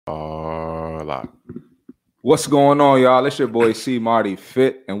Lot. What's going on, y'all? It's your boy C Marty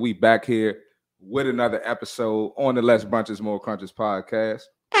Fit, and we back here with another episode on the Less Brunches, More Crunches podcast.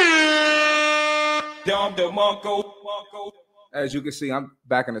 As you can see, I'm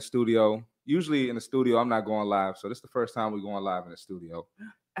back in the studio. Usually in the studio, I'm not going live, so this is the first time we're going live in the studio.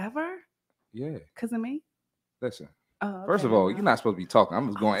 Ever? Yeah. Because of me? Listen. Okay, First of all, you're not supposed to be talking. I'm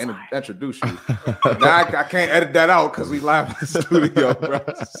just going to introduce you. Now I can't edit that out because we live in the studio, bro.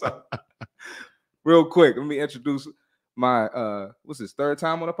 So, real quick, let me introduce my what's this, third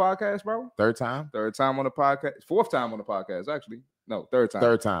time on the podcast, bro? Third time on the podcast. Fourth time on the podcast, actually. No, third time.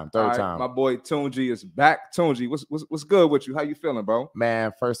 Third time. My boy Tunji is back. Tunji, what's good with you? How you feeling, bro?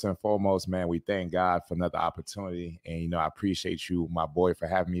 Man, first and foremost, man, we thank God for another opportunity. And, I appreciate you, my boy, for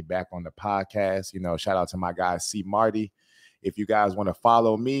having me back on the podcast. Shout out to my guy, C Marty. If you guys want to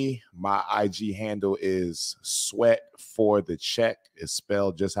follow me, my IG handle is Sweat for the Check. It's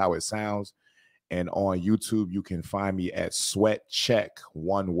spelled just how it sounds. And on YouTube, you can find me at Sweat Check,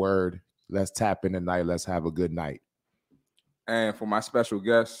 one word. Let's tap in tonight. Let's have a good night. And for my special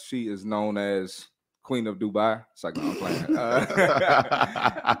guest, she is known as Queen of Dubai. It's like, I'm playing.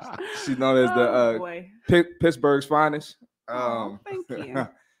 She's known as the Pittsburgh's finest. Thank you.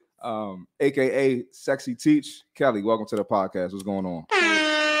 AKA SexieTeach. Kelly, welcome to the podcast. What's going on?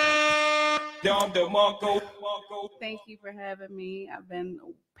 Thank you for having me. I've been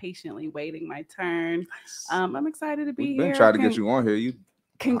patiently waiting my turn. I'm excited to be here. We've been trying to get you on here.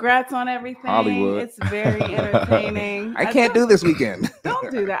 Congrats on everything. Hollywood. It's very entertaining. I can't do this weekend. Don't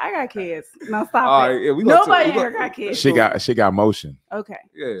do that. I got kids. No, stop All it. right, yeah, Nobody here got kids. She got motion. Okay.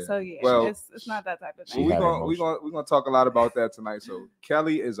 Yeah. So yeah, well, it's not that type of thing. We're gonna talk a lot about that tonight. So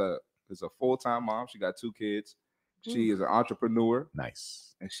Kelly is a full-time mom. She got 2 kids. She is an entrepreneur.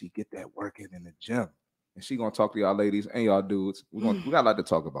 Nice. And she get that working in the gym. And she gonna talk to y'all ladies and y'all dudes. We got a lot to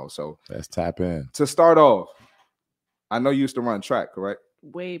talk about. So let's tap in. To start off, I know you used to run track, correct?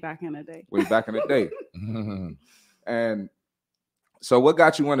 Way back in the day. And so what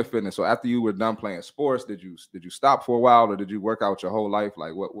got you into fitness? So after you were done playing sports, did you stop for a while, or did you work out your whole life?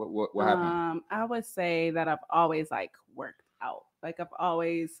 Like what happened? I would say that I've always worked out. I've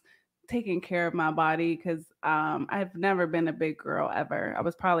always taken care of my body because I've never been a big girl ever. I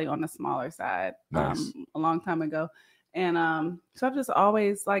was probably on the smaller side a long time ago. And so I've just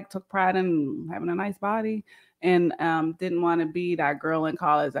always took pride in having a nice body. And didn't want to be that girl in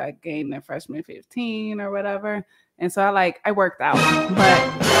college that gained in freshman 15 or whatever. And so I worked out. But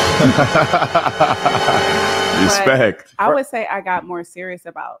respect. I would say I got more serious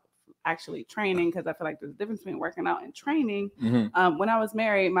about actually training because I feel like there's a difference between working out and training. Mm-hmm. When I was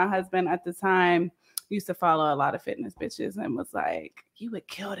married, my husband at the time used to follow a lot of fitness bitches and was like, you would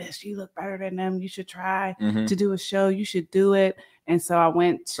kill this. You look better than them. You should try to do a show. You should do it. And so I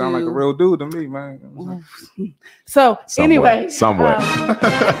went to... Sound like a real dude to me, man. So anyway... Somewhere. So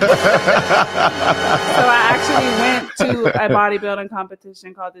I actually went to a bodybuilding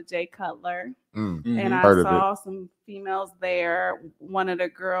competition called the Jay Cutler. And I saw some females there. One of the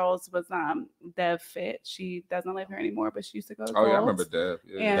girls was Dev Fit. She doesn't live here anymore, but she used to go to Gold's. Yeah, I remember Dev.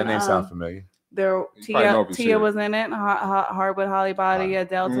 Yeah. And, that name sounds familiar. There, Tia was in it. Hardwood Holly Body.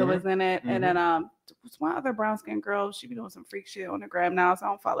 Delta was in it, and then was one other brown skinned girl. She be doing some freak shit on the gram now, so I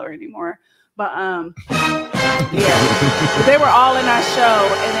don't follow her anymore. But yeah, but they were all in that show,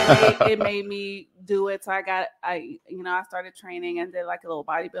 and it made me do it. So I started training and did a little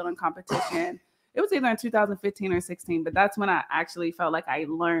bodybuilding competition. It was either in 2015 or 16, but that's when I actually felt like I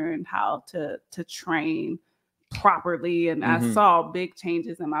learned how to train properly, and I saw big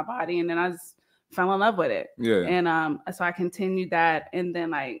changes in my body, and then I just fell in love with it. Yeah. And so I continued that, and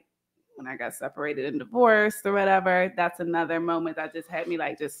then when I got separated and divorced or whatever, that's another moment that just had me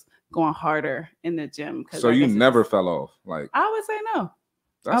just going harder in the gym. So you never fell off? I would say no.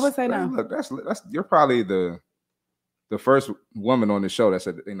 I would say no. Look, that's you're probably the first woman on the show that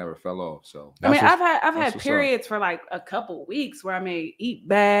said that they never fell off. So I mean, I've had periods for a couple weeks where I may eat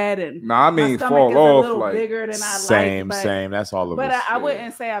bad and I mean fall off a little bigger than I same. That's all of us. But I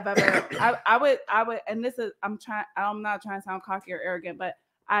wouldn't say I've ever. I would, and this is I'm not trying to sound cocky or arrogant, but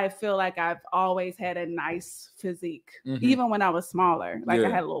I feel like I've always had a nice physique, even when I was smaller. I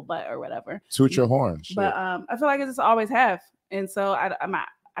had a little butt or whatever. Toot your horn. But I feel like I just always have, and so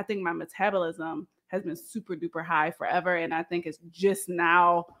I think my metabolism has been super duper high forever, and I think it's just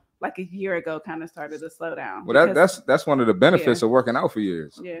now, a year ago, kind of started to slow down. Well, that's one of the benefits of working out for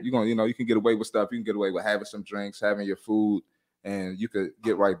years. Yeah. You can get away with stuff. You can get away with having some drinks, having your food, and you could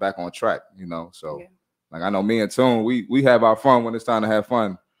get right back on track. So. Yeah. I know me and Tune, we have our fun when it's time to have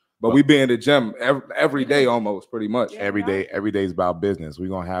fun. But we be in the gym every day almost, pretty much. Every day is about business. We're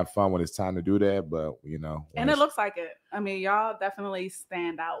gonna have fun when it's time to do that, but you know. And it looks like it. I mean, y'all definitely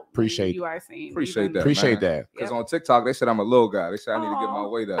stand out. Appreciate you are seen. Appreciate that. Because on TikTok they said I'm a little guy. They said I need to get my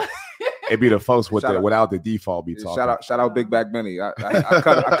weight up. It be the folks without the default be talking. Shout out Big Back Benny. I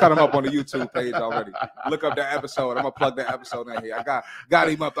cut him up on the YouTube page already. Look up that episode. I'm gonna plug that episode in here. I got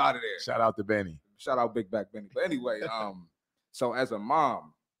him up out of there. Shout out to Benny. Shout out Big Back Benny. But anyway, so as a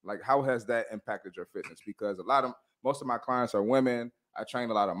mom, like how has that impacted your fitness? Because most of my clients are women. I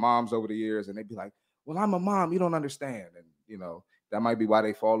trained a lot of moms over the years, and they'd be like, "Well, I'm a mom. You don't understand." And you know that might be why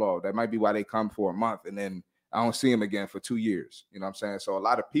they fall off. That might be why they come for a month and then I don't see them again for 2 years. You know what I'm saying? So a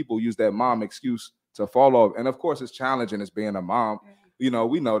lot of people use that mom excuse to fall off. And of course, it's challenging as being a mom. You know,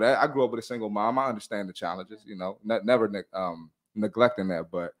 we know that. I grew up with a single mom. I understand the challenges, you know, never neglecting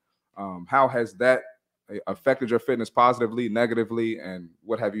that. But how has that affected your fitness positively, negatively? And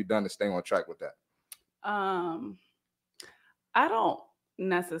what have you done to stay on track with that? I don't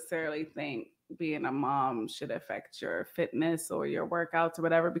necessarily think being a mom should affect your fitness or your workouts or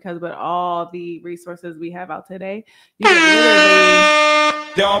whatever, because with all the resources we have out today, you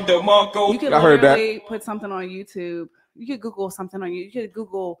can literally put something on YouTube. You could Google something on YouTube. You could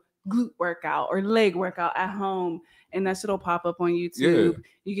Google glute workout or leg workout at home, and that shit'll pop up on YouTube. Yeah.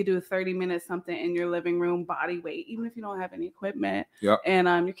 You could do a 30-minute something in your living room, body weight, even if you don't have any equipment. Yep. And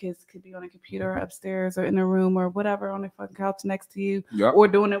your kids could be on a computer upstairs or in a room or whatever on the fucking couch next to you, yep, or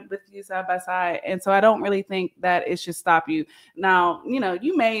doing it with you side by side. And so I don't really think that it should stop you. Now, you know,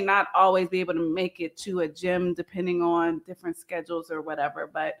 you may not always be able to make it to a gym depending on different schedules or whatever,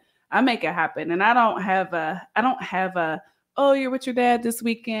 but I make it happen. And I don't have a oh, you're with your dad this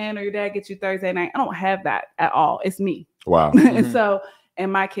weekend, or your dad gets you Thursday night. I don't have that at all. It's me. Wow. So,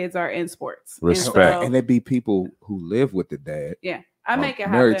 and my kids are in sports. Respect. And there be people who live with the dad. Yeah. I make it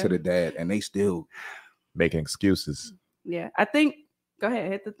happen. Married to the dad, and they still making excuses. Yeah. I think, go ahead,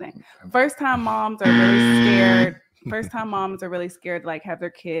 hit the thing. First-time moms are really scared. First-time moms are really scared to like have their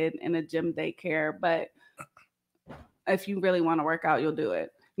kid in a gym daycare. But if you really want to work out, you'll do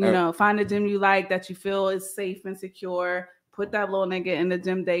it. You know, find a gym you like that you feel is safe and secure. Put that little nigga in the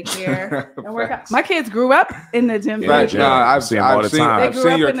gym daycare and work out. My kids grew up in the gym daycare. No, I've seen all the time. I've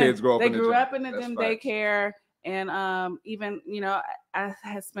seen your kids grow up. They grew up in the gym daycare, and even, you know, I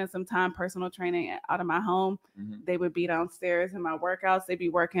had spent some time personal training out of my home. Mm-hmm. They would be downstairs in my workouts. They'd be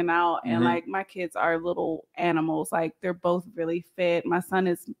working out, and like my kids are little animals. Like they're both really fit. My son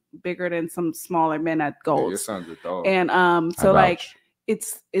is bigger than some smaller men at goals. Your son's a dog. And so like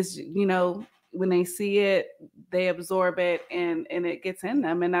it's you know, when they see it, they absorb it, and it gets in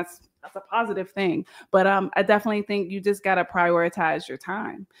them, and that's a positive thing. But I definitely think you just got to prioritize your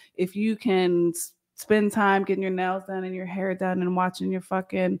time. If you can spend time getting your nails done and your hair done and watching your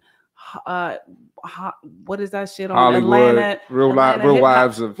fucking what is that shit on Hollywood, Atlanta, Real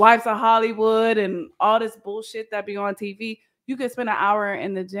Wives of Hollywood, and all this bullshit that be on TV, you could spend an hour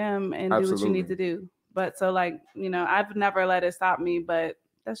in the gym and do what you need to do. But so, like, you know, I've never let it stop me, but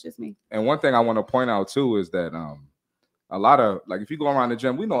that's just me. And one thing I want to point out too is that a lot of, like, if you go around the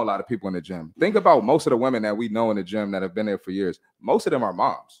gym, we know a lot of people in the gym. Think about most of the women that we know in the gym that have been there for years. Most of them are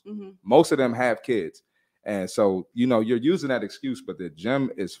moms. Mm-hmm. Most of them have kids. And so, you know, you're using that excuse, but the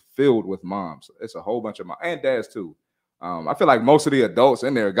gym is filled with moms. It's a whole bunch of moms and dads too. I feel like most of the adults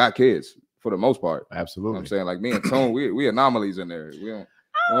in there got kids for the most part. Absolutely. You know what I'm saying, like me and Tone, we anomalies in there.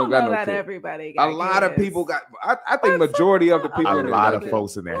 I don't know that everybody got a lot of people got. I think majority of the people. A lot of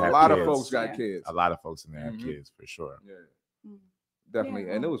folks in there have kids. A lot of folks got kids. A lot of folks in there have kids for sure. Yeah,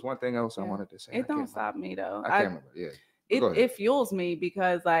 definitely. And there was one thing else I wanted to say. It don't stop me though. I can't remember. Yeah, it fuels me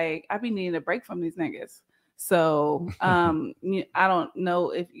because like I be needing a break from these niggas. So I don't know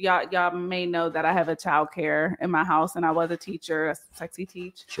if y'all may know that I have a child care in my house, and I was a teacher, a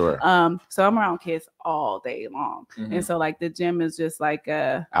SexieTeach. Sure. So I'm around kids all day long, and so like the gym is just like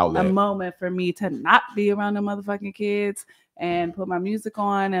a moment for me to not be around the motherfucking kids and put my music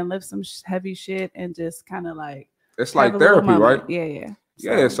on and lift some heavy shit and just kind of like it's like therapy, right?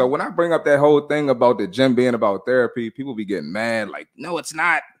 Yeah. So when I bring up that whole thing about the gym being about therapy, people be getting mad. Like, no, it's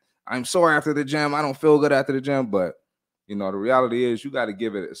not. I'm sore after the gym. I don't feel good after the gym. But, you know, the reality is you got to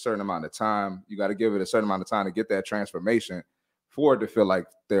give it a certain amount of time. You got to give it a certain amount of time to get that transformation for it to feel like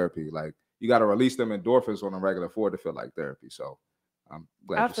therapy. Like, you got to release them endorphins on a regular for it to feel like therapy. So I'm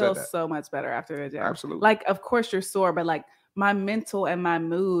glad you said that. I feel so much better after the gym. Absolutely. Like, of course you're sore, but like my mental and my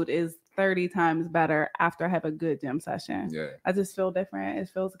mood is 30 times better after I have a good gym session. Yeah. I just feel different. It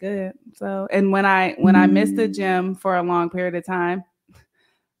feels good. So, and when I miss the gym for a long period of time,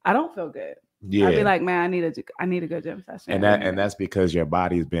 I don't feel good. Yeah. I'd be like, man, I need a good gym session. And that's because your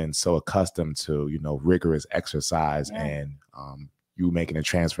body's been so accustomed to, rigorous exercise and you making a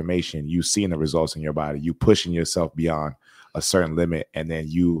transformation, you seeing the results in your body, you pushing yourself beyond a certain limit, and then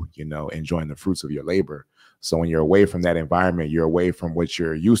you enjoying the fruits of your labor. So when you're away from that environment, you're away from what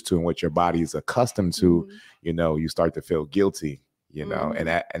you're used to and what your body is accustomed to, you start to feel guilty,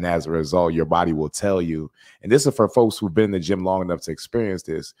 and as a result, your body will tell you, and this is for folks who've been in the gym long enough to experience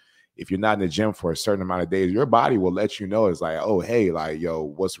this. If you're not in the gym for a certain amount of days, your body will let you know. It's like, oh, hey, like, yo,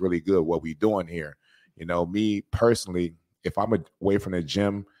 what's really good? What we doing here? Me personally, if I'm away from the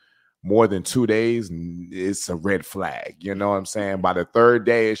gym more than 2 days, it's a red flag. You know what I'm saying? By the third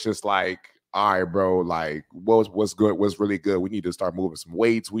day, it's just like, all right, bro, like what's good? What's really good? We need to start moving some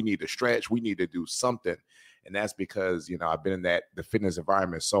weights. We need to stretch. We need to do something. And that's because, I've been in the fitness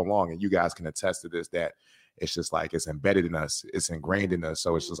environment so long, and you guys can attest to this, that it's just like it's embedded in us. It's ingrained in us.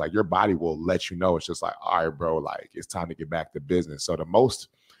 So it's just like your body will let you know. It's just like, all right, bro, like it's time to get back to business. So the most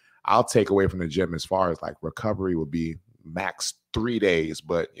I'll take away from the gym as far as like recovery will be max 3 days,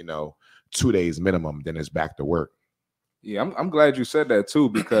 but 2 days minimum, then it's back to work. Yeah, I'm glad you said that too,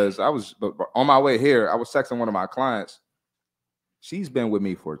 because I was on my way here. I was texting one of my clients. She's been with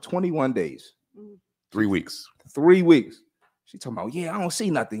me for 21 days. 3 weeks. 3 weeks. She talking about, yeah, I don't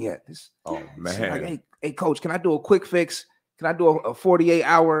see nothing yet. Oh man. Like, hey, coach, can I do a quick fix? Can I do a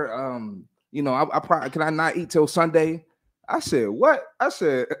 48-hour? I probably can I not eat till Sunday? I said, what? I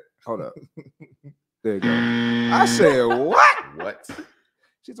said, hold up. There you go. I said, what? What?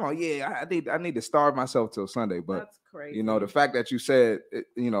 She's like, yeah, I need to starve myself till Sunday. But that's crazy. The fact that you said,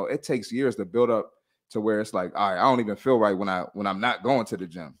 it takes years to build up to where it's like, all right, I don't even feel right when I'm not going to the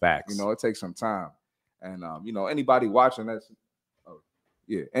gym. Facts. It takes some time. And anybody watching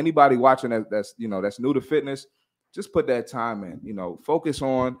anybody watching that's new to fitness, just put that time in. Focus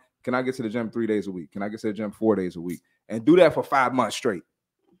on, can I get to the gym 3 days a week? Can I get to the gym 4 days a week? And do that for 5 months straight.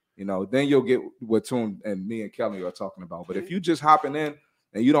 Then you'll get what Toon and me and Kelly are talking about. But if you just hopping in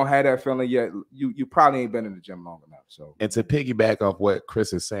and you don't have that feeling yet, you probably ain't been in the gym long enough. So, and to piggyback off what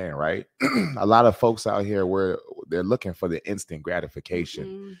Chris is saying, right? A lot of folks out here where they're looking for the instant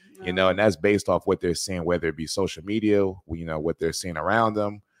gratification, and that's based off what they're seeing, whether it be social media, what they're seeing around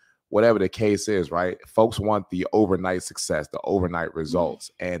them, whatever the case is, right? Folks want the overnight success, the overnight results,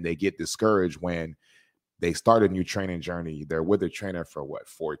 and they get discouraged when they start a new training journey. They're with a trainer for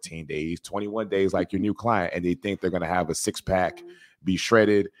 14 days, 21 days, like your new client, and they think they're going to have a six-pack, be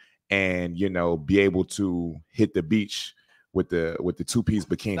shredded, and be able to hit the beach with the 2-piece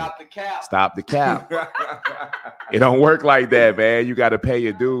bikini. Stop the cap. It don't work like that, man. You got to pay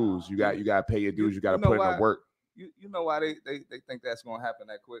your dues. You got to pay your dues. You got to put in the work. You know why they think that's going to happen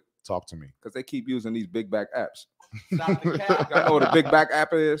that quick? Talk to me. Because they keep using these big back apps. Stop the cap. Y'all know what a big back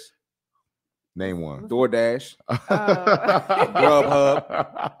app is? Name one. DoorDash,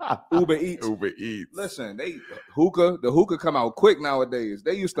 Grubhub, Uber Eats. Listen, the hookah come out quick nowadays.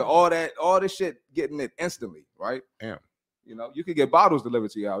 They used to all this shit getting it instantly, right? Damn. You could get bottles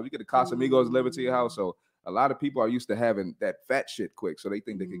delivered to your house. You get the Casamigos delivered to your house. So a lot of people are used to having that fat shit quick, so they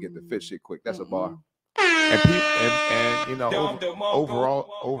think they can get the fit shit quick. That's a bar. And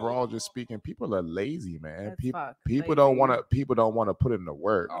overall, just speaking, people are lazy, man. People don't want to put in the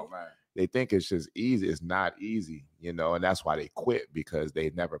work. Oh man. They think it's just easy. It's not easy, and that's why they quit, because they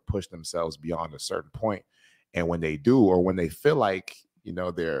never push themselves beyond a certain point. And when they do, or when they feel like,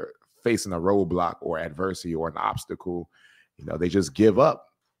 they're facing a roadblock or adversity or an obstacle, they just give up.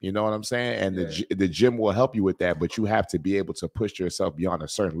 You know what I'm saying? And the gym will help you with that, but you have to be able to push yourself beyond a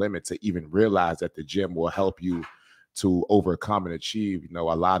certain limit to even realize that the gym will help you to overcome and achieve, a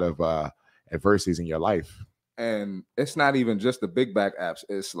lot of adversities in your life. And it's not even just the big back apps.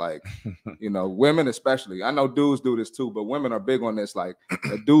 It's like, women especially. I know dudes do this too, but women are big on this. Like,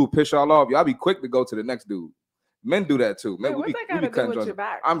 a dude piss y'all off, y'all be quick to go to the next dude. Men do that too. Man, what's that got to do with your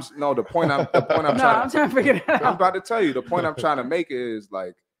back? The point I'm I'm trying to figure it out. I'm about to tell you. The point I'm trying to make is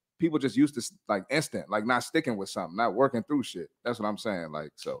like, people just used to like instant, like not sticking with something, not working through shit. That's what I'm saying. Like,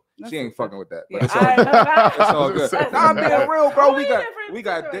 so she ain't fucking with that. But it's all good. It's all good. I'm being real, bro. We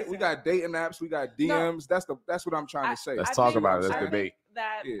got dating apps. We got DMs. No. That's what I'm trying to say. Let's talk about it. Let's debate.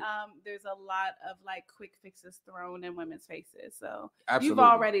 That there's a lot of like quick fixes thrown in women's faces. So absolutely. You've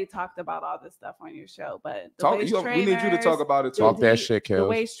already talked about all this stuff on your show, but we need you to talk about it too. Talk that shit, Kels. The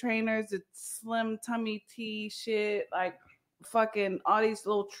waist trainers, the slim tummy tea shit, like fucking all these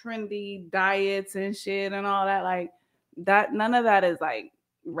little trendy diets and shit and all that, like that, none of that is like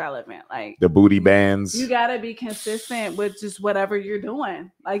relevant. Like the booty bands, you gotta be consistent with just whatever you're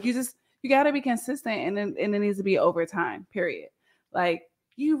doing. Like you gotta be consistent, and it needs to be over time, period. Like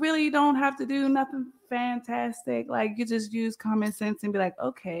you really don't have to do nothing fantastic. Like you just use common sense and be like,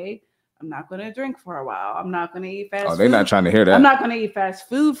 okay, I'm not going to drink for a while. I'm not going to eat fast food. Oh, they're not trying to hear that. I'm not going to eat fast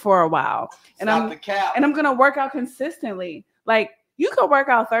food for a while. And Stop the cap. I'm going to work out consistently. Like you could work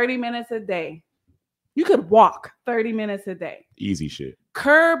out 30 minutes a day. You could walk 30 minutes a day. Easy shit.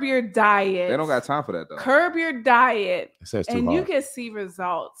 Curb your diet. They don't got time for that though. Curb your diet. It says too and hard. you can see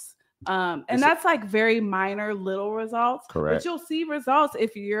results. And that's like very minor little results. Correct. But you'll see results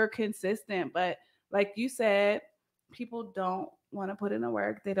if you're consistent. But like you said, people don't want to put in the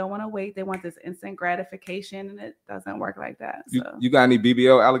work. They don't want to wait. They want this instant gratification, and it doesn't work like that. So. You got any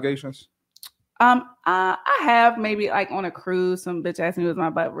BBL allegations? I have maybe like on a cruise, some bitch asked me was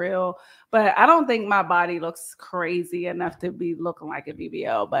my butt real, but I don't think my body looks crazy enough to be looking like a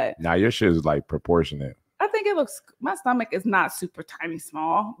BBL. But now your shit is like proportionate. I think it looks. My stomach is not super tiny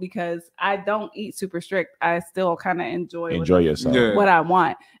small because I don't eat super strict. I still kind of enjoy yourself. What I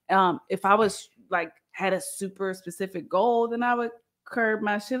want. If I was like had a super specific goal, then I would curb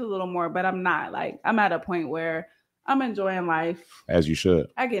my shit a little more. But I'm not. Like I'm at a point where I'm enjoying life. As you should.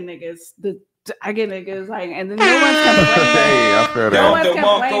 I get niggas like, and then no one's complaining. Hey, I feel that. No one's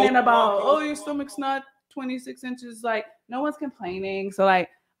complaining about, oh, your stomach's not 26 inches. Like, no one's complaining. So, like,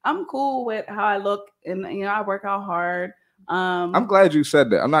 I'm cool with how I look, and I work out hard. I'm glad you said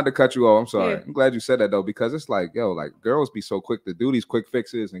that. I'm not to cut you off. I'm sorry. Yeah. I'm glad you said that though, because it's like, like girls be so quick to do these quick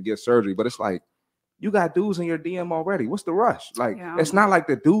fixes and get surgery, but it's like, you got dudes in your DM already. What's the rush? Like, it's not like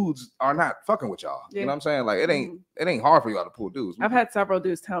the dudes are not fucking with y'all. Yeah. You know what I'm saying? Like, it ain't hard for y'all to pull dudes. I've had several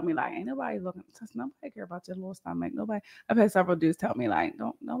dudes tell me like, ain't nobody looking. Nobody care about your little stomach. I've had several dudes tell me like,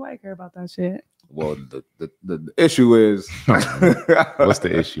 don't nobody care about that shit. Well, the issue is, what's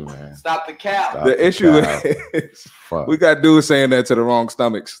the issue, man? Stop the cap. The issue is, we got dudes saying that to the wrong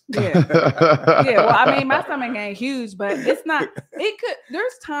stomachs. Yeah. Well, I mean, my stomach ain't huge, but it's not.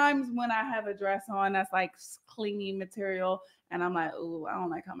 There's times when I have a dress on that's like clingy material, and I'm like, ooh, I don't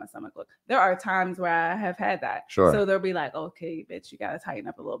like how my stomach looks. There are times where I have had that. Sure. So they'll be like, okay, bitch, you gotta tighten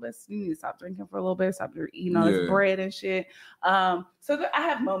up a little bit. You need to stop drinking for a little bit. Stop eating all this bread and shit. So I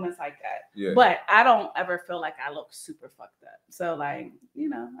have moments like that. Yeah. But I don't ever feel like I look super fucked up. So like,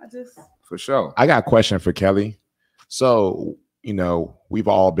 I just for sure. I got a question for Kelly. So, we've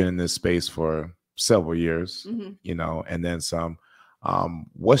all been in this space for several years, and then some.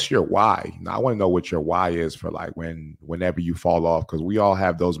 What's your why? Now I want to know what your why is for like whenever you fall off, because we all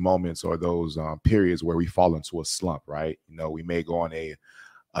have those moments or those periods where we fall into a slump, right? We may go on a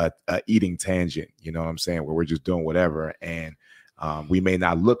eating tangent, you know what I'm saying, where we're just doing whatever, and we may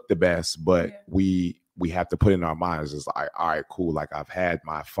not look the best, but we have to put in our minds, it's like, all right, cool, like I've had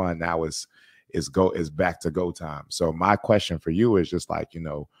my fun, now it's back to go time. So my question for you is just like,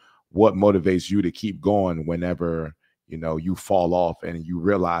 what motivates you to keep going whenever you fall off and you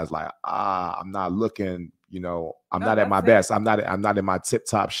realize like, I'm not looking, I'm not at my best. I'm not in my tip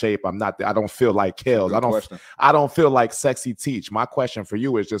top shape. I don't feel like Kels. I don't feel like SexieTeach. My question for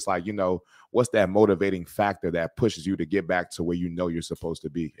you is just like, what's that motivating factor that pushes you to get back to where you're supposed to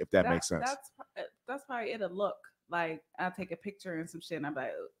be, if that makes sense? That's probably it'll look. Like I'll take a picture and some shit and I'm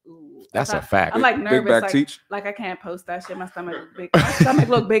like, ooh. That's a fact. I'm like nervous. Like I can't post that shit. My stomach big. My stomach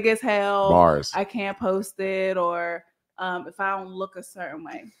look big as hell. Bars. I can't post it, or if I don't look a certain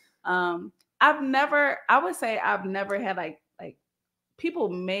way. I would say I've never had like people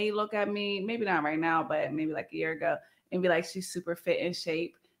may look at me, maybe not right now, but maybe like a year ago, and be like, she's super fit in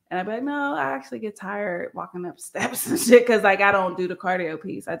shape. And I'd be like, no, I actually get tired walking up steps and shit because like I don't do the cardio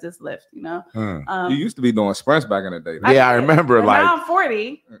piece. I just lift, You used to be doing sprints back in the day. I remember. Like now I'm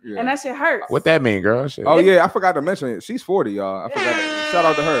 40, and that shit hurts. What that mean, girl? Shit. Oh yeah, I forgot to mention it. She's 40, y'all. I forgot to shout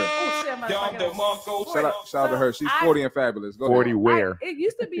out to her. Oh shit, shout out to her. She's 40 and fabulous. Go 40 ahead. where? It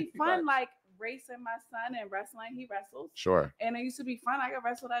used to be fun, like racing my son and wrestling. He wrestles. Sure. And it used to be fun. I could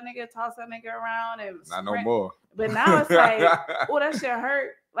wrestle that nigga, toss that nigga around, and not no more. But now it's like, oh, that shit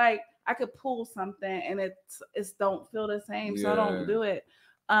hurt. Like I could pull something and it's don't feel the same, so I don't do it.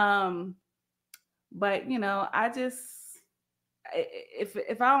 But I just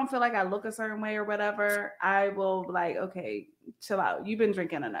if I don't feel like I look a certain way or whatever, I will be like, okay, chill out. You've been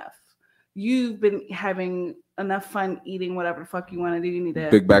drinking enough. You've been having enough fun eating whatever the fuck you want to do. You need to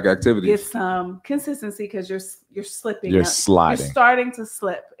big back activities. Get some consistency because you're slipping. You're sliding. You're starting to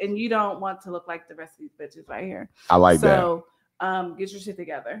slip, and you don't want to look like the rest of these bitches right here. I like that. So get your shit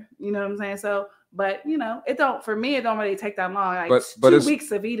together. You know what I'm saying? So, but it don't really take that long. Like but 2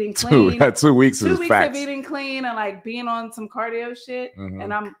 weeks of eating clean. 2 weeks. 2 weeks facts. of eating clean and like being on some cardio shit.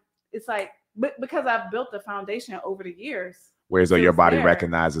 Mm-hmm. And it's like, because I've built the foundation over the years. Whereas your body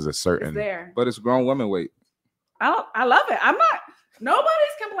recognizes a certain. It's there. But it's grown women weight. I love it. I'm not.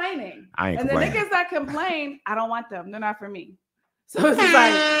 Nobody's complaining. I ain't and complaining. the niggas that complain, I don't want them. They're not for me. So it's just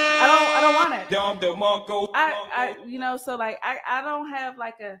like I don't want it. So like I don't have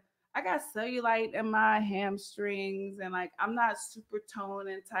like I got cellulite in my hamstrings, and like I'm not super toned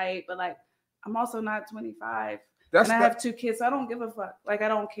and tight, but like I'm also not 25. And I have 2 kids, so I don't give a fuck. Like I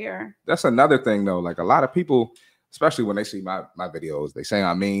don't care. That's another thing though. Like a lot of people, especially when they see my videos, they say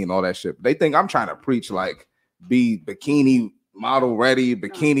I mean all that shit. They think I'm trying to preach like be bikini model ready,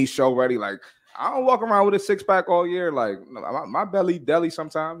 bikini show ready. Like I don't walk around with a 6-pack all year. Like my belly deli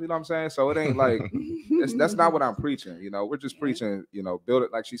sometimes, you know what I'm saying? So it ain't like that's not what I'm preaching. You know, we're just preaching, you know, build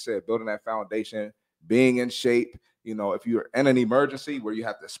it, like she said, building that foundation, being in shape. You know, if you're in an emergency where you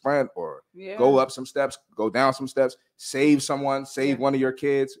have to sprint or go up some steps, go down some steps, save someone, save one of your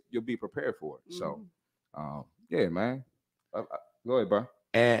kids, you'll be prepared for it. So yeah, man. Go ahead, bro.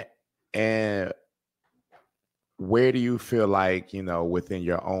 And where do you feel like, you know, within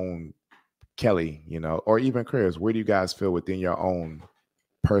your own Kelly, you know, or even Chris, where do you guys feel within your own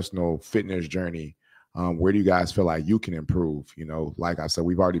personal fitness journey? Where do you guys feel like you can improve? You know, like I said,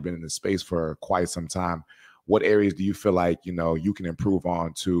 we've already been in this space for quite some time. What areas do you feel like, you know, you can improve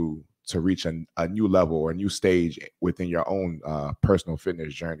on to reach a new level or a new stage within your own personal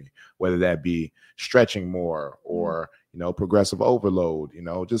fitness journey, whether that be stretching more or, you know, progressive overload, you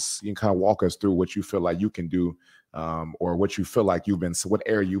know, just you can kind of walk us through what you feel like you can do or what you feel like what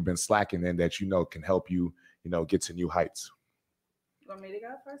area you've been slacking in that, you know, can help you, you know, get to new heights. You want me to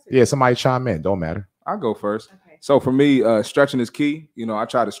go first? Yeah, somebody chime in. Don't matter. I'll go first. Okay. So for me, stretching is key. You know, I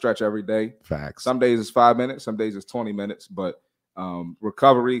try to stretch every day. Facts. Some days it's 5 minutes, some days it's 20 minutes, but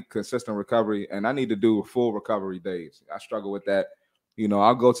recovery, consistent recovery, and I need to do full recovery days. I struggle with that. You know,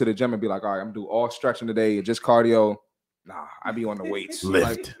 I'll go to the gym and be like, all right, I'm gonna do all stretching today, just cardio. Nah, I be on the weights. Lift.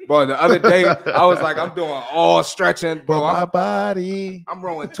 Like, bro, the other day I was like, I'm doing all stretching, bro. My body. I'm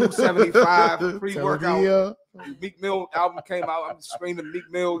rolling 275 pre-workout. Meek Mill album came out. I'm screaming Meek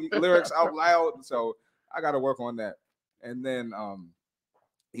Mill lyrics out loud. So I got to work on that. And then,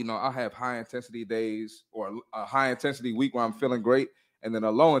 you know, I have high intensity days or a high intensity week where I'm feeling great, and then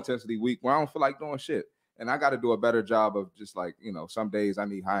a low intensity week where I don't feel like doing shit. And I got to do a better job of just like, you know, some days I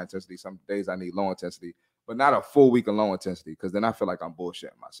need high intensity, some days I need low intensity, but not a full week of low intensity, because then I feel like I'm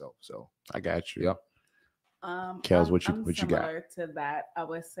bullshitting myself. So I got you. Yep. Kels, what you got? Similar to that, I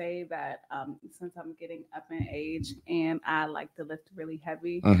would say that since I'm getting up in age and I like to lift really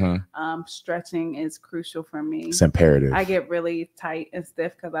heavy, stretching is crucial for me. It's imperative. I get really tight and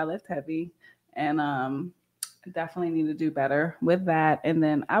stiff because I lift heavy, and definitely need to do better with that. And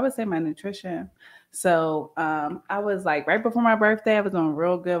then I would say my nutrition. So I was like, right before my birthday, I was doing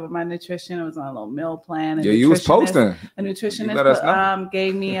real good with my nutrition. I was on a little meal plan. Yeah, you was posting. A nutritionist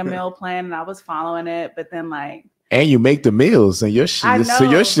gave me a meal plan, and I was following it. But then, like, and you make the meals and your shit. I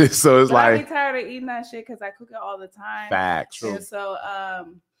know. So it's like, I be tired of eating that shit because I cook it all the time. Facts. And so,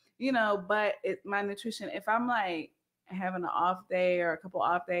 you know, but my nutrition. If I'm like having an off day or a couple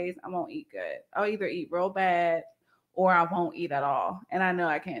off days, I won't eat good. I'll either eat real bad or I won't eat at all. And I know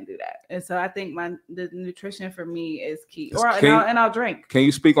I can't do that. And so I think the nutrition for me is key. And I'll drink. Can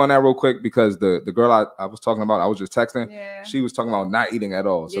you speak on that real quick? Because the girl I was talking about, I was just texting. Yeah. She was talking about not eating at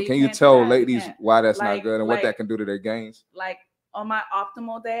all. So yeah, can you tell ladies why that's not good and what that can do to their gains? Like on my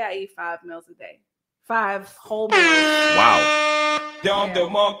optimal day, I eat 5 meals a day. 5 whole meals. Wow. Yeah.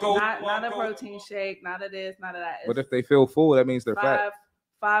 Not a protein shake, not of this, not of that. But if they feel full, that means they're fat.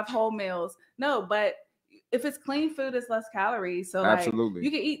 5 whole meals. No, but if it's clean food, it's less calories. So absolutely, like,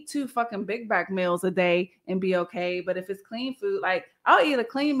 you can eat 2 fucking Big Mac meals a day and be okay. But if it's clean food, like I'll eat a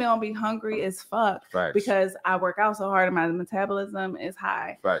clean meal and be hungry as fuck. Facts. Because I work out so hard and my metabolism is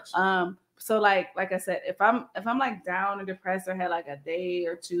high. Facts. So like I said, if I'm like down or depressed or had like a day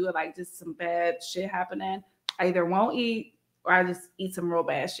or two of like just some bad shit happening, I either won't eat or I just eat some real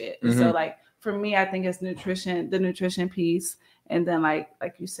bad shit. Mm-hmm. So like for me, I think it's the nutrition piece. And then like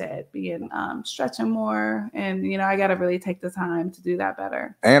you said, being stretching more. And, you know, I got to really take the time to do that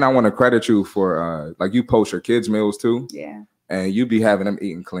better. And I want to credit you for like you post your kids' meals too. Yeah. And you be having them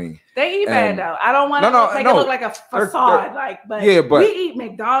eating clean. They eat bad though. I don't want to make it look like a facade. But we eat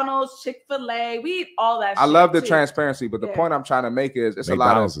McDonald's, Chick-fil-A, we eat all that. I love the transparency, but the point I'm trying to make is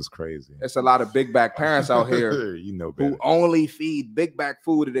McDonald's is crazy. It's a lot of big back parents out here you know who only feed big back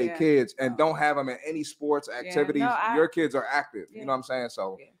food to their kids and don't have them in any sports activities. Your kids are active. You know what I'm saying?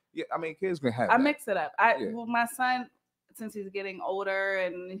 So yeah, I mean, kids can have. I mix it up. Well, my son, since he's getting older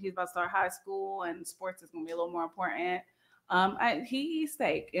and he's about to start high school and sports is gonna be a little more important. He eats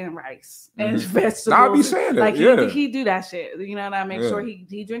steak and rice and vegetables. Nah, I be saying like that. he do that shit. You know, and I make sure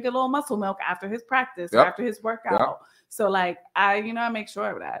he drink a little muscle milk after his practice or after his workout. Yep. So like I make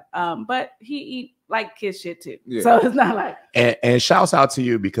sure of that. But he eat like kid shit too. Yeah. So it's not like and shouts out to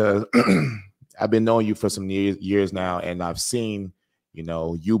you because I've been knowing you for some years now, and I've seen, you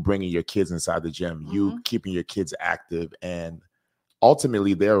know, you bringing your kids inside the gym, you keeping your kids active, and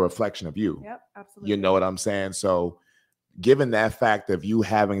ultimately they're a reflection of you. Yep, absolutely. You know what I'm saying? So given that fact of you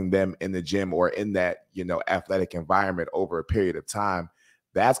having them in the gym or in that, you know, athletic environment over a period of time,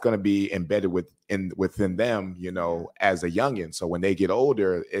 that's going to be embedded within them, you know, as a youngin. So when they get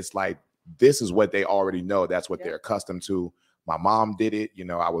older, it's like, this is what they already know. That's what they're accustomed to. My mom did it. You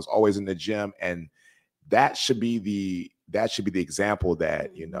know, I was always in the gym, and that should be the example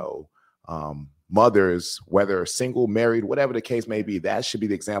that, you know, mothers, whether single, married, whatever the case may be, that should be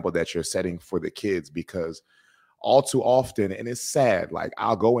the example that you're setting for the kids, because all too often, and it's sad, like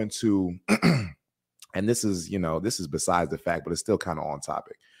I'll go into, and this is besides the fact, but it's still kind of on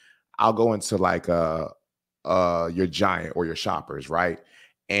topic. I'll go into like your Giant or your Shoppers, right?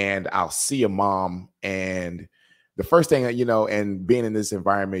 And I'll see a mom, and the first thing, you know, and being in this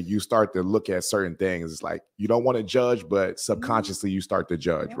environment, you start to look at certain things. It's like, you don't want to judge, but subconsciously you start to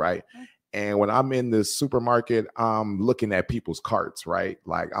judge, right? And when I'm in the supermarket, I'm looking at people's carts, right?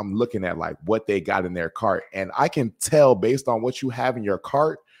 Like I'm looking at like what they got in their cart. And I can tell based on what you have in your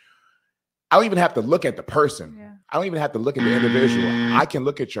cart, I don't even have to look at the person. Yeah. I don't even have to look at the individual. I can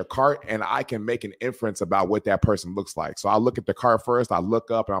look at your cart and I can make an inference about what that person looks like. So I look at the cart first, I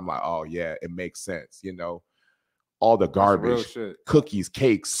look up and I'm like, oh yeah, it makes sense. You know, all the garbage, cookies,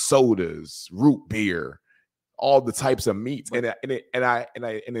 cakes, sodas, root beer, all the types of meats. And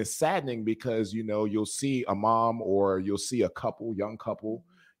it's saddening because, you know, you'll see a mom or you'll see a young couple,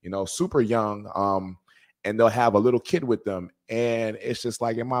 you know, super young, and they'll have a little kid with them. And it's just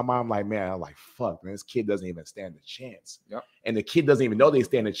like, in my mind, I'm like, man, I'm like, fuck, man, this kid doesn't even stand a chance. Yep. And the kid doesn't even know they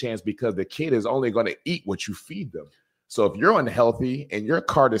stand a chance because the kid is only going to eat what you feed them. So if you're unhealthy and your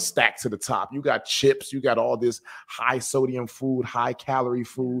cart is stacked to the top, you got chips, you got all this high sodium food, high calorie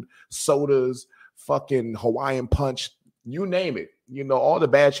food, sodas, fucking Hawaiian punch, you name it, you know, all the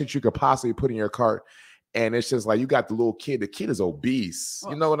bad shit you could possibly put in your cart. And it's just like, you got the little kid, the kid is obese.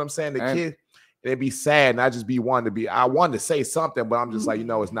 You know what I'm saying? The kid, it'd be sad. And I just I wanted to say something, but I'm just like, you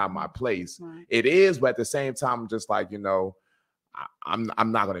know, it's not my place. Right. It is, but at the same time, I'm just like, you know,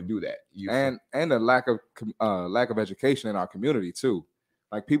 I'm not going to do that. And the lack of education in our community too.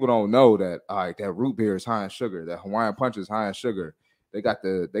 Like people don't know that, all right, that root beer is high in sugar, that Hawaiian punch is high in sugar. They got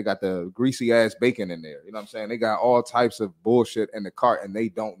the greasy ass bacon in there. You know what I'm saying? They got all types of bullshit in the cart and they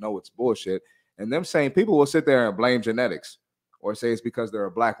don't know it's bullshit. And them same people will sit there and blame genetics or say it's because they're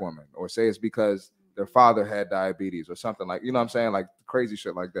a black woman or say it's because their father had diabetes or something, like, you know what I'm saying? Like crazy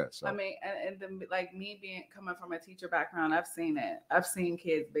shit like that. So I mean, and then like me coming from a teacher background, I've seen it. I've seen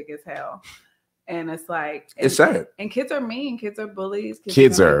kids big as hell. And it's like, it's sad. And kids are mean. Kids are bullies.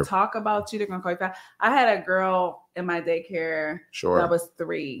 Kids are talk about you. They're gonna call you fat. I had a girl in my daycare that was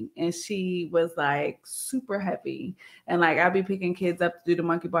 3, and she was like super heavy. And like I'd be picking kids up to do the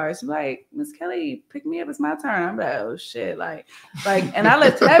monkey bars. She's like, Miss Kelly, pick me up. It's my turn. I'm like, oh shit, like, and I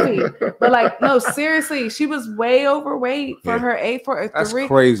lift heavy, but like, no, seriously, she was way overweight for her age for a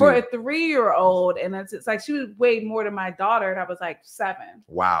 3-year-old, and it's like she was way more than my daughter that was like 7.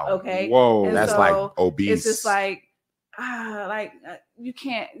 Wow. Okay. Whoa. And that's so like obese. It's just like. You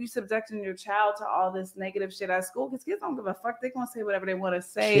subjecting your child to all this negative shit at school because kids don't give a fuck. They're gonna say whatever they want to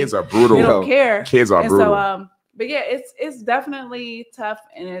say. Kids are brutal. They don't care. Kids are brutal. So, but yeah, it's definitely tough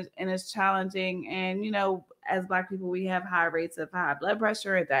and it's challenging. And you know, as Black people, we have high rates of high blood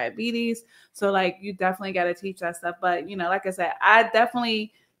pressure and diabetes. So like, you definitely got to teach that stuff. But you know, like I said, I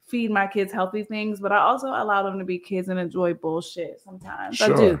definitely feed my kids healthy things, but I also allow them to be kids and enjoy bullshit sometimes.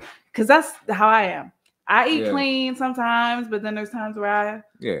 Sure. I do, because that's how I am. I eat clean sometimes, but then there's times where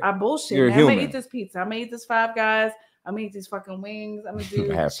I bullshit. I'm gonna eat this pizza. I'm gonna eat this Five Guys. I'm gonna eat these fucking wings. I'm gonna do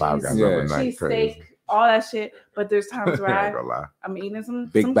have Five Guys cheese steak, all that shit. But there's times where I'm eating some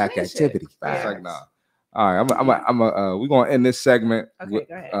big back activity. It's like nah. All right, we're gonna end this segment. Okay,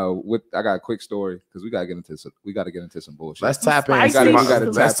 go ahead. I got a quick story because we gotta get into some bullshit. Let's tap in.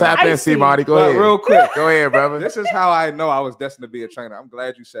 Let's tap in. See, Marty, go ahead. Real quick, go ahead, brother. This is how I know I was destined to be a trainer. I'm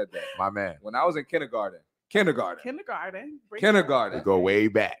glad you said that, my man. When I was in kindergarten. We go way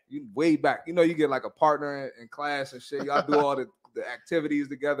back. Way back. You know, you get like a partner in class and shit. Y'all do all the activities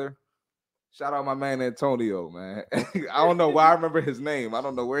together. Shout out my man Antonio, man. I don't know why I remember his name. I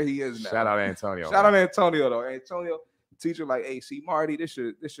don't know where he is now. Shout out Antonio. Shout out Antonio though. Antonio, teacher, like, hey, see Marty, this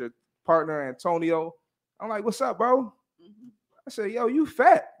your partner Antonio. I'm like, what's up, bro? I said, yo, you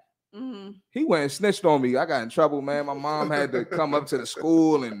fat. Mm-hmm. He went and snitched on me. I got in trouble, man. My mom had to come up to the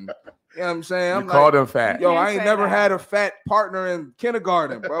school and, you know what I'm saying? I'm called him fat. Yo, I ain't never had a fat partner in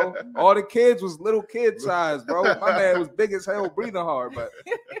kindergarten, bro. All the kids was little kid size, bro. My man was big as hell, breathing hard, but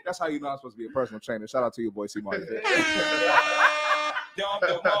that's how you know I'm supposed to be a personal trainer. Shout out to your boy, C. Marty.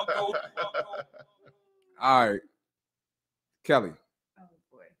 All right, Kelly. Oh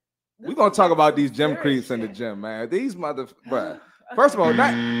boy. We're gonna talk about these gym creeps in the gym, man. These bruh. First of all,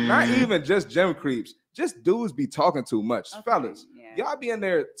 not even just gym creeps, just dudes be talking too much. Fellas, y'all be in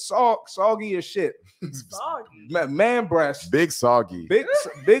there soggy as shit. Soggy. Man breast. Big soggy.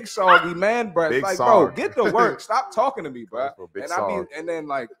 Big soggy man breast. Big like, soggy. bro, get to work. Stop talking to me, bro. And and then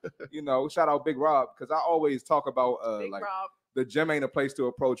like, you know, shout out Big Rob, because I always talk about like Rob. The gym ain't a place to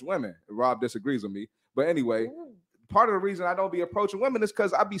approach women. Rob disagrees with me. But anyway, part of the reason I don't be approaching women is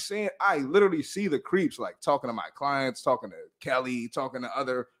because I literally see the creeps, like talking to my clients, talking to Kelly, talking to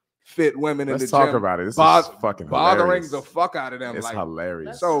other fit women in the gym. Let's talk about it. This is fucking bothering hilarious. the fuck out of them. It's like,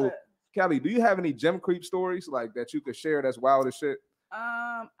 hilarious. So, Kelly, do you have any gym creep stories like that you could share that's wild as shit?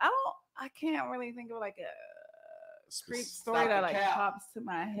 I can't really think of like a creep story that like pops to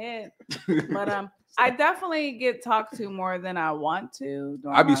my head. But I definitely get talked to more than I want to.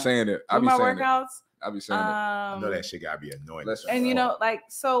 I be saying it. I be my saying workouts. I be saying it. I know that shit gotta be annoying. And you know, like,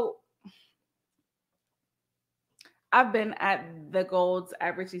 so I've been at the Gold's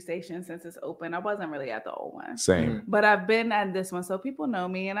at Ritchie Station since it's open. I wasn't really at the old one. Same. But I've been at this one. So people know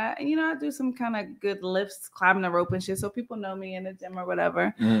me. And I do some kind of good lifts, climbing the rope and shit. So people know me in the gym or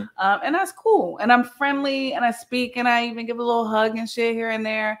whatever. And that's cool. And I'm friendly and I speak and I even give a little hug and shit here and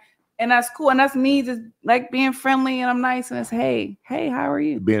there. And that's cool. And that's me just like being friendly and I'm nice. And it's, hey, how are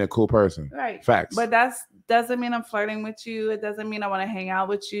you? Being a cool person. Right. Facts. But doesn't mean I'm flirting with you. It doesn't mean I want to hang out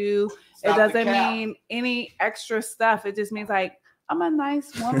with you. It doesn't mean any extra stuff. It just means like, I'm a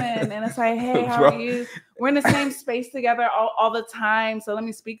nice woman. And it's like, hey, how are you? We're in the same space together all the time. So let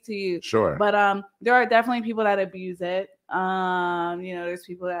me speak to you. Sure. But there are definitely people that abuse it. There's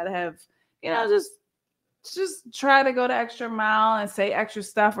people that have, just try to go the extra mile and say extra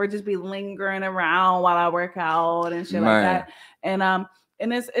stuff or just be lingering around while I work out and shit like that.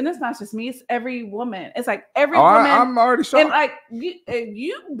 And it's not just me, it's every woman. It's like every woman. I'm already shocked. And like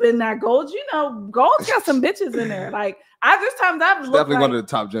you've been at Gold's, Gold's got some bitches in there. Like there's times I've looked definitely like, one of the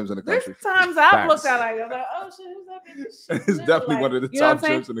top gyms in the country. There's times I've looked at like, I'm like, oh shit, who's that bitch? It's definitely one of the top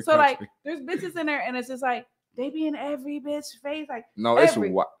gyms in the country. So like there's bitches in there and it's just like they be in every bitch face. Like no, every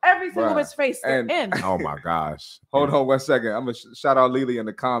single bitch face they're in. Oh my gosh. Hold on 1 second. I'm gonna shout out Lily in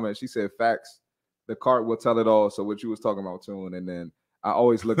the comments. She said facts. The cart will tell it all. So what you was talking about, Tune, and then I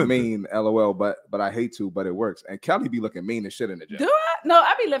always look mean, LOL, but I hate to, but it works. And Kelly be looking mean as shit in the gym. Do I? No,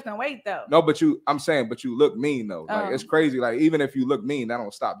 I be lifting weight though. No, but you look mean though. Like it's crazy. Like even if you look mean, that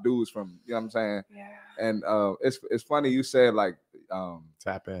don't stop dudes from, you know what I'm saying? Yeah. And it's funny you said like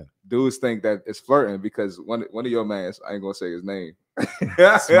tap in. Dudes think that it's flirting because one of your mans, I ain't gonna say his name.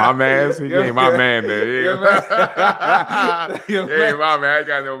 It's my man. He ain't my man there. He ain't my man. I ain't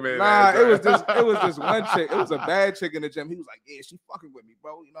got no man. Nah, it was this one chick. It was a bad chick in the gym. He was like, yeah, she fucking with me,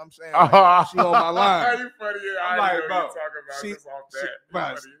 bro. You know what I'm saying? Like, she on my line. Are you funny? I'm like,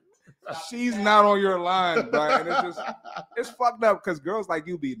 bro, she's not on your line, bro. And it's fucked up because girls like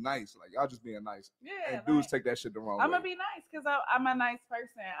you be nice. Like y'all just being nice. Yeah. And dudes take that shit the wrong way. I'm gonna be nice because I'm a nice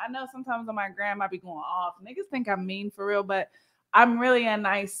person. I know sometimes on my gram I be going off. Niggas think I'm mean for real, but I'm really a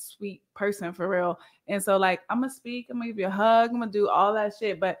nice, sweet person for real. And so like I'm gonna speak, I'm gonna give you a hug, I'm gonna do all that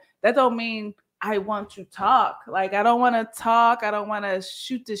shit. But that don't mean I want to talk. Like I don't want to talk. I don't want to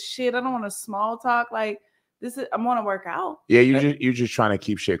shoot the shit. I don't want to small talk. Like I want to work out. Yeah, you're just trying to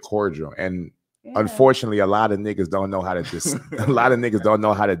keep shit cordial. And unfortunately, a lot of niggas don't know how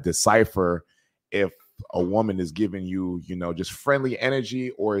to decipher if a woman is giving you, just friendly energy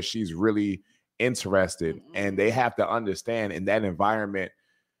or if she's really interested. And they have to understand in that environment,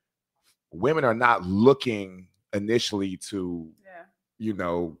 women are not looking initially to,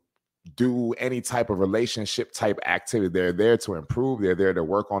 do any type of relationship type activity. They're there to improve. They're there to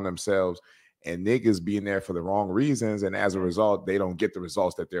work on themselves. And niggas being there for the wrong reasons. And as a result, they don't get the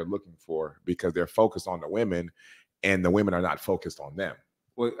results that they're looking for because they're focused on the women and the women are not focused on them.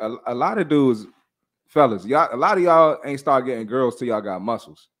 Well, a lot of dudes, fellas, a lot of y'all ain't start getting girls till y'all got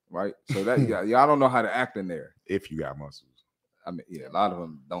muscles, right? So that y'all don't know how to act in there. If you got muscles. I mean, yeah, a lot of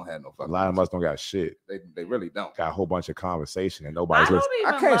them don't have no fucking. A lot of us don't got shit. They really don't. Got a whole bunch of conversation and nobody's listening.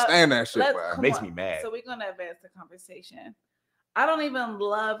 I can't stand that shit, bro. It makes me mad. So we're gonna advance the conversation. I don't even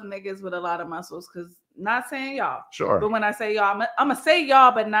love niggas with a lot of muscles because Not saying y'all. Sure. But when I say y'all, I'm gonna say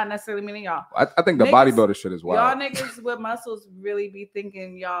y'all, but not necessarily meaning y'all. I think the bodybuilder shit is wild. Y'all niggas with muscles really be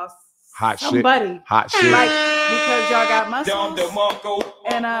thinking y'all hot somebody. Shit. Hot shit. Like, because y'all got muscles.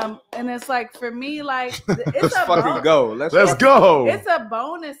 And it's like, for me, like, it's a fucking go. Let's go. It's a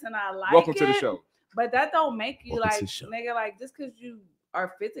bonus, and I like Welcome it. to the show. But that don't make you nigga, like, just because you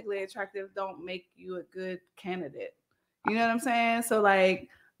are physically attractive don't make you a good candidate. You know what I'm saying? So, like,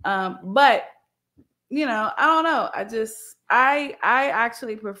 but you know, I don't know. I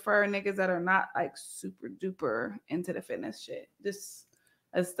actually prefer niggas that are not like super duper into the fitness shit. That's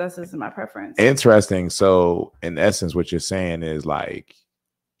just my preference. Interesting. So in essence, what you're saying is like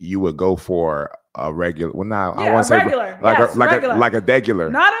you would go for a regular. Well, now I want to say regular, like a regular,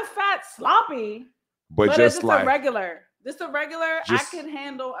 not a fat sloppy, but just like a regular. Just a regular. I can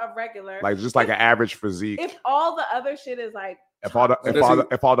handle a regular, like just like an average physique. If all the other shit is like, if all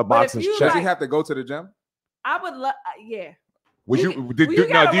the boxes check, does he have to go to the gym? I would love, yeah. Would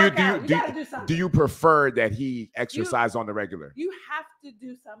do you prefer that he exercise on the regular? You have to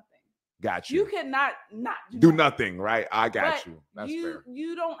do something. Got you. You cannot not do nothing, right? I got you. That's fair.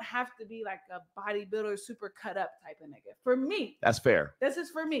 You don't have to be like a bodybuilder, super cut up type of nigga. For me, that's fair. This is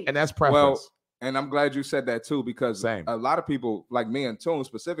for me, and that's preference. Well, and I'm glad you said that too, because a lot of people, like me and Toon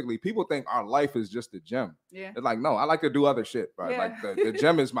specifically, people think our life is just the gym. Yeah. They're like, no, I like to do other shit, bro. Yeah. Like the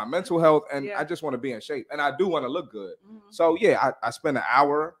gym is my mental health, and I just want to be in shape, and I do want to look good. Mm-hmm. So yeah, I spend an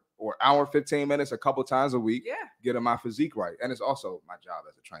hour or hour 15 minutes a couple times a week getting my physique right, and it's also my job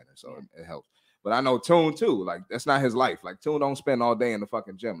as a trainer, so it helps. But I know Toon too. Like, that's not his life. Like, Toon don't spend all day in the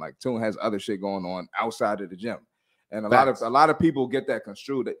fucking gym. Like, Toon has other shit going on outside of the gym. And a lot of people get that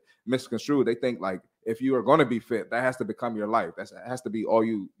misconstrued. They think like, if you are going to be fit, that has to become your life. That has to be all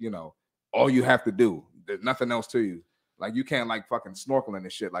you have to do. There's nothing else to you. Like, you can't like fucking snorkeling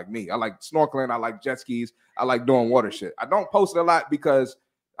and shit like me. I like snorkeling. I like jet skis. I like doing water shit. I don't post it a lot because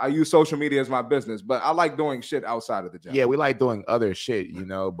I use social media as my business, but I like doing shit outside of the gym. Yeah, we like doing other shit,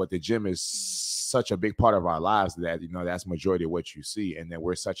 but the gym is such a big part of our lives that, that's majority of what you see. And then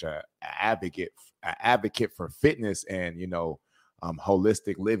we're such an advocate for fitness and,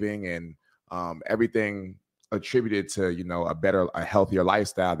 holistic living and everything attributed to, a healthier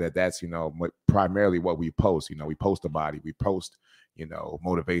lifestyle that's, primarily what we post. We post the body, we post,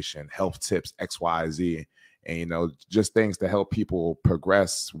 motivation, health tips, X, Y, Z. And, just things to help people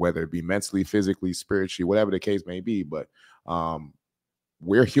progress, whether it be mentally, physically, spiritually, whatever the case may be. But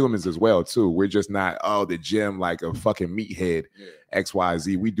we're humans as well, too. We're just not, the gym like a fucking meathead, X, Y,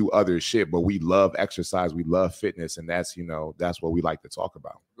 Z. We do other shit, but we love exercise. We love fitness. And that's, that's what we like to talk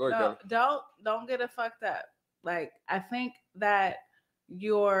about. No, don't get it fucked up. Like, I think that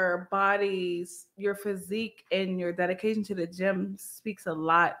your body's, your physique and your dedication to the gym speaks a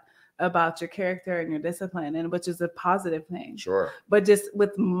lot about your character and your discipline, and which is a positive thing. Sure. But just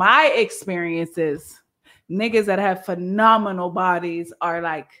with my experiences, niggas that have phenomenal bodies are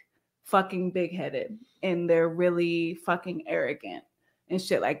like fucking big-headed and they're really fucking arrogant and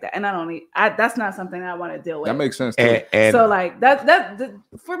shit like that. And that's not something I want to deal with. That makes sense too. And so like that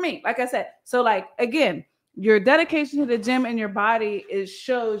for me, like I said, so like, again, your dedication to the gym and your body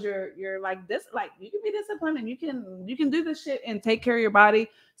shows you're like this, like you can be disciplined and you can do this shit and take care of your body.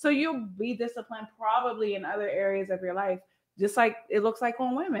 So you'll be disciplined probably in other areas of your life, just like it looks like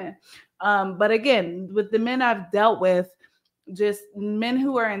on women. But again, with the men I've dealt with, just men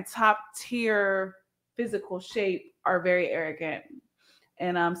who are in top tier physical shape are very arrogant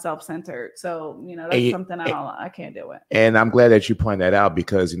and self-centered. So, that's something I can't deal with. And I'm glad that you point that out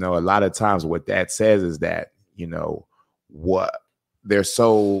because, a lot of times what that says is that, what they're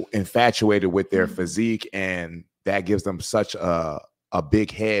so infatuated with their physique, and that gives them such a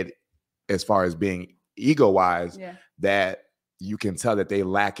big head as far as being ego-wise that you can tell that they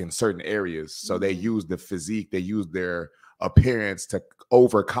lack in certain areas. So they use the physique, they use their appearance to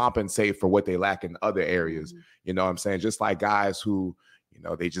overcompensate for what they lack in other areas. You know what I'm saying? Just like guys who,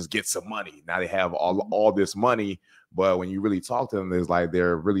 they just get some money. Now they have all this money, but when you really talk to them, it's like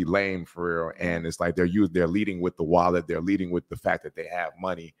they're really lame for real. And it's like they're leading with the wallet. They're leading with the fact that they have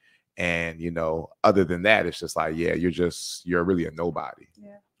money. And, other than that, it's just like, yeah, you're really a nobody.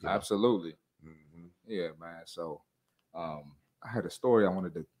 Yeah, absolutely. Mm-hmm. Yeah, man. So I had a story I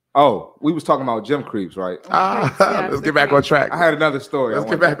wanted to. Oh, we was talking about gym creeps, right? Let's get back on track. I had another story. Let's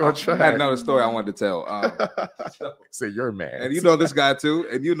get back on track. I had another story I wanted to tell. So you're man. And you know this guy too,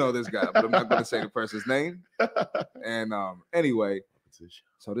 and you know this guy, but I'm not going to say the person's name. And anyway,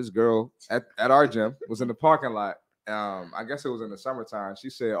 so this girl at our gym was in the parking lot. I guess it was in the summertime. She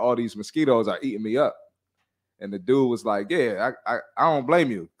said, all these mosquitoes are eating me up. And the dude was like, yeah, I don't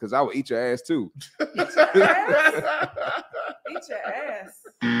blame you because I would eat your ass too. Eat your ass? Eat your ass.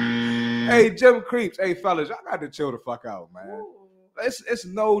 Hey, gym creeps. Hey, fellas, y'all got to chill the fuck out, man. Ooh. It's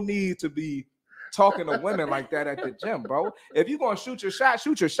no need to be talking to women like that at the gym, bro. If you're going to shoot your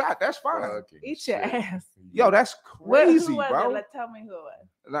shot, that's fine. Eat your ass. Yo, that's crazy, who was bro. It? Tell me who it was.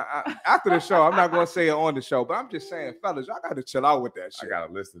 Now, after the show, I'm not going to say it on the show, but I'm just saying, fellas, y'all got to chill out with that shit. I got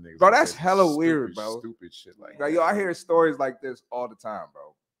a list of niggas. Bro, that's hella weird, bro. Stupid shit like that. Yo, I hear stories like this all the time,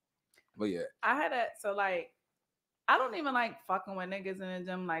 bro. But yeah. I don't even like fucking with niggas in the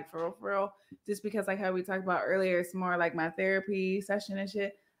gym, like for real. Just because like how we talked about earlier, it's more like my therapy session and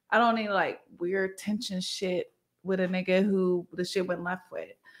shit. I don't need like weird tension shit with a nigga who the shit went left with.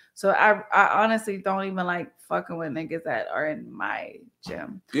 So I honestly don't even like fucking with niggas that are in my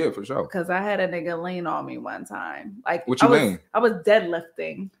gym. Yeah, for sure. Because I had a nigga lean on me one time. Like what you mean? I was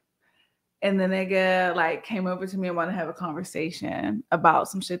deadlifting. And the nigga like came over to me and wanted to have a conversation about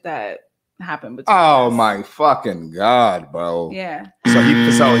some shit that happened between us. My fucking God, bro. Yeah. So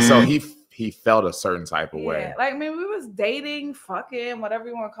he felt a certain type of way. Like, I mean, we was dating, fucking, whatever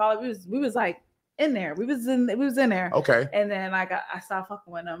you want to call it. We was like in there. We was in there. Okay. And then like I stopped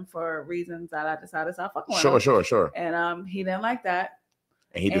fucking with him for reasons that I decided to stop fucking with him. Sure. And he didn't like that.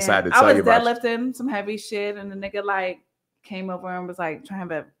 And he decided to tell you about I was deadlifting some heavy shit, and the nigga like came over and was like trying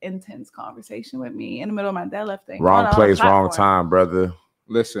to have an intense conversation with me in the middle of my deadlifting. Wrong place, wrong time, brother.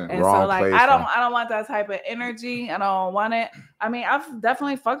 Listen, and wrong so like place, I don't want that type of energy. I don't want it. I mean, I've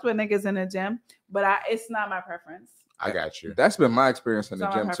definitely fucked with niggas in the gym, but it's not my preference. I got you. That's been my experience in the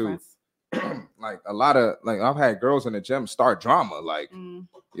gym too. Like a lot of like I've had girls in the gym start drama. Like,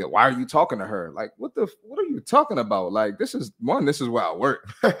 yeah, why are you talking to her? Like, what are you talking about? Like, this is where I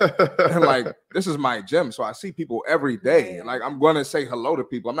work. And like this is my gym. So I see people every day. And like I'm gonna say hello to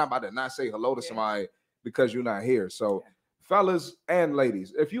people. I'm not about to not say hello to somebody because you're not here. So fellas and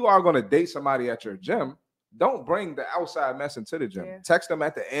ladies, if you are gonna date somebody at your gym, don't bring the outside mess into the gym. Text them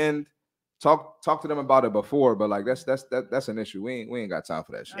at the end. Talk to them about it before, but like that's an issue. We ain't got time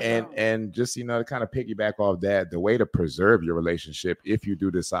for that shit. And just to kind of piggyback off that, the way to preserve your relationship, if you do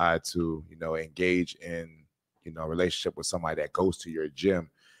decide to engage in a relationship with somebody that goes to your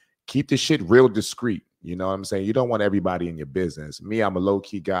gym, keep the shit real discreet. You know what I'm saying? You don't want everybody in your business. Me, I'm a low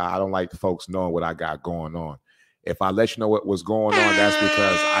key guy. I don't like folks knowing what I got going on. If I let you know what was going on, that's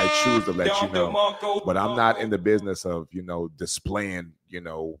because I choose to let you know. But I'm not in the business of displaying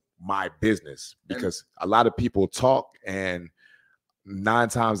my business, because a lot of people talk, and 9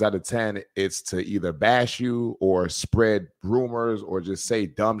 times out of 10 it's to either bash you or spread rumors or just say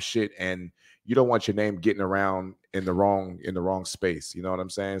dumb shit, and you don't want your name getting around in the wrong space. You know what I'm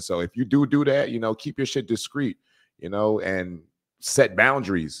saying? So if you do that, keep your shit discreet, and set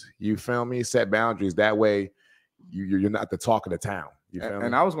boundaries. You feel me? Set boundaries. That way you're not the talk of the town. You feel me?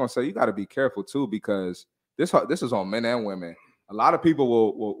 And I was gonna say you got to be careful too, because this is on men and women. A lot of people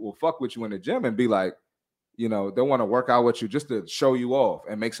will fuck with you in the gym and be like, they want to work out with you just to show you off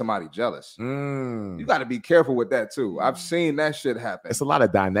and make somebody jealous. You got to be careful with that too. I've seen that shit happen. It's a lot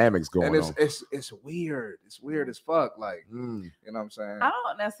of dynamics going on. It's weird. It's weird as fuck. Like, you know what I'm saying? I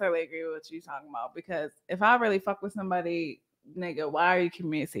don't necessarily agree with what you're talking about, because if I really fuck with somebody, nigga, why are you keeping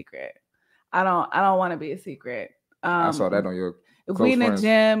me a secret? I don't want to be a secret. I saw that on your. If we in the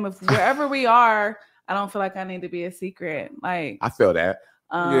gym, if wherever we are, I don't feel like I need to be a secret. Like, I feel that.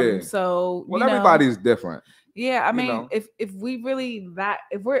 So everybody's different. Yeah, I mean, if we really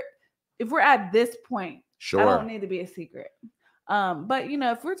if we're at this point, sure, I don't need to be a secret. But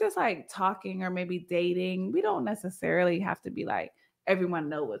if we're just like talking or maybe dating, we don't necessarily have to be like everyone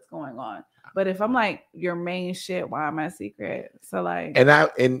know what's going on. But if I'm like your main shit, why am I a secret? So like,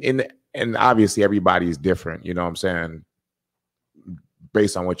 and obviously everybody's different. You know what I'm saying?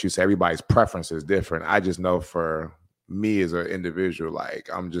 Based on what you say, everybody's preference is different. I just know for me as an individual, like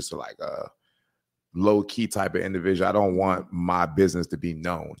I'm just like a low key type of individual. I don't want my business to be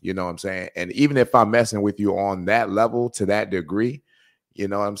known. You know what I'm saying? And even if I'm messing with you on that level to that degree, you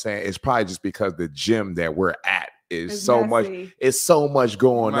know what I'm saying? It's probably just because the gym that we're at is so much. It's so much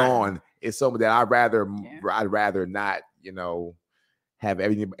going on. It's so much that I'd rather not, have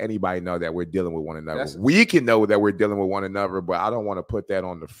anybody know that we're dealing with one another. We can know that we're dealing with one another, but I don't want to put that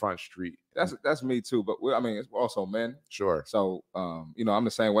on the front street. That's me too. But it's also men. Sure. So I'm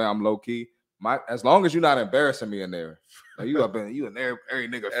the same way. I'm low key. As long as you're not embarrassing me in there, you in there, every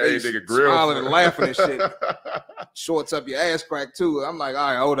nigga face, smiling and laughing and shit. Shorts up your ass crack too. I'm like,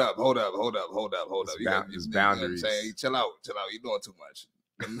 all right, hold up. It's boundaries. Chill out. You're doing too much.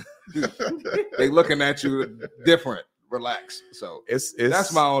 They looking at you different. relax. So it's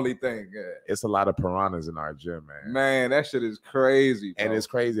that's my only thing. Yeah. It's a lot of piranhas in our gym, man. Man, that shit is crazy, bro. And it's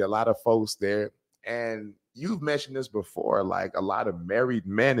crazy. A lot of folks there, and you've mentioned this before. Like a lot of married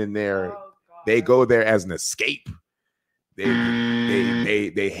men in there, they go there as an escape.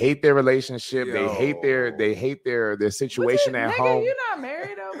 They hate their relationship. Yo. They hate their situation at home. You're not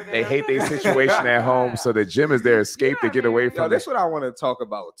married over there. They hate their situation at home. So the gym is their escape to get away from. That's what I want to talk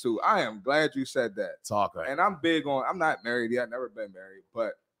about too. I am glad you said that. And I'm big on. I'm not married yet. Never been married,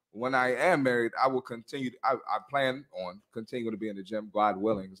 but when I am married, I will continue. I plan on continuing to be in the gym, God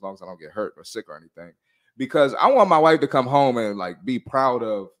willing, as long as I don't get hurt or sick or anything. Because I want my wife to come home and like be proud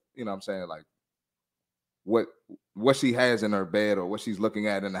of, you know what I'm saying, like what she has in her bed or what she's looking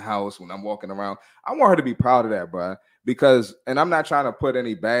at in the house when I'm walking around. I want her to be proud of that, bro. Because, and I'm not trying to put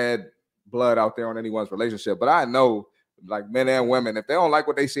any bad blood out there on anyone's relationship, but I know like men and women, if they don't like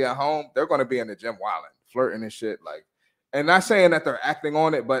what they see at home, they're going to be in the gym wilding, flirting and shit. Like, and not saying that they're acting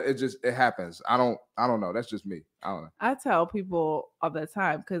on it, but it happens. I don't know. That's just me. I don't know. I tell people all the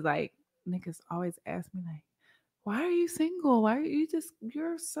time, because like niggas always ask me like, why are you single? Why are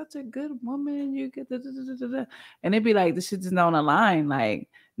you're such a good woman. You get and it'd be like, this shit just don't align. Like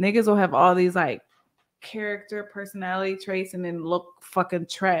niggas will have all these like character, personality traits and then look fucking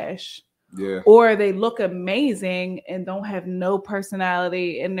trash. Yeah. Or they look amazing and don't have no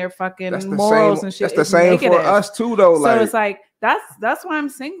personality in their fucking morals and shit. That's the same for us too, though. So it's like that's why I'm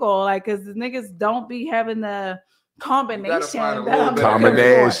single. Like, cause the niggas don't be having the combination. And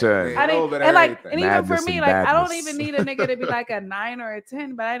even for me, like I don't even need a nigga to be like a 9 or a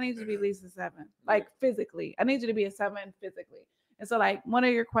 10, but I need to be at least a 7. Like physically, I need you to be a 7 physically. And so, like one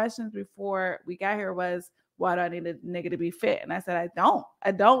of your questions before we got here was, why do I need a nigga to be fit? And I said, I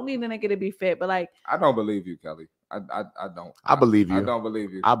don't need a nigga to be fit, but like I don't believe you, Kelly. I don't. I believe you. I don't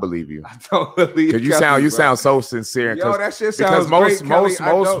believe you. I believe you. I don't believe you. You sound so sincere. Yo, that shit sounds great,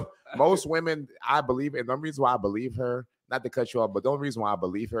 most women, I believe, and the reason why I believe her, not to cut you off, but the only reason why I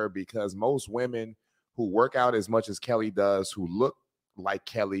believe her, because most women who work out as much as Kelly does, who look like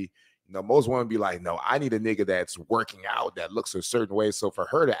Kelly, you know, most women be like, no, I need a nigga that's working out, that looks a certain way. So for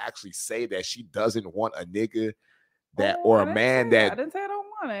her to actually say that she doesn't want a nigga that or a man that I didn't say I don't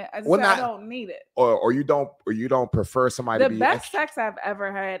want it. I just said I don't need it. Or you don't prefer somebody the to be best sex I've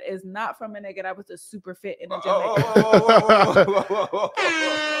ever had is not from a nigga that was a super fit in the gym.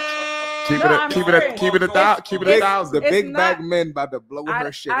 Keep it 1,000. The big bag men about to blow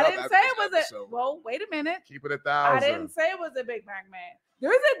her shit up. I didn't say it was well, wait a minute. Keep it 1,000. I didn't say it was a big bag man.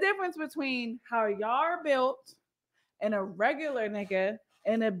 There's a difference between how y'all are built and a regular nigga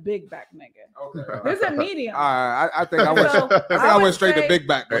and a big back nigga. Okay. There's a medium. I think I went straight to big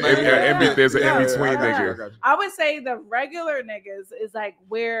back. There's an in-between nigga. I would say the regular niggas is like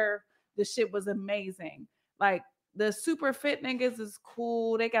where the shit was amazing. Like the super fit niggas is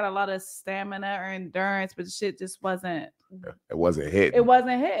cool. They got a lot of stamina or endurance, but the shit just wasn't. It wasn't hitting. It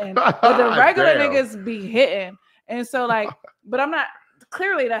wasn't hitting. But the regular ngniggas be hitting. And so like, but I'm not.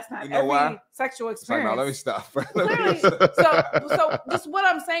 Clearly, that's not every sexual experience. Like, no, let me stop. Clearly, so just what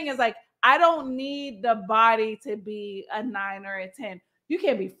I'm saying is like, I don't need the body to be a 9 or a 10. You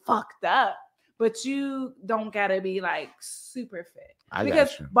can be fucked up, but you don't gotta be like super fit.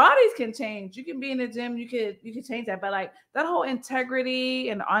 Because bodies can change. You can be in the gym, you could change that, but like that whole integrity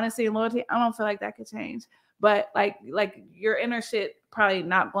and honesty and loyalty, I don't feel like that could change. But like your inner shit probably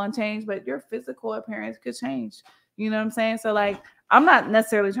not going to change, but your physical appearance could change. You know what I'm saying? So like, I'm not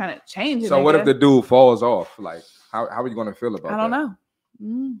necessarily trying to change it. So what if the dude falls off? Like, how are you going to feel about that? I don't know.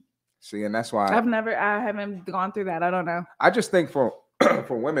 Mm. See, and that's why I haven't gone through that. I don't know. I just think for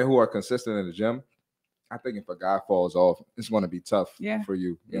women who are consistent in the gym, I think if a guy falls off, it's going to be tough for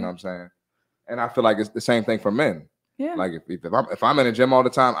you. You know what I'm saying? And I feel like it's the same thing for men. Yeah. Like if I'm in the gym all the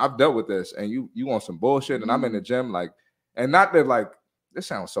time, I've dealt with this, and you want some bullshit, and I'm in the gym, like, and not that like this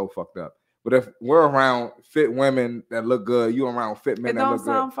sounds so fucked up. But if we're around fit women that look good, you around fit men that look good. It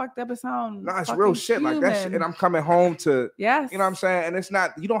don't sound fucked up. It sounds it's real shit human. Like that shit. And I'm coming home to, yes, you know what I'm saying? And it's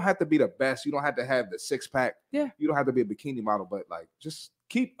not, you don't have to be the best. You don't have to have the 6-pack. Yeah. You don't have to be a bikini model, but like, just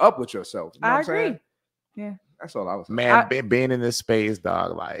keep up with yourself. You know what I'm saying? Yeah. That's all I was saying. Man, being in this space,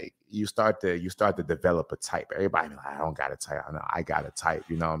 dog, like you start to develop a type. Everybody be like, I don't got a type. I know I got a type.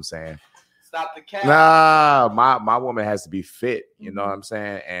 You know what I'm saying? Stop the cat. Nah, my woman has to be fit. You know what I'm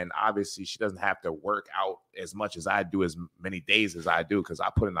saying? And obviously, she doesn't have to work out as much as I do, as many days as I do, because I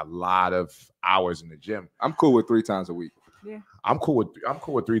put in a lot of hours in the gym. I'm cool with 3 times a week. Yeah, I'm cool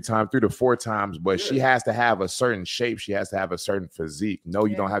with 3 to 4 times, but she has to have a certain shape. She has to have a certain physique. No,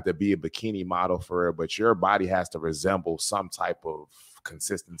 you don't have to be a bikini model for her, but your body has to resemble some type of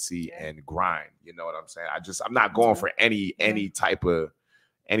consistency and grind. You know what I'm saying? I'm not going for any type of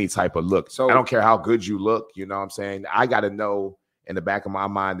look. So I don't care how good you look. You know what I'm saying? I got to know in the back of my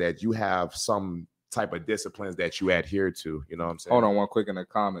mind that you have some type of disciplines that you adhere to. You know what I'm saying? Hold on one quick in the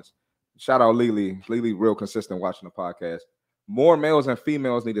comments. Shout out Lily. Lily, real consistent watching the podcast. More males and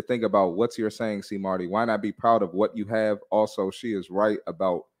females need to think about what you're saying, C. Marty. Why not be proud of what you have? Also, she is right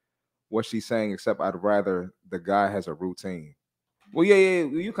about what she's saying, except I'd rather the guy has a routine. Well, yeah.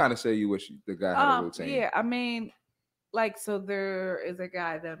 You kind of say you wish the guy had a routine. Yeah, I mean, like, so there is a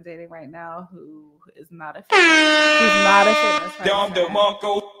guy that I'm dating right now who is not a fitness. He's not a fitness person.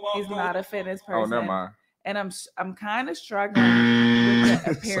 He's not a fitness person. Oh, never mind. And I'm kind of struggling with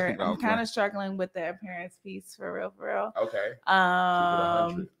the appearance. I'm kind of struggling with the appearance piece for real. Okay.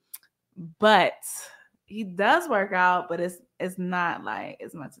 But he does work out, but it's not like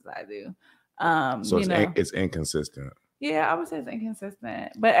as much as I do. So it's inconsistent. Yeah, I would say it's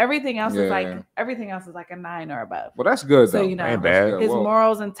inconsistent, but everything else is like a 9 or above. Well, that's good. So though. you know, Ain't bad. His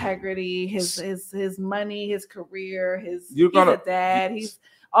morals, integrity, his money, his career, he's a dad. He's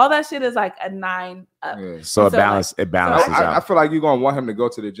all that shit is like a 9 up. Yeah. So it balances out. I feel like you're gonna want him to go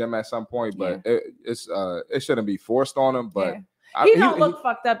to the gym at some point, but it shouldn't be forced on him. But he don't look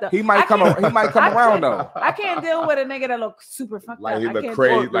fucked up though. He might come around though. I can't deal with a nigga that looks super fucked like up. He look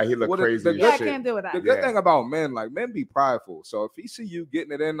crazy. Like he look crazy. I can't deal with that. The good thing about men, like men be prideful. So if he see you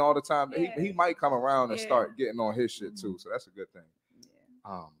getting it in all the time, he might come around and start getting on his shit too. So that's a good thing.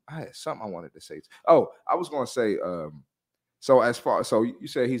 Yeah. I had something I wanted to say. I was gonna say, so you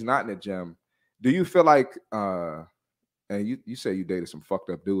say he's not in the gym. Do you feel like and you say you dated some fucked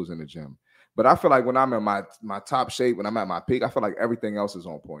up dudes in the gym? But I feel like when I'm in my top shape, when I'm at my peak, I feel like everything else is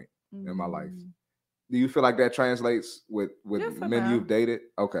on point in my life. Do you feel like that translates with men you've dated?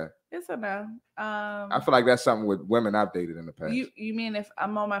 Okay. Yes or no? I feel like that's something with women I've dated in the past. You mean if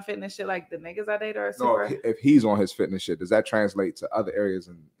I'm on my fitness shit like the niggas I dated or super? No, if he's on his fitness shit, does that translate to other areas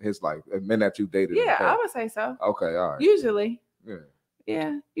in his life? Men that you dated? Yeah, I would say so. Okay, all right. Usually.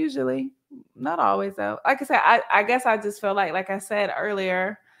 Yeah, usually. Not always though. Like I said, I guess I just feel like I said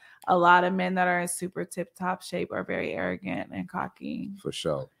earlier, a lot of men that are in super tip-top shape are very arrogant and cocky. For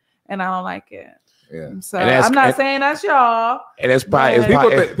sure. And I don't like it. Yeah. So I'm not saying that's y'all. And it's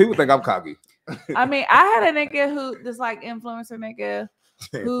probably people think I'm cocky. I mean, I had a nigga who this like influencer nigga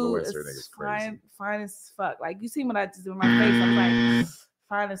who is fine as fuck. Like you see what I just do with my face, I'm like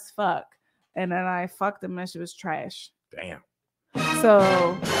fine as fuck. And then I fucked him and she was trash. Damn.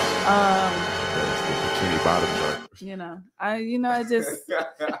 So it just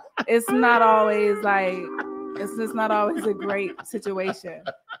it's not always like it's just not always a great situation.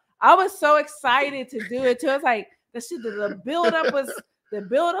 I was so excited to do it too. It's like the build up was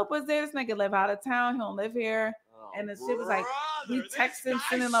there. This nigga live out of town, he don't live here. And the shit was like we texting,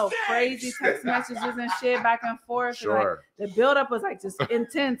 sending little crazy text messages and shit back and forth. Sure. And like, the build up was like just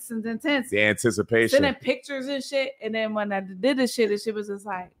intense. The anticipation. Sending pictures and shit. And then when I did the shit was just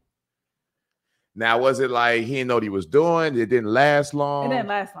like. Now, was it like he didn't know what he was doing? It didn't last long? It didn't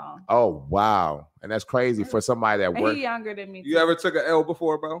last long. Oh, wow. And that's crazy for somebody that worked. He younger than me. You ever took an L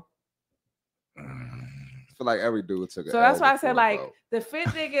before, bro? I feel like every dude took an L. So that's why I said, like, the fit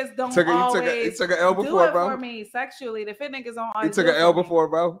niggas don't always he took an L before, do it bro? for me sexually. The fit niggas don't always He took an L before,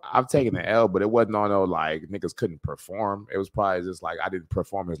 bro? I've taken an L, but it wasn't on no, like, niggas couldn't perform. It was probably just, like, I didn't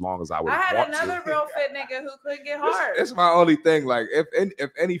perform as long as I would want to. I had another real fit nigga who couldn't get hard. It's my only thing. Like,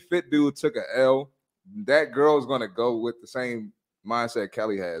 if any fit dude took an L, that girl's going to go with the same mindset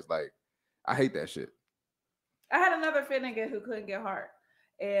Kelly has. Like, I hate that shit. I had another fit nigga who couldn't get hard.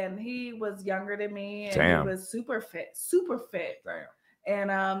 And he was younger than me, and he was super fit. Damn.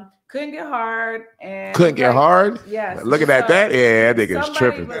 And couldn't get hard. And couldn't get hard? Yes. Looking at that? Yeah, that nigga's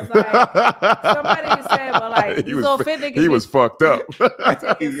tripping. Somebody said, well, like, he was fucked up.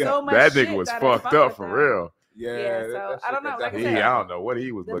 That nigga was fucked up for real. Yeah, so I don't know. Like I don't know what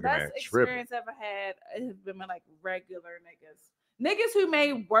he was looking at. The best experience I've ever had has been with like regular niggas who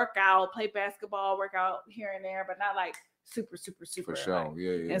may work out, play basketball, work out here and there, but not like super. For sure, like,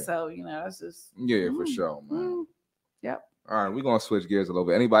 yeah. And so it's just for sure, man. Yep. All right, we're gonna switch gears a little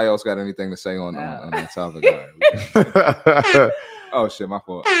bit. Anybody else got anything to say on that topic? Oh shit, my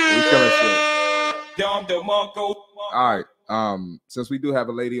fault. We killing shit. All right. Since we do have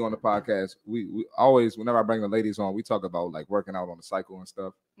a lady on the podcast, we always, whenever I bring the ladies on, we talk about like working out on the cycle and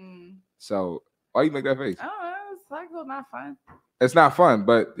stuff. So why you make that face? I don't know, the cycle not fun. It's not fun,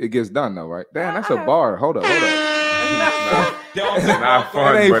 but it gets done though, right? Damn, that's a bar. Hold up. It's not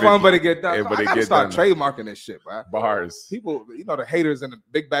fun. It ain't fun, but it get done. But I gotta start trademarking this shit, bro. Bars. People, the haters and the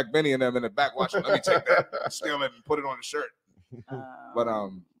big back Benny and them in the back watching. Let me take that, steal it, and put it on the shirt. But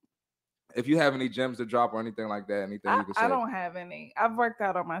if you have any gems to drop or anything like that, anything you can say. I don't have any. I've worked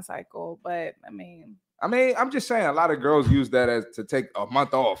out on my cycle, but I mean, I'm just saying a lot of girls use that as to take a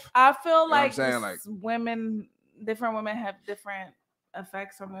month off. I feel You know like, what I'm saying? Like different women have different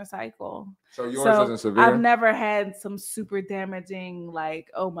effects from their cycle. So yours isn't severe? I've never had some super damaging, like,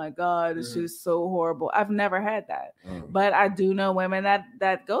 oh my God, it's just so horrible. I've never had that. But I do know women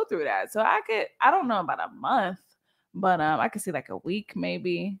that go through that. So I don't know about a month, but I could see like a week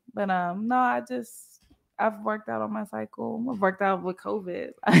maybe. But no, I've worked out on my cycle. I've worked out with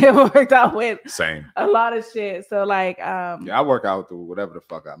COVID. I have worked out with a lot of shit. So like, yeah, I work out through whatever the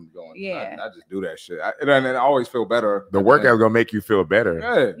fuck I'm going. Yeah, I just do that shit. And I always feel better. The workout's gonna make you feel better.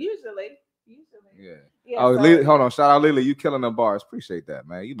 Yeah. Usually. Yeah. Oh, Lily, hold on. Shout out Lily. You killing them bars. Appreciate that,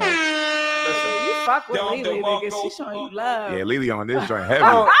 man. You know. Listen, you fuck with Lily, nigga. She showing you love. Yeah, Lily on this joint heavy.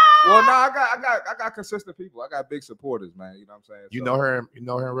 Well, no, I got consistent people. I got big supporters, man. You know what I'm saying? You know her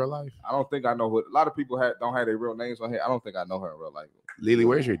in real life? I don't think I know who. A lot of people don't have their real names on here. I don't think I know her in real life. Lily,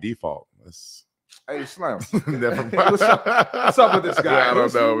 where's your default? Hey, Slim. What's up with this guy? I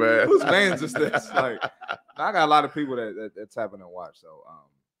don't know, man. Whose man's is this? Like, I got a lot of people that tap in and watch. So,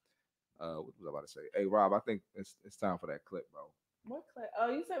 what was I about to say? Hey, Rob, I think it's time for that clip, bro. What clip? Oh,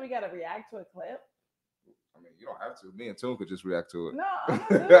 you said we got to react to a clip? I mean, you don't have to. Me and Toon could just react to it. No, I'm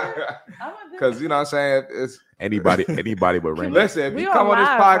gonna do it. Because you know what I'm saying? It's anybody but Raymond. Listen, if you come on this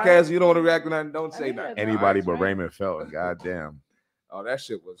podcast, you don't want to react to nothing, don't say nothing. Anybody but Raymond Felton. Goddamn. Oh, that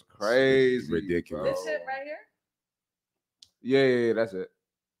shit was crazy. Ridiculous. This shit right here? Yeah, that's it.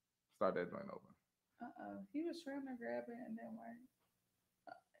 Start that joint over. He was trying to grab it and then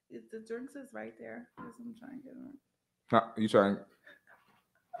the drinks is right there. I'm trying to get them. Huh, you trying?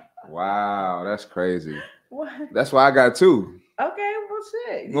 Wow, that's crazy. What? That's why I got two. Okay, well,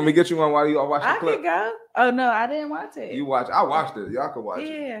 shit. Let me get you one while you watch the clip. I could go. Oh no, I didn't watch it. You watch? I watched it. Y'all can watch it.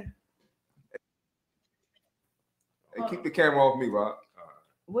 Yeah. Hey, keep the camera off me, Rob.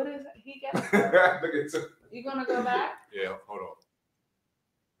 What is it? He got? Look at it. You gonna go back? Yeah. Hold on.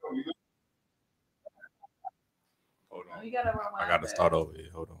 Oh, you gotta run. I gotta start over here.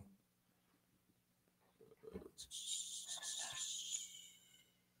 Hold on.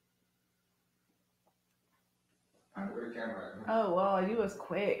 Oh wow, you was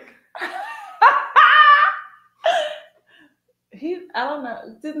quick. I don't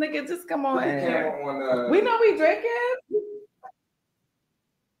know. This nigga just come on here. We know we drinking.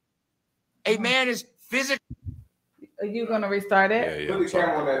 A man is physically. Are you gonna restart it? Yeah. Put the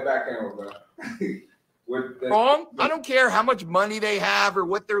camera on that back camera, bro. Wrong. I don't care how much money they have or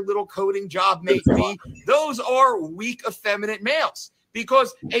what their little coding job may be. Those are weak, effeminate males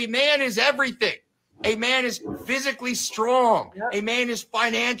because a man is everything. A man is physically strong. Yep. A man is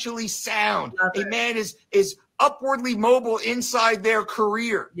financially sound. A man is upwardly mobile inside their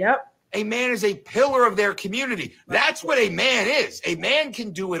career. Yep. A man is a pillar of their community. That's what a man is. A man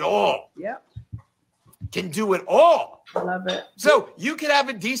can do it all. Yep. Can do it all. I love it. So you could have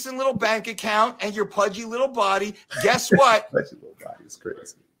a decent little bank account and your pudgy little body. Guess what? Pudgy little body is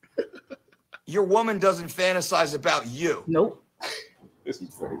crazy. Your woman doesn't fantasize about you. Nope. This is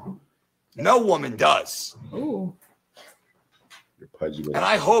crazy. No woman does. Ooh. You're pudgy. And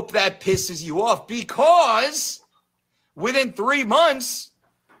I hope that pisses you off because within 3 months,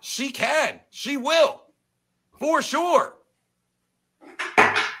 she will, for sure.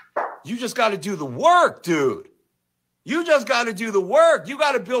 You just got to do the work, dude. You just got to do the work. You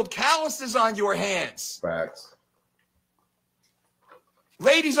got to build calluses on your hands. Facts.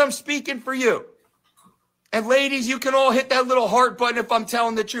 Ladies, I'm speaking for you. And ladies, you can all hit that little heart button if I'm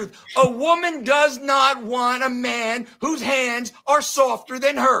telling the truth. A woman does not want a man whose hands are softer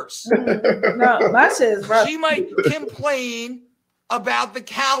than hers. No, my shit is rough. She might complain about the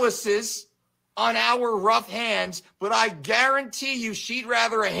calluses on our rough hands, but I guarantee you she'd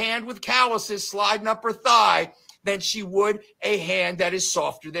rather a hand with calluses sliding up her thigh than she would a hand that is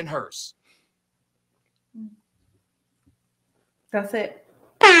softer than hers. That's it.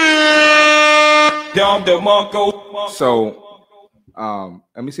 So,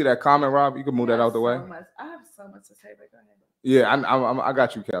 let me see that comment, Rob. You can move that out the way. I have so much to say, but go ahead. Yeah, I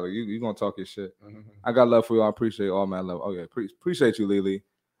got you, Kelly. You gonna talk your shit. I got love for you. I appreciate all my love. Oh yeah, appreciate you, Lily.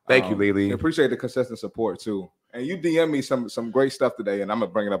 Thank you, Lily. Appreciate the consistent support too. And you DM me some great stuff today, and I'm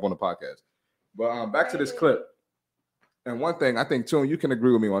gonna bring it up on the podcast. But back to this clip. And one thing I think, Toon, you can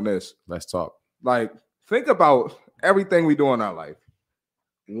agree with me on this. Let's talk. Like, think about everything we do in our life.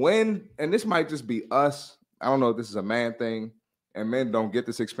 When, and this might just be us, I don't know if this is a man thing and men don't get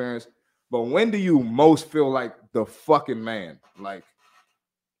this experience, but when do you most feel like the fucking man? Like,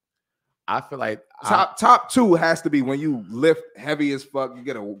 I feel like top two has to be when you lift heavy as fuck. You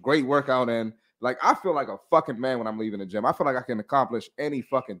get a great workout in. Like, I feel like a fucking man when I'm leaving the gym. I feel like I can accomplish any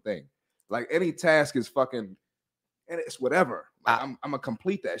fucking thing. Like, any task is fucking, and it's whatever. Like, I'm gonna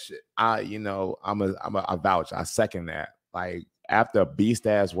complete that shit. I'm a vouch. I second that. Like, after a beast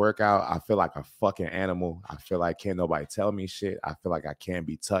ass workout, I feel like a fucking animal. I feel like can't nobody tell me shit. I feel like I can't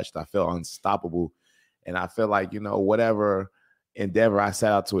be touched. I feel unstoppable. And I feel like, whatever endeavor I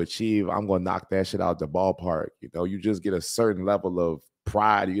set out to achieve, I'm going to knock that shit out the ballpark. You just get a certain level of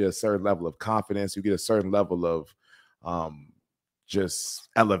pride. You get a certain level of confidence. You get a certain level of just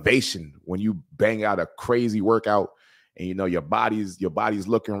elevation when you bang out a crazy workout and, your body's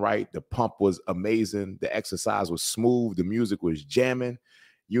looking right. The pump was amazing. The exercise was smooth. The music was jamming.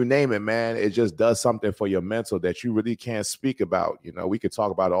 You name it, man. It just does something for your mental that you really can't speak about. We could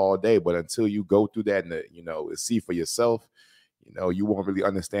talk about it all day, but until you go through that and, see for yourself, you won't really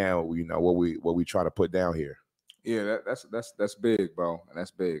understand, what we try to put down here. Yeah, that's big, bro. And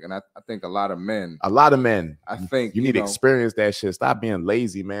that's big. And I think a lot of men, I think you need to experience that shit. Stop being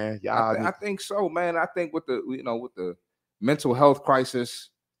lazy, man. I think so, man. I think with the mental health crisis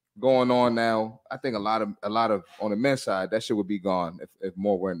going on now, I think a lot of on the men's side, that shit would be gone if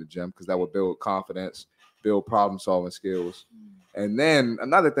more were in the gym, because that would build confidence, build problem solving skills. And then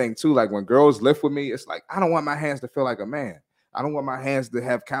another thing too, like when girls lift with me, it's like, I don't want my hands to feel like a man. I don't want my hands to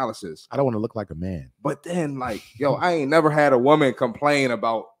have calluses. I don't want to look like a man. But then, like, yo, I ain't never had a woman complain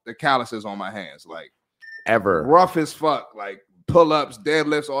about the calluses on my hands. Like, ever. Rough as fuck. Like, pull-ups,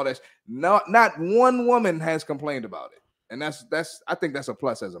 deadlifts, all that. No, not one woman has complained about it. And that's I think that's a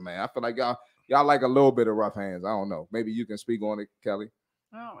plus as a man. I feel like y'all like a little bit of rough hands. I don't know. Maybe you can speak on it, Kelly.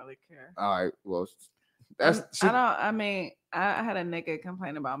 I don't really care. All right. Well, I had a nigga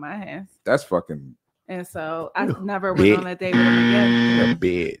complain about my hands. That's fucking. And so I never went on a date with him again.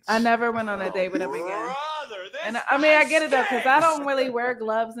 Bitch. I never went on a date with him again. And I get it though, because I don't really wear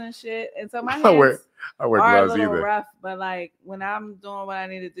gloves and shit. And so my hands I wear are gloves a little either. rough. But like when I'm doing what I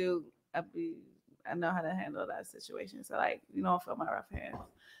need to do, I know how to handle that situation. So like you don't feel my rough hands.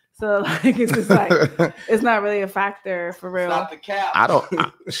 So like it's just like it's not really a factor for real. Stop the cap. I don't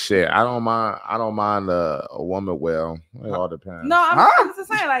mind a woman. Well, it all depends. No, I'm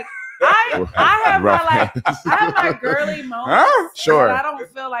just saying like I have my girly moments. Sure. But I don't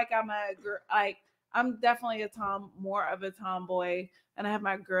feel like I'm definitely more of a tomboy, and I have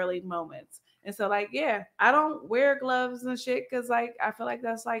my girly moments. And so like, yeah, I don't wear gloves and shit because like I feel like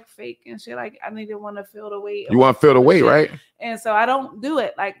that's like fake and shit. Like I need to want to feel the weight. You want to feel the weight, right? And so I don't do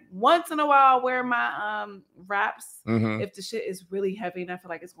it. Like once in a while I'll wear my wraps if the shit is really heavy and I feel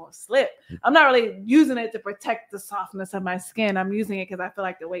like it's going to slip. I'm not really using it to protect the softness of my skin. I'm using it because I feel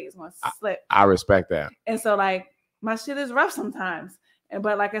like the weight is going to slip. I respect that. And so like my shit is rough sometimes.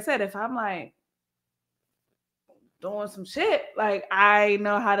 But like I said, if I'm like doing some shit, like I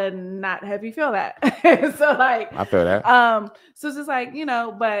know how to not have you feel that. So like I feel that. So it's just like,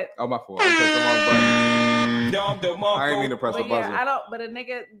 but oh my fault. I pressed the wrong button. I didn't mean to press the buzzer. But a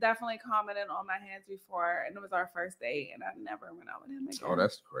nigga definitely commented on my hands before, and it was our first date, and I never went out with him again. Oh,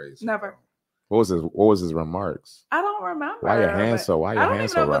 that's crazy. Never. What was his remarks? I don't remember. Why your hands so rough? I don't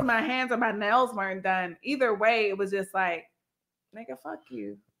even know if it was my hands or my nails weren't done. Either way, it was just like, nigga, fuck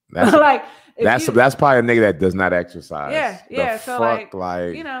you. That's like that's probably a nigga that does not exercise. Yeah. So like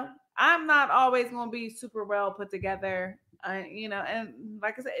I'm not always gonna be super well put together. And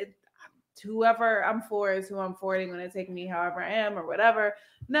like I said, whoever I'm for is who I'm for. They're gonna take me however I am or whatever.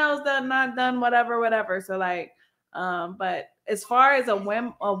 Nails done, not done, whatever. So like, but as far as a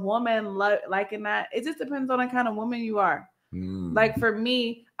woman liking that, it just depends on the kind of woman you are. Like for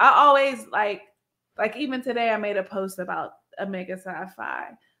me, I always like even today I made a post about a mega sci-fi.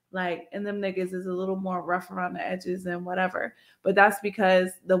 Like, and them niggas is a little more rough around the edges and whatever. But that's because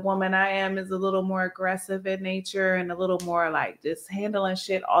the woman I am is a little more aggressive in nature and a little more like just handling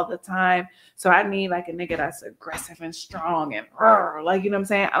shit all the time. So I need like a nigga that's aggressive and strong and like, you know what I'm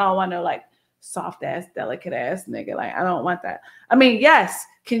saying? I don't want no like soft ass, delicate ass nigga. Like, I don't want that. I mean, yes.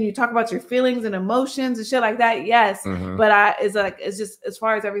 Can you talk about your feelings and emotions and shit like that? Yes. But it's just as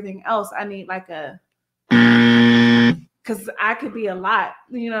far as everything else, I need like because I could be a lot,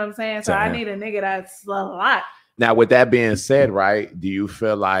 you know what I'm saying? So I need a nigga that's a lot. Now, with that being said, right? Do you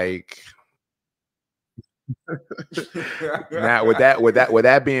feel like now with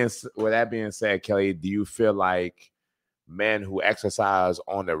that being said, Kelly, do you feel like men who exercise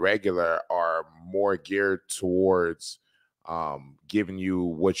on the regular are more geared towards giving you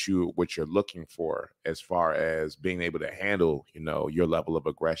what you're looking for as far as being able to handle, your level of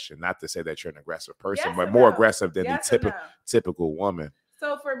aggression? Not to say that you're an aggressive person, but more aggressive than the typical woman.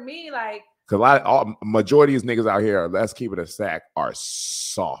 So for me, like, because majority of these niggas out here, let's keep it a stack, are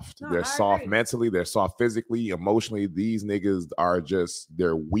soft. No, They're I soft agree. mentally. They're soft physically, emotionally. These niggas are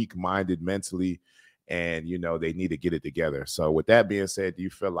they're weak-minded mentally, and they need to get it together. So with that being said, do you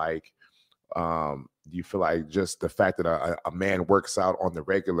feel like just the fact that a man works out on the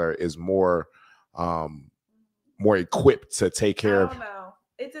regular is more equipped to take care of? I don't know.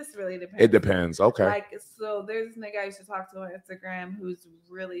 It just really depends. It depends. Okay. Like, so there's this nigga I used to talk to on Instagram who's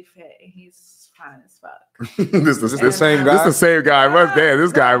really fit. He's fine as fuck. This is the same guy. This the same guy. What's that?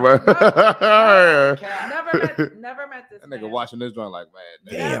 This guy was. Never met this That man. nigga watching this joint like, man.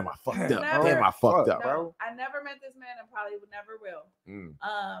 Damn, I fucked up. Never- Damn, I fucked up, No, bro. I never met this man and probably never will.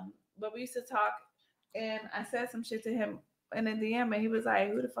 But we used to talk, and I said some shit to him in a DM, and he was like,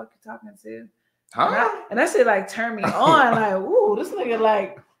 "Who the fuck you talking to?" Huh? And that shit like turned me on. Like, ooh, this nigga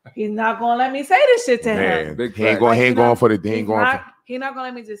like he's not gonna let me say this shit to him. Man, he ain't going for the. He's not gonna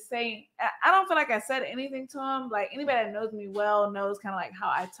let me just say. I don't feel like I said anything to him. Like anybody that knows me well knows kind of like how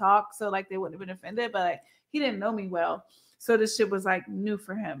I talk, so like they wouldn't have been offended. But like he didn't know me well, so this shit was like new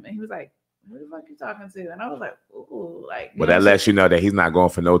for him, and he was like, "Who the fuck you talking to?" And I was like, "Ooh, like." But that lets you know that he's not going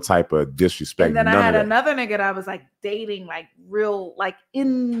for no type of disrespect. And then I had another nigga that I was like dating, like real, like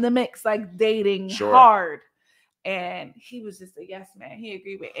in the mix, like dating hard. And he was just a yes man. He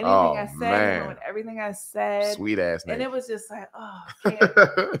agreed with anything I said, man. with everything I said. Sweet ass nigga. And it was just like,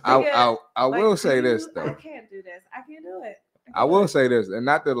 oh, I will say this though. I can't do this. I can't do it. I will say this, and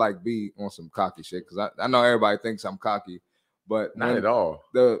not to like be on some cocky shit, because I know everybody thinks I'm cocky, but not at all.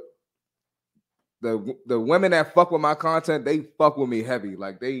 The women that fuck with my content, they fuck with me heavy.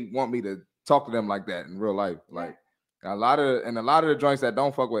 Like they want me to talk to them like that in real life. Like a lot of the joints that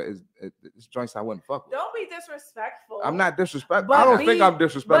don't fuck with is joints I wouldn't fuck with. Don't be disrespectful. I'm not disrespectful. I don't think I'm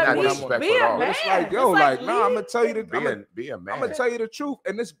disrespectful. But it's like, yo, like, nah, I'm gonna tell you be a man. I'm gonna tell you the truth.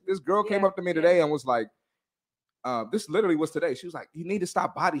 And this girl came up to me today and was like, this literally was today. She was like, you need to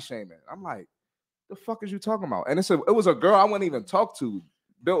stop body shaming. I'm like, the fuck is you talking about? And it was a girl I wouldn't even talk to,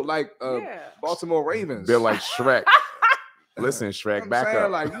 built like Baltimore Ravens, built like Shrek. Listen, Shrek, back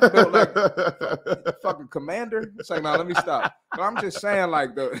up. Like you built like fucking Commander. It's like, now let me stop. But I'm just saying,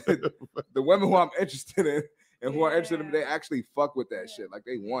 like the women who I'm interested in and who are interested in, they actually fuck with that shit. Like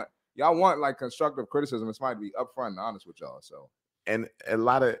y'all want like constructive criticism. It's fine to be upfront and honest with y'all. So. And a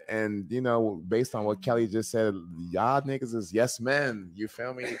lot of, based on what Kelly just said, y'all niggas is yes men. You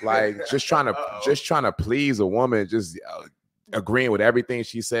feel me? Like just trying to please a woman, just agreeing with everything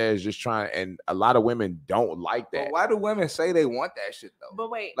she says, just trying. And a lot of women don't like that. But why do women say they want that shit though? But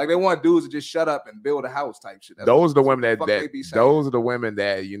wait, like they want dudes to just shut up and build a house type shit. Those are the women those are the women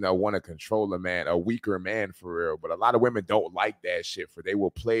that want to control a man, a weaker man for real. But a lot of women don't like that shit. They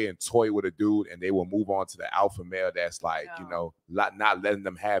will play and toy with a dude, and they will move on to the alpha male that's like not letting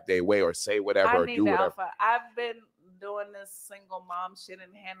them have their way or say whatever or do whatever. Alpha. I've been doing this single mom shit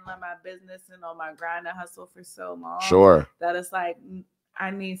and handling my business and on my grind and hustle for so long. Sure. That it's like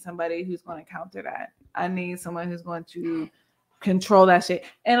I need somebody who's going to counter that. I need someone who's going to control that shit.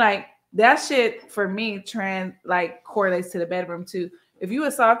 And like that shit for me correlates to the bedroom too. If you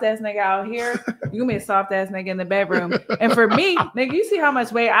a soft ass nigga out here, you gonna be a soft ass nigga in the bedroom. And for me, nigga, you see how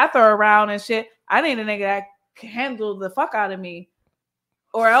much weight I throw around and shit. I need a nigga that can handle the fuck out of me.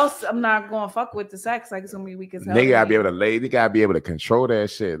 Or else I'm not gonna fuck with the sex. Like it's gonna be weak as hell. They gotta be able to they gotta be able to control that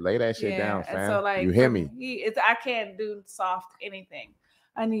shit. Lay that shit down, fam. So like, you hear me? I can't do soft anything.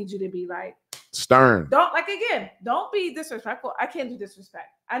 I need you to be like stern. Don't be disrespectful. I can't do disrespect.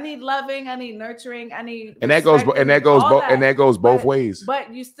 I need loving. I need nurturing. I need and that goes both ways.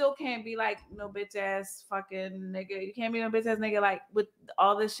 But you still can't be like no bitch ass fucking nigga. You can't be no bitch ass nigga like with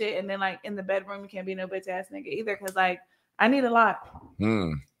all this shit, and then like in the bedroom you can't be no bitch ass nigga either. Because like I need a lot.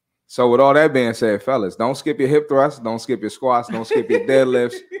 So with all that being said, fellas, don't skip your hip thrusts, don't skip your squats, don't skip your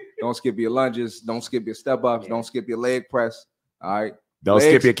deadlifts, don't skip your lunges, don't skip your step ups, don't skip your leg press. All right. Don't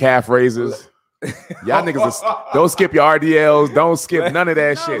skip your calf raises. Y'all niggas don't skip your RDLs. Don't skip none of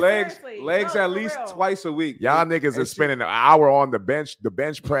that shit. Legs at least twice a week. Y'all niggas are spending an hour on the bench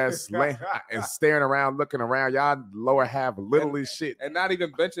press and staring around, looking around. Y'all lower half little as shit. And not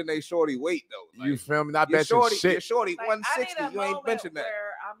even benching they shorty weight though. You feel me? Not benching shit. Your shorty 160. You ain't benching that.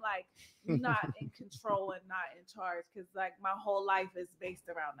 I'm like not in control and not in charge because like my whole life is based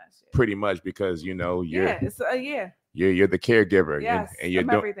around that shit. Pretty much because you're you're the caregiver, yes, and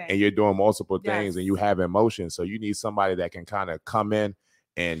you're doing multiple things, and you have emotions. So you need somebody that can kind of come in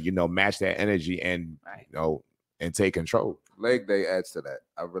and match that energy and and take control. Leg day adds to that.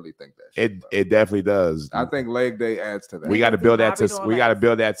 I really think that. It definitely does. I think leg day adds to that. We got to build that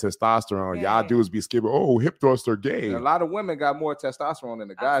testosterone. Yeah, Y'all dudes be skipping. Oh, hip thrusts are gay. And a lot of women got more testosterone than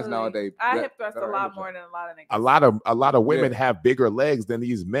the guys nowadays. I hip thrust a lot more than a lot of niggas. A lot of women have bigger legs than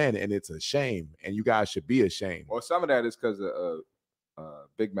these men, and it's a shame. And you guys should be ashamed. Well, some of that is because of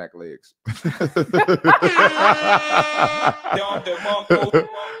Big Mac legs.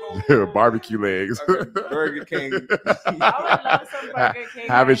 Barbecue legs. Burger King. I would love some Burger King.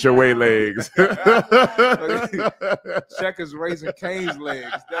 Have it your way legs. Checkers Raising Cane's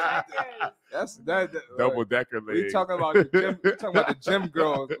legs. That's double decker legs. We talking about the gym. We talking about the gym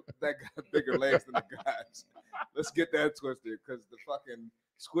girls that got bigger legs than the guys. Let's get that twisted, because the fucking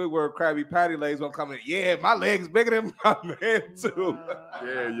Squidward Krabby Patty legs won't come in. Yeah, my legs bigger than my man too.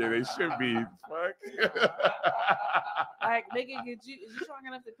 Yeah, they should be. Fuck. Like, nigga, is you strong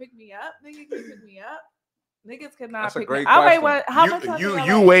enough to pick me up? Nigga, can you pick me up? Niggas could not That's pick a great me up. I weigh question. what? How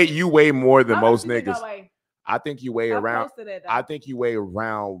much? You weigh more than most niggas. I think you weigh I around. posted it, though. I think you weigh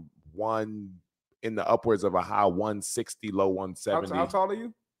around one in the upwards of a high 160, low 170. How tall are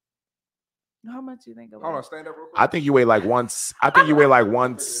you? How much you think? Hold on, stand up real quick. I think you weigh like once. I think you weigh like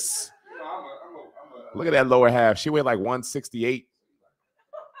once. Look at that lower half. She weighed like 168.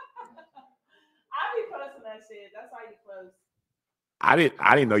 I be posting that shit. That's why you close. I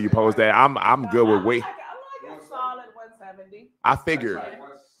didn't know you posed that. I'm good with weight. I'm like a solid 170. I figured.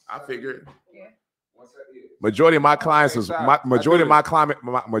 Yeah. Majority of my clients is majority of my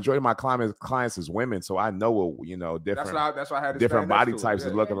clients is women, so I know different. That's why I had different body types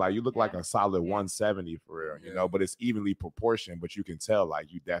is looking like. You look like a solid 170 for real, but it's evenly proportioned. But you can tell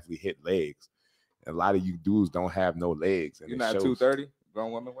like you definitely hit legs. A lot of you dudes don't have no legs. And you're not 230,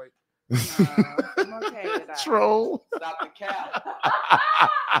 grown woman weight. I'm okay with that. Troll. Stop the cap.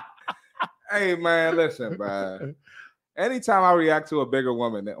 Hey man, listen, bro. Anytime I react to a bigger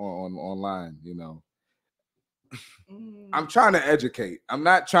woman online, I'm trying to educate. I'm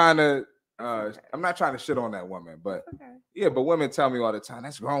not trying to shit on that woman, but but women tell me all the time,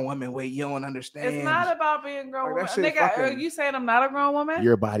 that's grown woman weight, you don't understand. It's not about being a grown woman. Nigga, Are you saying I'm not a grown woman?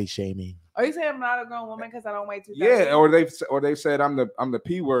 You're body shaming. Are you saying I'm not a grown woman because I don't weigh 230? Yeah, or they said I'm the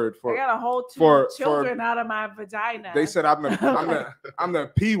P word for. I got a whole two children out of my vagina. They said I'm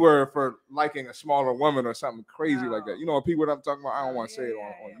the P word for liking a smaller woman or something crazy like that. You know what P word I'm talking about? I don't want to say it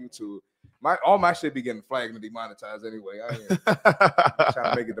on YouTube. All my shit be getting flagged and demonetized anyway. I ain't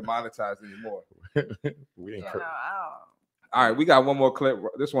trying to make it demonetized anymore. All right, we got one more clip.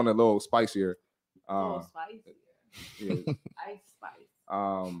 This one a little spicier. Spicy. Yeah. Ice spice.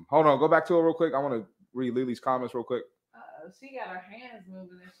 Hold on, go back to it real quick. I want to read Lily's comments real quick. She got her hands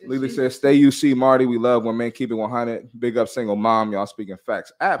moving and shit. Lily says, "Stay UC, Marty. We love when men keep it 100. Big up, single mom. Y'all speaking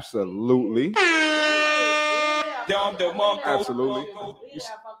facts. Absolutely." Absolutely.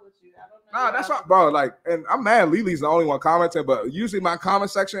 Nah, that's not, bro. Like, and I'm mad Lily's the only one commenting, but usually my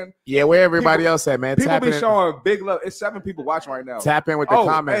comment section. Yeah, where everybody else at, man? People be showing big love. It's 7 people watching right now. Tap in with the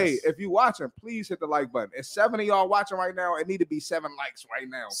comments. Hey, if you watching, please hit the like button. It's 7 of y'all watching right now. It need to be 7 likes right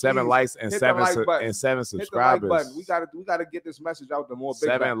now. 7 likes and 7 subscribers. Hit the like button. We gotta get this message out to more big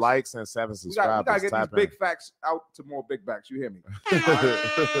 7 backs. likes and 7 subscribers. We gotta get these big facts out to more big backs. You hear me?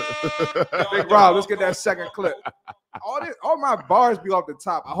 Big Rob, let's get that second clip. All my bars be off the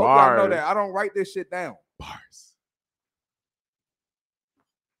top. I hope y'all know that. I don't write this shit down. Bars.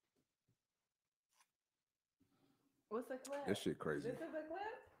 What's the clip? This shit crazy. This is a clip?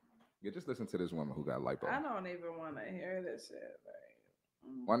 Yeah, just listen to this woman who got lipo. I don't even want to hear this shit.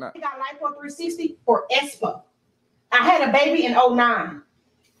 Why not? I got lipo 360 for Expo. I had a baby in 09.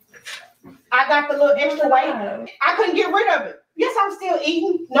 I got the little extra weight. I couldn't get rid of it. Yes, I'm still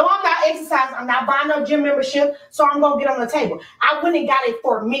eating. No, I'm not exercising. I'm not buying no gym membership, so I'm going to get on the table. I went and got it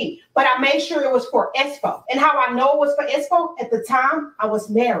for me, but I made sure it was for Expo. And how I know it was for Expo, at the time, I was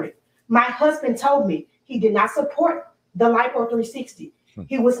married. My husband told me he did not support the Lipo 360.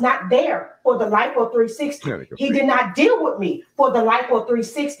 He was not there for the Lipo 360. He did not deal with me for the Lipo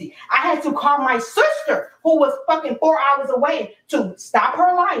 360. I had to call my sister, who was fucking 4 hours away, to stop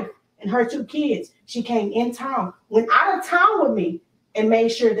her life and her 2 kids. She came in town, went out of town with me, and made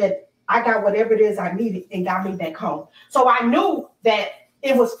sure that I got whatever it is I needed and got me back home. So I knew that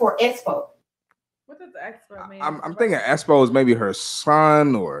it was for Expo. What does Expo mean? I'm thinking Expo is maybe her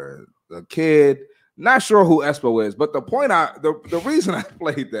son or a kid. Not sure who Expo is, but the reason I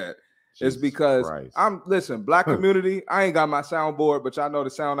played that is because Black community. I ain't got my soundboard, but y'all know the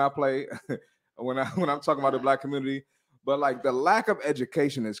sound I play when I'm talking about the Black community. But like the lack of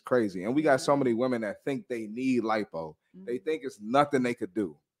education is crazy, and we got so many women that think they need lipo. They think it's nothing they could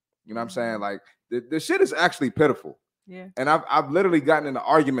do. You know what I'm saying? Like the shit is actually pitiful. Yeah. And I've literally gotten into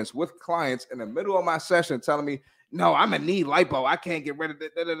arguments with clients in the middle of my session telling me, no, I'm gonna need lipo. I can't get rid of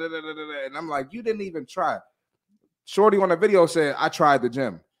it. And I'm like, you didn't even try. Shorty on the video said, I tried the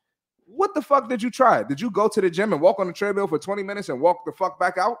gym. What the fuck did you try? Did you go to the gym and walk on the treadmill for 20 minutes and walk the fuck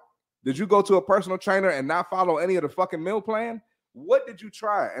back out? Did you go to a personal trainer and not follow any of the fucking meal plan? What did you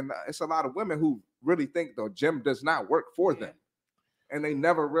try? And it's a lot of women who really think the gym does not work for them. And they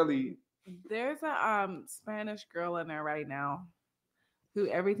never really. There's a Spanish girl in there right now who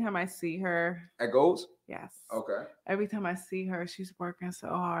every time I see her. At Goals? Yes. Okay. Every time I see her, she's working so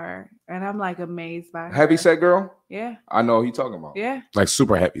hard. And I'm like amazed by her. Heavy set girl? Yeah. I know who you're talking about. Yeah. Like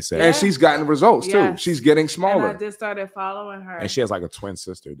super heavy set. And she's gotten results too. She's getting smaller. And I just started following her. And she has like a twin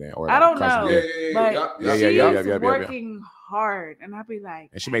sister then. Or I don't cousin. know. But she's working hard. And I'll be like.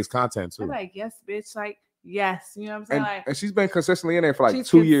 And she makes content too. I'm like, yes, bitch. Like, yes. You know what I'm saying? And she's been consistently in there for like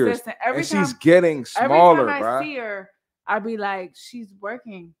 2 years. She's getting Every smaller, time bro. I see her, I'd be like, she's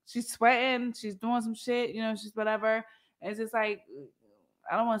working, she's sweating, she's doing some shit, you know, she's whatever. And it's just like,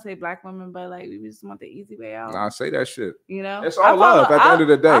 I don't want to say black women, but like, we just want the easy way out. Nah, say that shit. You know, it's all love at the end of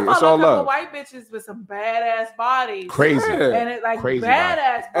the day. It's all love. White bitches with some badass bodies, crazy, and it's like crazy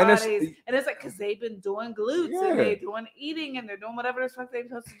badass bodies, and it's like because they've been doing glutes and they're doing eating and they're doing whatever the fuck they're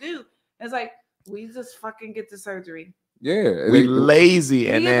supposed to do. And it's like we just fucking get the surgery. Yeah, we lazy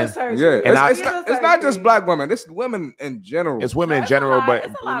and then it's not just black women. It's women in general. It's women in general, but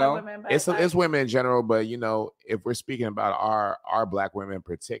it's women in general. But you know, if we're speaking about our black women in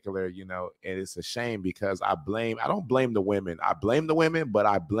particular, you know, and it's a shame because I don't blame the women. I blame the women, but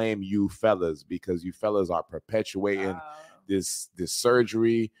I blame you fellas because you fellas are perpetuating this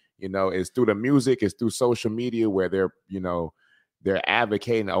surgery. You know, it's through the music, it's through social media where they're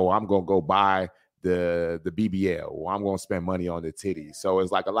advocating. Oh, I'm gonna go buy the BBL, or I'm gonna spend money on the titties. So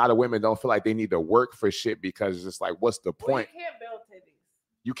it's like a lot of women don't feel like they need to work for shit because it's just like, what's the point? You can't build titties.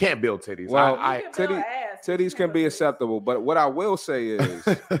 You can't build titties. Well, titties can be acceptable, but what I will say is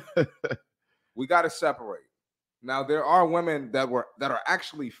we got to separate. Now there are women that are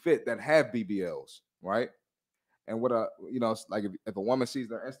actually fit that have BBLs, right? And what like if a woman sees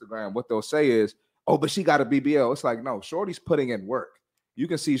their Instagram, what they'll say is, oh, but she got a BBL. It's like, no, Shorty's putting in work. You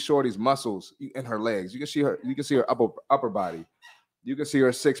can see Shorty's muscles in her legs. You can see her upper body. You can see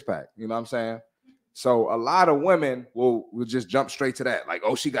her six pack. You know what I'm saying? So a lot of women will just jump straight to that. Like,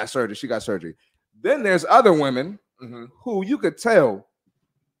 oh, she got surgery. She got surgery. Then there's other women who you could tell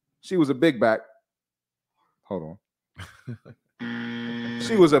she was a big back. Hold on.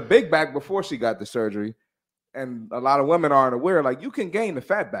 She was a big back before she got the surgery. And a lot of women aren't aware. Like, you can gain the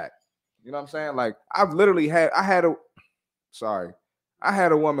fat back. You know what I'm saying? Like, I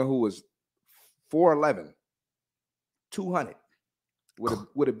had a woman who was 4'11", 200 with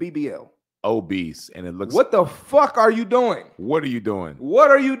a BBL. Obese, and it looks. What the fuck are you doing? What are you doing?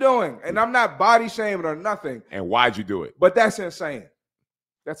 What are you doing? And I'm not body shaming or nothing. And why'd you do it? But that's insane.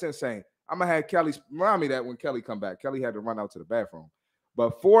 That's insane. I'm gonna have Kelly remind me that when Kelly come back. Kelly had to run out to the bathroom.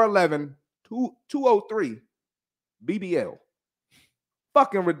 But 4'11", 203 BBL.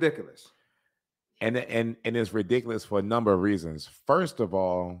 Fucking ridiculous. And it's ridiculous for a number of reasons. First of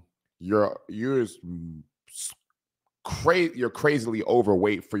all, you're crazily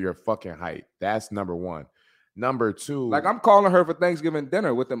overweight for your fucking height. That's number one. Number two, like I'm calling her for Thanksgiving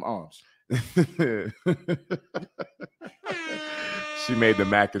dinner with them arms. She made the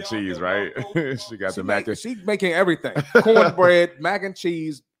mac and cheese, right? She got the mac and cheese. She's making everything: cornbread, mac and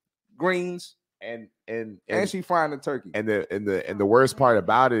cheese, greens, and she frying the turkey. And the worst part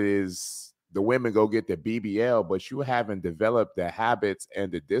about it is, the women go get the BBL, but you haven't developed the habits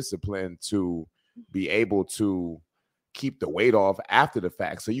and the discipline to be able to keep the weight off after the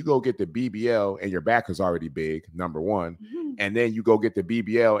fact. So you go get the BBL and your back is already big, number one. And then you go get the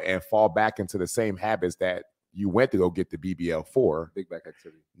BBL and fall back into the same habits that you went to go get the BBL for. Big back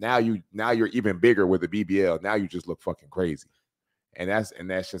activity. Now you're even bigger with the BBL. Now you just look fucking crazy. And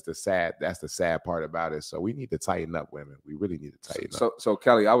that's just the sad part about it. So we need to tighten up, women. We really need to tighten up. So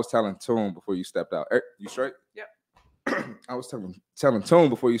Kelly, I was telling Toon before you stepped out. You straight? Yep. I was telling Toon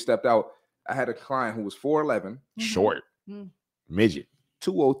before you stepped out. I had a client who was 4'11", short, midget,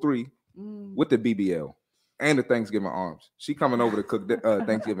 203 with the BBL and the Thanksgiving arms. She coming over to cook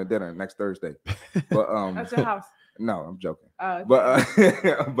Thanksgiving dinner next Thursday. But at your house. No, I'm joking. Okay.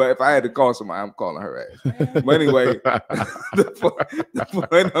 But if I had to call somebody, I'm calling her ass. But anyway, the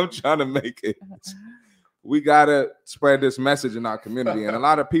point I'm trying to make is we gotta spread this message in our community. And a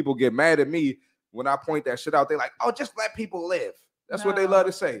lot of people get mad at me when I point that shit out. They're like, "Oh, just let people live." That's what they love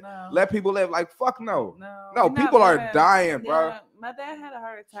to say. No. Let people live. Like, fuck no. No, people are dying, bro. My dad had a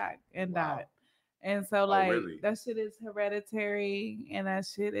heart attack and died. And so like really? that shit is hereditary, and that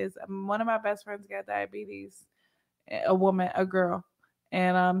shit is one of my best friends got diabetes, a girl,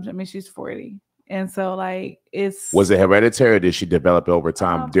 and I mean she's 40. And so, like, was it hereditary or did she develop it over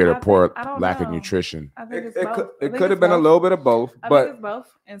time due to poor lack of nutrition? I think it could have been a little bit of both. I think it's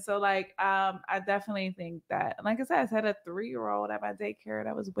both. And so, like, I definitely think that, like I said, I had a 3-year-old at my daycare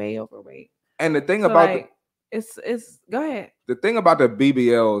that was way overweight. And the thing about like, it's go ahead. The thing about the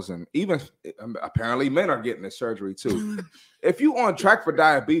BBLs, and even apparently men are getting the surgery too. If you on track for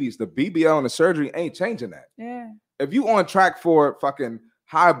diabetes, the BBL and the surgery ain't changing that. Yeah. If you on track for fucking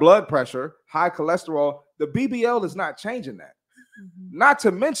high blood pressure, high cholesterol, the BBL is not changing that. Mm-hmm. Not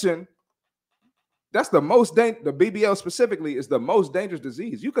to mention, that's the most the BBL specifically is the most dangerous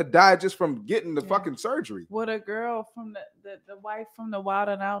disease. You could die just from getting the fucking surgery. What a girl from the wife from the Wild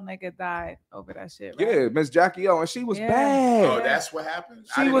and Out nigga died over that shit. Right? Yeah, Miss Jackie O, and she was bad. Oh, that's what happened.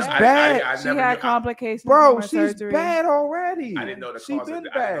 She was bad. She had complications. Bro, she's surgery. bad already. I didn't know the cause of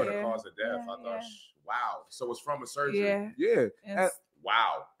death. I didn't know the cause of death. I thought, wow. So it's from a surgery. Yeah.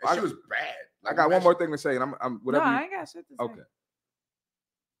 Wow. And she was bad. I got one more thing to say, and I'm whatever. No, I ain't got shit to say. Okay.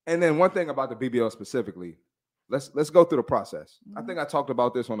 And then one thing about the BBL specifically, let's go through the process. Mm-hmm. I think I talked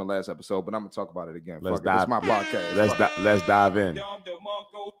about this on the last episode, but I'm gonna talk about it again. It's my podcast. Let's dive in.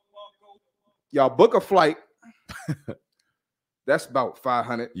 Y'all book a flight. That's about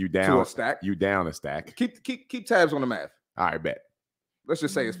 500. You down to a stack. You down a stack. Keep tabs on the math. All right, bet. Let's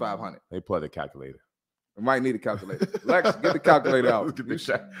just say it's 500. They plug the calculator. I might need a calculator. Lex, get the calculator out.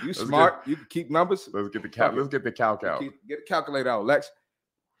 You smart. You can keep numbers. Let's get the calc. Let's get the calc out. Get the calculator out, Lex.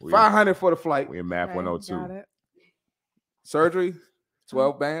 500 for the flight. We in math 102. Got it. Surgery,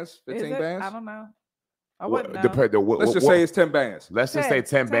 12 bands, 15 bands. I don't know. I wouldn't know. Let's just say it's 10 bands. Let's just say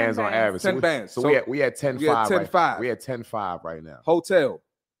 10 bands on average. 10 bands. So we had 10.5. We had 10.5 right now. Hotel,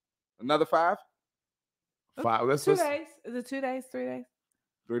 another 5. 5. 2 days. Is it 2 days? 3 days?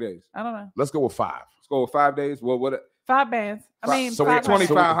 3 days. I don't know. Let's go with 5. Let's go with 5 days. What? 5 bands. I mean, so we had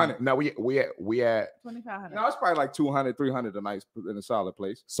 2,500. No, we had 2,500. No, it's probably like 200, 300 a night in a solid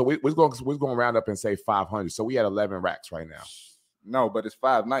place. So we're going to round up and say 500. So we had 11 racks right now. No, but it's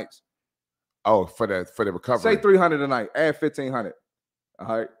 5 nights. Oh, for the recovery. Say 300 a night. Add 1,500.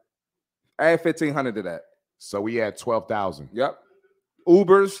 All right. Add 1,500 to that. So we had 12,000. Yep.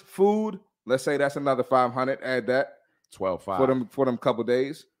 Ubers, food. Let's say that's another 500. Add that. 12,500 for them couple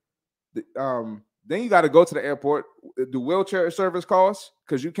days. Then you got to go to the airport. Do wheelchair service costs?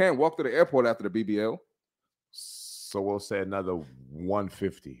 Because you can't walk to the airport after the BBL. So we'll say another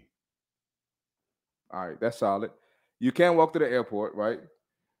 150. All right, that's solid. You can't walk to the airport, right?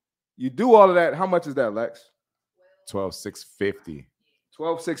 You do all of that. How much is that, Lex? 12,650.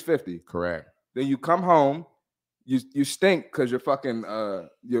 12,650. Correct. Then you come home. You stink because your fucking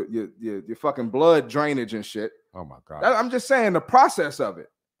your fucking blood drainage and shit. Oh my God. I'm just saying the process of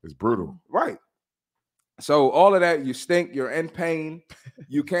it. It's brutal. Right. So all of that, you stink, you're in pain,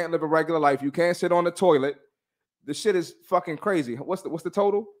 you can't live a regular life, you can't sit on the toilet. The shit is fucking crazy. What's the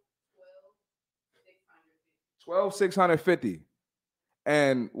total? 12,650.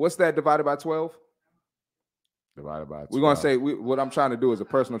 And what's that divided by 12? Divided by 12. We're gonna say what I'm trying to do is a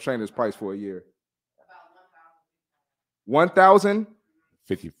personal trainer's price for a year. 1,000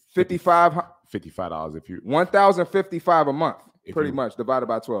 $55 if you $1,055 a month, pretty much divided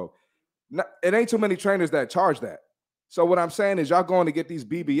by 12. It ain't too many trainers that charge that. So what I'm saying is y'all going to get these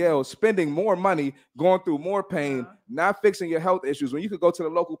BBLs, spending more money, going through more pain, not fixing your health issues when you could go to the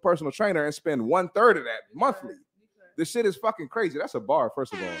local personal trainer and spend 1/3 of that monthly. This shit is fucking crazy. That's a bar,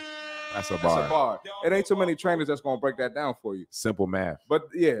 first of all. That's a bar. It ain't too many trainers that's going to break that down for you. Simple math. But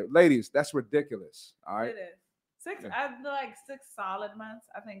yeah, ladies, that's ridiculous. All right. It is. I feel like 6 solid months.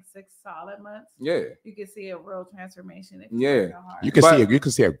 I think 6 solid months. Yeah, you can see a real transformation. You can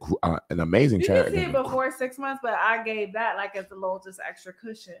see an amazing. You can see it before 6 months, but I gave that like as a little just extra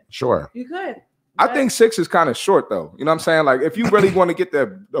cushion. Sure, you could. I think 6 is kind of short though. You know what I'm saying? Like if you really want to get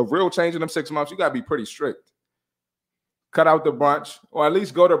a real change in them 6 months, you gotta be pretty strict. Cut out the brunch, or at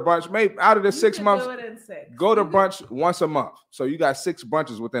least go to brunch. Maybe out of the 6 months, go to brunch once a month. So you got 6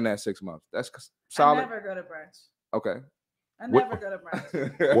 brunches within that 6 months. That's solid. I never go to brunch. Okay. I never go to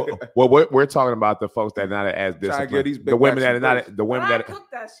brunch. well, we're talking about the folks that are not as disciplined. The women that are not the women that cook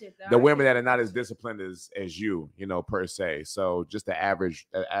that shit. The women that are not as disciplined as you, per se. So just the average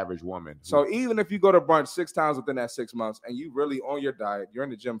woman. So even if you go to brunch 6 times within that 6 months, and you really on your diet, you're in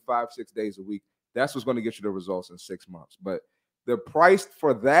the gym 5-6 days a week. That's what's going to get you the results in 6 months. But the price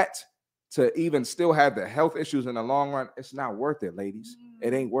for that to even still have the health issues in the long run, it's not worth it, ladies.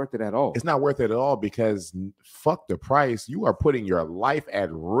 It ain't worth it at all. It's not worth it at all because fuck the price. You are putting your life at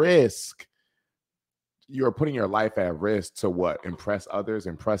risk you're putting your life at risk to what? Impress others,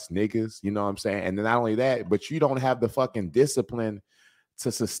 impress niggas. You know what I'm saying? And then not only that, but you don't have the fucking discipline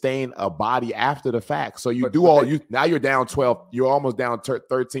to sustain a body after the fact. So you now you're down 12, you're almost down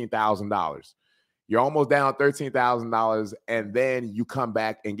 $13,000. You're almost down $13,000, and then you come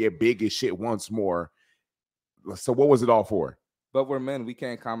back and get big as shit once more. So what was it all for? But we're men. We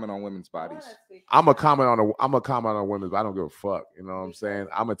can't comment on women's bodies. I'm a comment on women's, but I don't give a fuck. You know what I'm saying?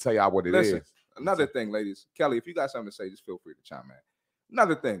 I'm gonna tell y'all what it is. Another thing, ladies. Kelly, if you got something to say, just feel free to chime in.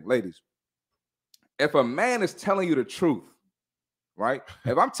 Another thing, ladies. If a man is telling you the truth, right?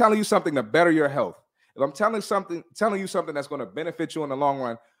 If I'm telling you something to better your health, if I'm telling you something that's going to benefit you in the long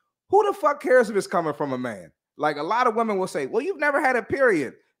run, who the fuck cares if it's coming from a man? Like a lot of women will say, well, you've never had a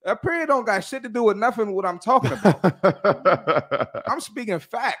period. A period don't got shit to do with nothing what I'm talking about. I'm speaking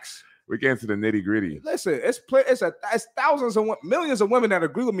facts. We get into the nitty gritty. Listen, it's thousands of millions of women that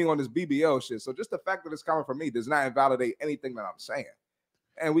agree with me on this BBL shit. So just the fact that it's coming from me does not invalidate anything that I'm saying.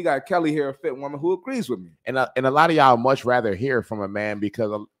 And we got Kelly here, a fit woman who agrees with me. And a lot of y'all much rather hear from a man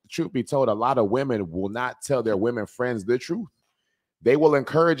because, truth be told, a lot of women will not tell their women friends the truth. They will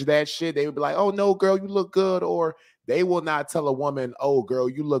encourage that shit. They will be like, oh, no, girl, you look good. Or they will not tell a woman, oh, girl,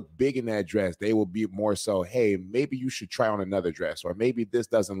 you look big in that dress. They will be more so, hey, maybe you should try on another dress. Or maybe this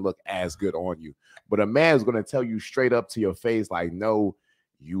doesn't look as good on you. But a man is going to tell you straight up to your face like, no,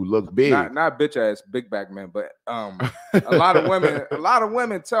 you look big. Not bitch ass big back man, but a lot of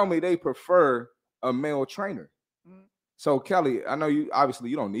women tell me they prefer a male trainer. So Kelly, I know you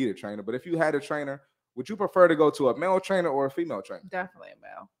obviously you don't need a trainer, but if you had a trainer, would you prefer to go to a male trainer or a female trainer? Definitely a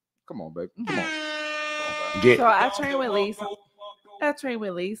male. Come on, baby. Come on. So I train with Lee. I train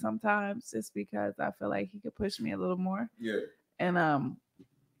with Lee sometimes just because I feel like he could push me a little more. Yeah. And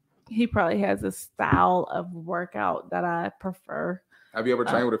he probably has a style of workout that I prefer. Have you ever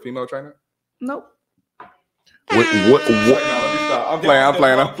trained with a female trainer? Nope. I'm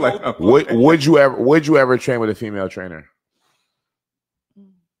playing. Would you ever train with a female trainer?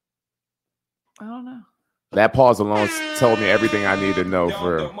 I don't know. That pause alone told me everything I need to know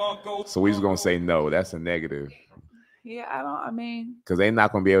so we just gonna say no. That's a negative. Yeah, because they're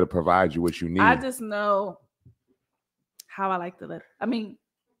not gonna be able to provide you what you need. I just know how I like to live. I'm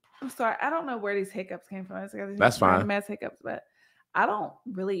sorry, I don't know where these hiccups came from. That's fine. Mass hiccups, but I don't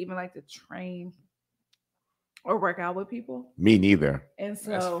really even like to train or work out with people. Me neither. And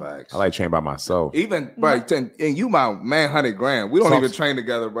so I like training by myself. Even right, and you my man, 100 grand. We don't even train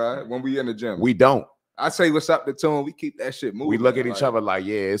together, bro. When we in the gym, we don't. I say what's up to Tune. We keep that shit moving. We look at each other like,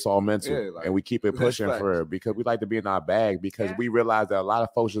 yeah, it's all mental, and we keep it pushing for it because we like to be in our bag because we realize that a lot of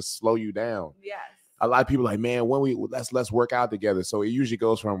folks just slow you down. Yes. A lot of people like, man, when let's work out together. So it usually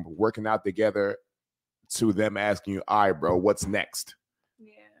goes from working out together to them asking you, all right, bro, what's next?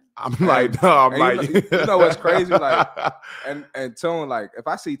 Yeah. I'm like, no, you know what's crazy? Like, and Tune, like, if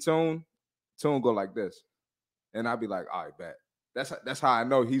I see Tune go like this, and I'll be like, all right, bet. That's how I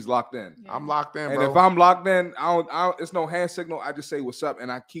know he's locked in. Yeah. I'm locked in, and bro. if I'm locked in, I don't. It's no hand signal. I just say what's up, and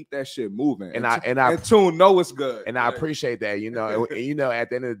I keep that shit moving. And Tune know it's good. And I appreciate that, and at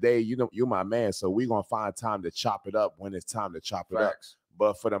the end of the day, you're my man, so we gonna find time to chop it up when it's time to chop it up.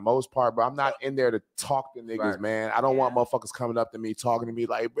 But for the most part, bro, I'm not in there to talk to niggas, man. I don't want motherfuckers coming up to me talking to me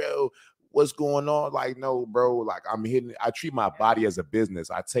like, bro, what's going on? Like, no, bro. Like, I treat my body as a business.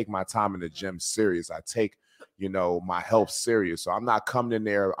 I take my time in the gym serious. I take my health serious. So I'm not coming in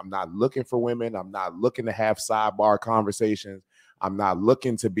there. I'm not looking for women. I'm not looking to have sidebar conversations. I'm not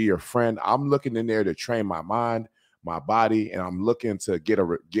looking to be your friend. I'm looking in there to train my mind, my body, and I'm looking to get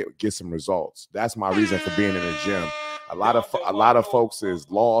some results. That's my reason for being in the gym. A lot of folks is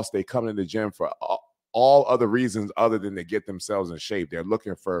lost. They come in the gym for all other reasons other than to get themselves in shape. They're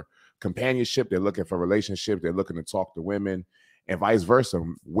looking for companionship. They're looking for relationships. They're looking to talk to women. And vice versa.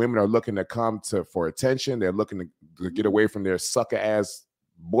 Women are looking to come for attention. They're looking to get away from their sucker ass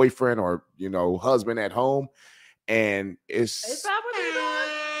boyfriend or husband at home. And it's that what they're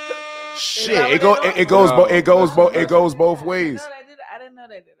doing? Shit. It goes both ways. I didn't know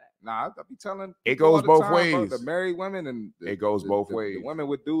they did that. Nah, I be telling it goes both ways. The married women and it goes both ways. The women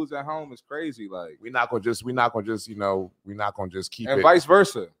with dudes at home is crazy. Like we're not gonna just keep and it. Vice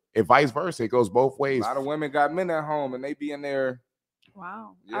versa. And vice versa, it goes both ways. A lot of women got men at home and they be in there.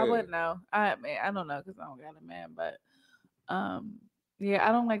 Wow, I wouldn't know. I don't know because I don't got a man, but I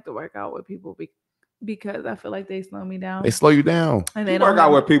don't like to work out with people because I feel like they slow me down. They slow you down. And they work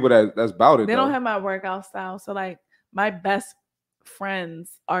out with people that's about it. They don't have my workout style. So like my best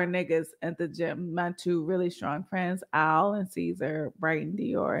friends are niggas at the gym. My two really strong friends, Al and Caesar, Brighton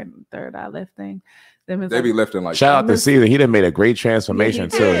Dior, and Third Eye Lifting. They be lifting like shout out to Caesar. He done made a great transformation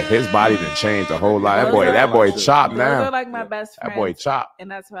too. did. His body done changed a whole lot. That boy chopped now. Those are like my best friends. That boy chopped.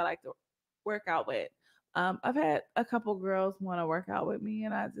 And that's who I like to work out with. I've had a couple girls want to work out with me,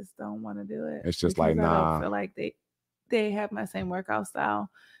 and I just don't want to do it. It's just like, nah. I don't feel like they have my same workout style.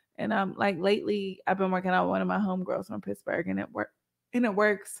 And like lately, I've been working out with one of my homegirls from Pittsburgh, and it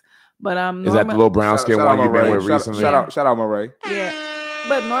works. But is that the little brown skin one you've been with recently? Shout out, Murray. Yeah,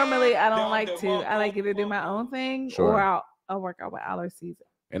 but normally I don't like to. I like either do my own thing or I'll work out with Al or Caesar.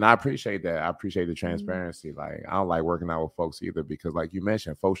 And I appreciate that. I appreciate the transparency. Like, I don't like working out with folks either because, like you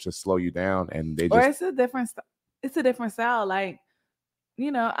mentioned, folks just slow you down and they just. Or it's a different style. Like,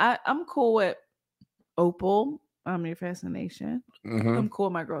 I'm cool with Opal. I'm your fascination. Mm-hmm. I'm cool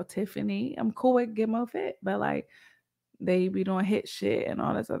with my girl Tiffany. I'm cool with Gizmo Fit, but like they be doing hit shit and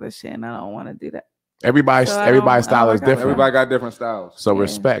all this other shit, and I don't want to do that. Everybody's style is different. Everybody got different styles. So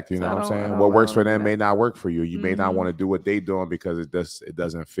respect, you know what I'm saying? What works for them may not work for you. You may not want to do what they doing because it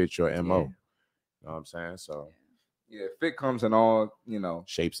doesn't fit your MO. You know what I'm saying? So yeah, fit comes in all,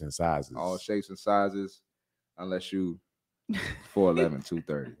 shapes and sizes. All shapes and sizes, unless you 4'11",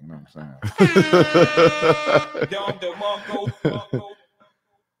 230. You know what I'm saying?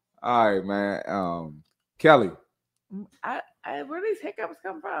 All right, man. Kelly. Where these hiccups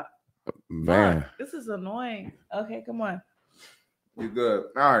come from? Man, this is annoying. Okay, come on. You good?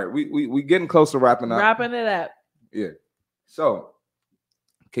 All right, we getting close to wrapping up. Wrapping it up. Yeah. So,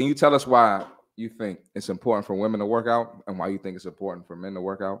 can you tell us why you think it's important for women to work out, and why you think it's important for men to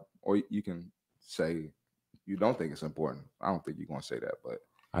work out? Or you can say you don't think it's important. I don't think you're gonna say that, but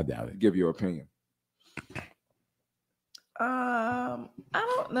I doubt it. Give your opinion. I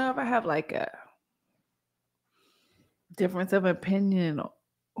don't know if I have like a difference of opinion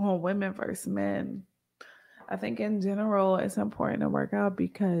on women versus men. I think in general it's important to work out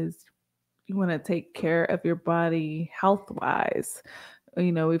because you want to take care of your body health-wise.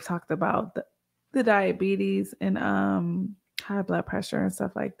 We've talked about the diabetes and high blood pressure and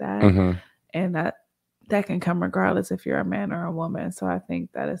stuff like that. Mm-hmm. And that can come regardless if you're a man or a woman. So I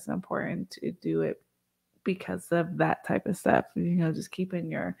think that it's important to do it because of that type of stuff. Just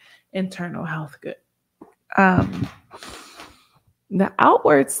keeping your internal health good. The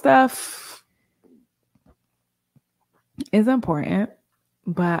outward stuff is important,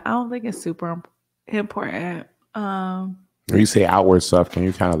 but I don't think it's super important. When you say outward stuff, can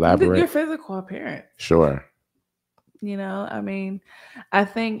you kind of elaborate? Your physical appearance. Sure. I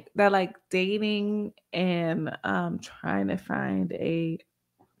think that like dating and trying to find a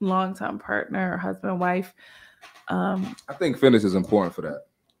long-term partner or husband, wife. I think fitness is important for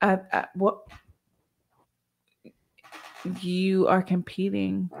that. You are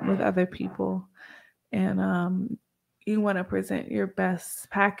competing with other people, and you want to present your best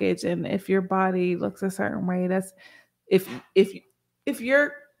package. And if your body looks a certain way, that's if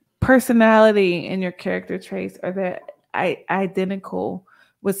your personality and your character traits are that identical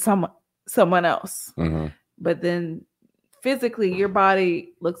with someone else, mm-hmm. but then physically your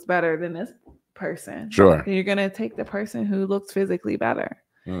body looks better than this person. Sure, you're gonna take the person who looks physically better,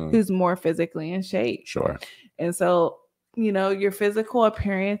 who's more physically in shape. Sure, and so. Your physical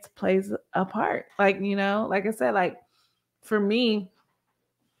appearance plays a part. Like I said, like for me,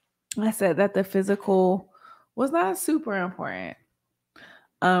 I said that the physical was not super important.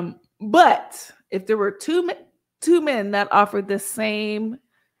 But if there were two men that offered the same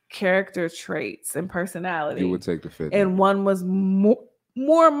character traits and personality, you would take the fit. And one was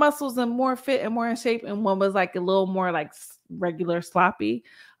more muscles and more fit and more in shape, and one was like a little more like regular sloppy,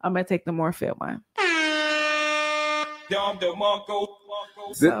 I'm gonna take the more fit one.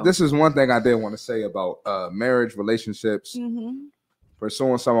 This is one thing I did want to say about marriage, relationships,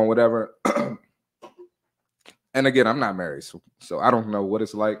 pursuing someone, whatever. And again, I'm not married, so I don't know what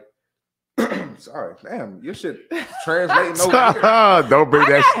it's like. Sorry, damn, your shit translating over here. Don't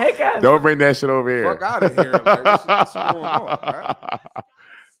bring that shit over here. Fuck out of here. Like, what's going on, right?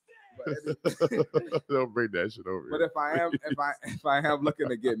 Don't bring that shit over here. But if I am looking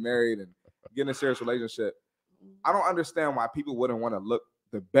to get married and get in a serious relationship, I don't understand why people wouldn't want to look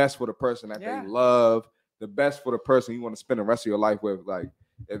the best for the person that they love, the best for the person you want to spend the rest of your life with. Like,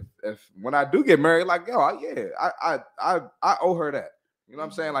 if when I do get married, like, I owe her that. You know what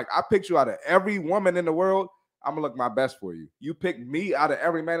I'm saying? Like, I picked you out of every woman in the world. I'm gonna look my best for you. You pick me out of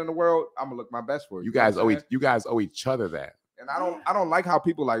every man in the world. I'm gonna look my best for you. You guys owe each other that. And I don't like how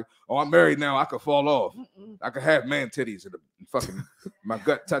people like, oh, I'm married now, I could fall off. I could have man titties and fucking my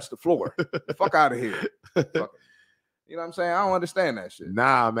gut touch the floor. Fuck out of here. You know what I'm saying? I don't understand that shit.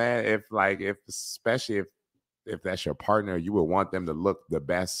 Nah, man. Especially if that's your partner, you would want them to look the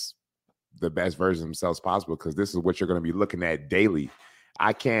best version of themselves possible, because this is what you're going to be looking at daily.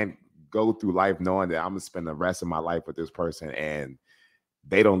 I can't go through life knowing that I'm going to spend the rest of my life with this person and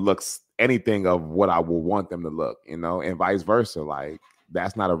they don't look anything of what I would want them to look, and vice versa. Like,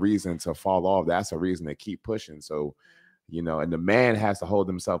 that's not a reason to fall off. That's a reason to keep pushing. So, and the man has to hold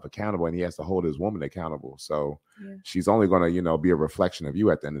himself accountable, and he has to hold his woman accountable. So she's only going to, be a reflection of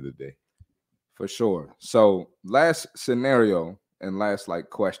you at the end of the day. For sure. So last scenario and last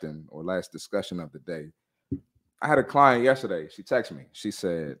question or last discussion of the day. I had a client yesterday. She texted me. She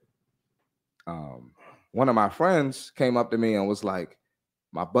said, one of my friends came up to me and was like,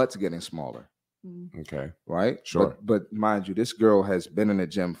 my butt's getting smaller. Okay. Right? Sure. But mind you, this girl has been in the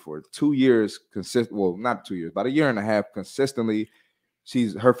gym for 2 years, not 2 years, about a year and a half consistently.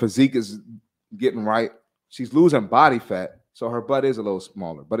 Her physique is getting right. She's losing body fat. So her butt is a little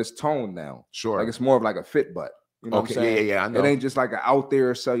smaller, but it's toned now. Sure. Like, it's more of like a fit butt. You know what I'm saying? Yeah, I know. It ain't just like an out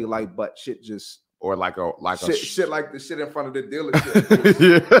there cellulite butt shit, just or like shit like the shit in front of the dealership.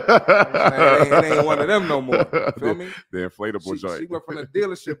 It ain't one of them no more. Feel me? The inflatable joint. She went from the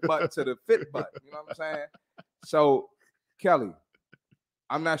dealership butt to the fit butt. You know what I'm saying? So, Kelly,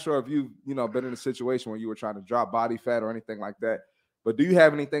 I'm not sure if you've been in a situation where you were trying to drop body fat or anything like that, but do you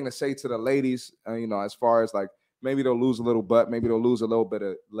have anything to say to the ladies? As far as like, maybe they'll lose a little butt, maybe they'll lose a little bit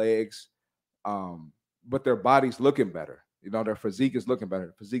of legs, but their body's looking better. Their physique is looking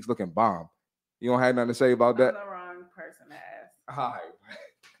better. Physique's looking bomb. You don't have nothing to say about that? I'm the wrong person to ask. Hi.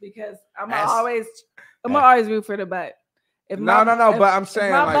 Because I'm always root for the butt. No. But I'm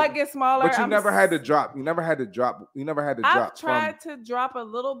saying, my butt gets smaller. But you never had to drop. I've tried to drop a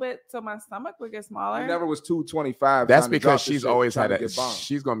little bit so my stomach would get smaller. You never was 225. That's because she's always had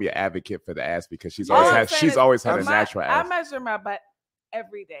she's gonna be an advocate for the ass because she's always had a natural ass. I measure my butt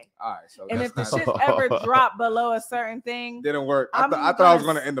every day. All right. So and if the shit ever dropped below a certain thing, didn't work. I thought I was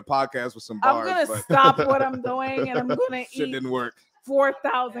gonna end the podcast with some bars. I'm gonna stop what I'm doing and I'm gonna shit eat. Didn't work.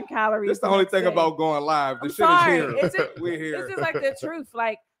 4,000 calories. That's the only thing about going live. The shit is here. We're here. It's just like the truth.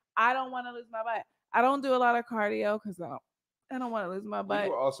 Like, I don't want to lose my butt. I don't do a lot of cardio because I don't want to lose my butt.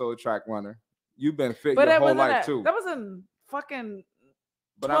 You were also a track runner. You've been fit your whole life too. That was in fucking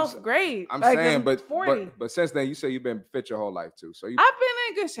 12th grade. I'm saying, but since then you say you've been fit your whole life too. So I've been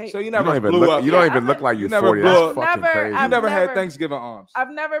in good shape. So you never blew up. You don't even look like you're 40. That's fucking crazy. You never had Thanksgiving arms.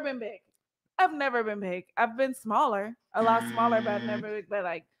 I've never been big. I've been smaller, a lot smaller, but I've never big. But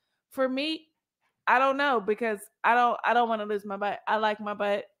like for me, I don't know because I don't want to lose my butt. I like my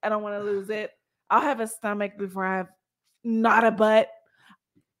butt. I don't want to lose it. I'll have a stomach before I have not a butt.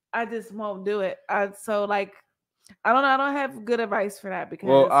 I just won't do it. So like I don't know. I don't have good advice for that because.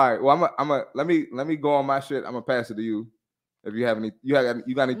 Well, all right. Well, I'm a let me go on my shit. I'm gonna pass it to you. If you have any, you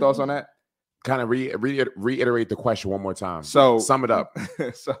got any thoughts on that? Kind of reiterate the question one more time. So sum it up.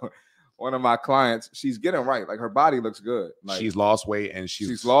 So. One of my clients, she's getting right. Like her body looks good. Like she's lost weight and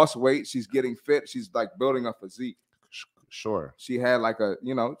she's lost weight. She's getting fit. She's like building a physique. Sure. She had like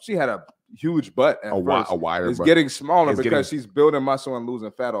she had a huge butt at first. A wider It's butt. getting smaller because she's building muscle and losing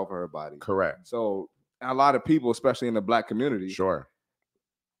fat over her body. Correct. So a lot of people, especially in the Black community, sure.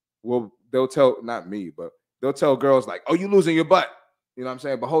 Well, they'll tell, not me, but they'll tell girls like, oh, you losing your butt. You know what I'm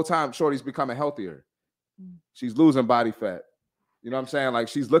saying? But whole time, Shorty's becoming healthier. She's losing body fat. You know what I'm saying? Like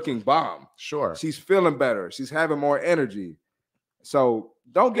she's looking bomb. Sure. She's feeling better. She's having more energy. So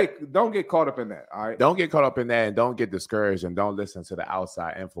don't get caught up in that. All right. Don't get caught up in that and don't get discouraged and don't listen to the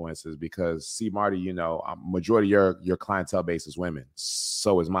outside influences because see, Marty, majority of your clientele base is women.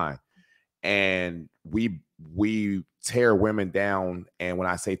 So is mine. And we tear women down. And when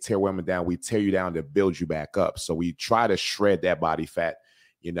I say tear women down, we tear you down to build you back up. So we try to shred that body fat.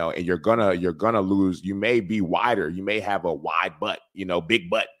 And you're gonna lose. You may be wider. You may have a wide butt, big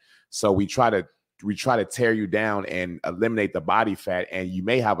butt. So we try to tear you down and eliminate the body fat, and you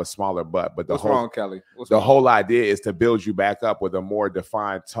may have a smaller butt. But what's wrong, Kelly? Whole idea is to build you back up with a more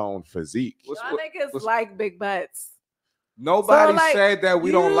defined toned physique. Y'all niggas like big butts. Nobody said that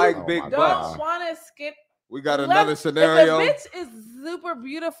we don't like big butts. Don't want to skip. We got another scenario. If a bitch is super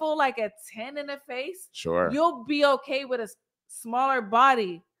beautiful, like a 10 in the face, sure, you'll be okay with a smaller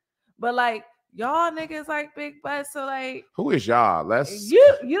body, but like y'all niggas like big butts. So like, who is y'all?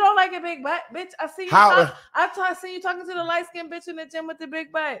 You don't like a big butt, bitch. I see you. I see you talking to the light skinned bitch in the gym with the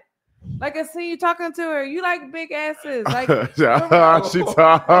big butt. Like I see you talking to her. You like big asses. Like she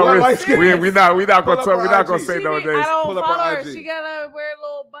talking. We not gonna say no names. I don't follow her. She gotta wear a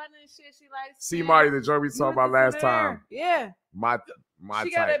little bun and shit. She likes. See, Marty, the joint we talked about last time. Yeah. My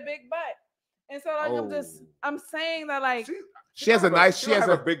she type. got a big butt. And so like, I'm saying that like she has a nice, she has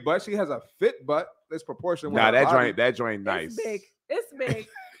a big butt. She has a fit butt. That's proportional. Nah, that joint nice. It's big. It's big.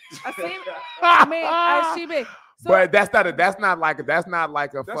 I see big. So, but that's not like a That's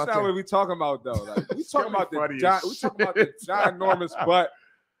fucking. Not what we talking about though. Like we talking about the ginormous butt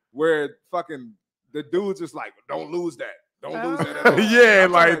where fucking the dude's just like, don't lose that. Don't lose that at all. Yeah,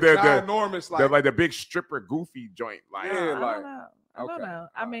 like the ginormous, like the big stripper goofy joint. Like, I don't know.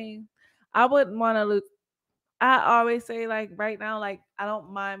 I mean, I wouldn't want to lose. I always say like right now, like I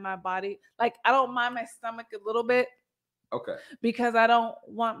don't mind my body. Like I don't mind my stomach a little bit. Okay. Because I don't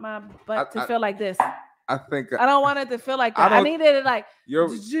want my butt to feel like this. I think I don't want it to feel like that. I needed it like. We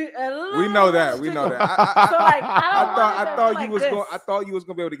know that. We know that. I thought you was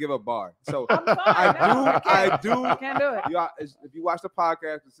gonna be able to give a bar. So I do. Can't do it. If you watch the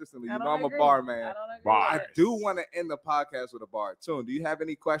podcast consistently, you know I'm a bar man. I do want to end the podcast with a bar. Tune, do you have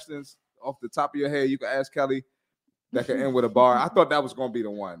any questions off the top of your head you can ask Kelly that can end with a bar? I thought that was gonna be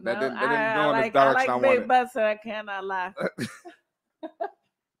the one. That didn't go in the direction I wanted. Big butts, so I cannot lie.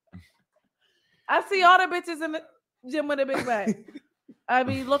 I see all the bitches in the gym with a big butt. I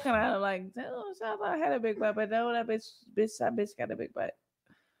be looking at her like, damn, I had a big butt, but no, that bitch got a big butt.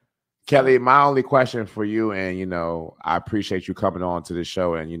 Kelly, my only question for you, and you know, I appreciate you coming on to the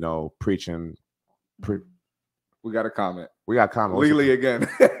show and you know, preaching. We got a comment. Lily again.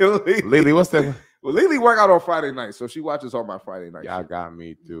 Lily, what's the? Well, Lily work out on Friday night, so she watches all my Friday nights. Y'all got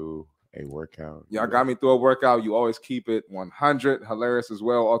me through a workout. Y'all got me through a workout. You always keep it 100. Hilarious as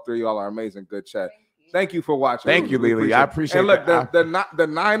well. All three of y'all are amazing. Good chat. Thank you for watching. Thank you, Lily. I appreciate it. And look, the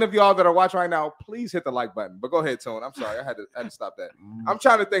 9 of y'all that are watching right now, please hit the like button. But go ahead, Tone. I'm sorry. I had to stop that. I'm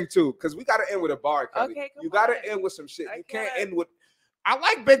trying to think too, because we got to end with a bar, Kelly. Okay, you got to end with some shit. You can't end with. I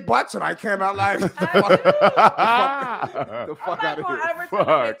like big butts and I cannot like the fuck out of here. I'm not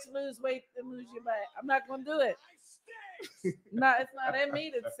going to lose weight and lose your butt. I'm not going to do it. No, it's not in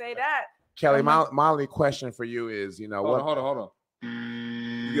me to say that. Kelly, my only question for you is, you know, hold on.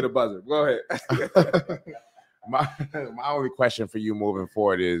 You get a buzzer. Go ahead. my only question for you moving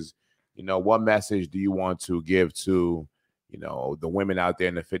forward is, you know, what message do you want to give to, you know, the women out there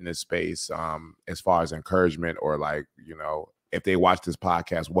in the fitness space, as far as encouragement or like, you know, if they watch this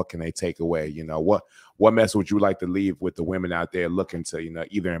podcast, what can they take away? You know, what message would you like to leave with the women out there looking to, you know,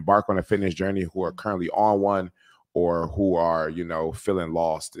 either embark on a fitness journey, who are currently on one, or who are, you know, feeling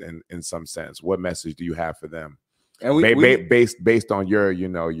lost in some sense? What message do you have for them? And based on your, you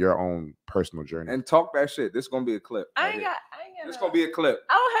know, your own personal journey. And talk that shit. This is gonna be a clip. This gonna be a clip.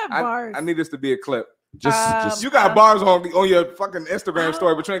 I don't have bars. I need this to be a clip. Just you got bars on your fucking Instagram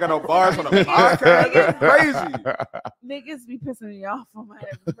story, but you ain't got no bars on the podcast. That's crazy. Niggas be pissing me off on my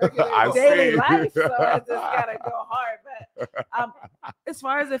regular daily life, so I just gotta go hard. But as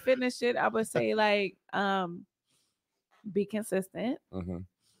far as the fitness shit, I would say like be consistent,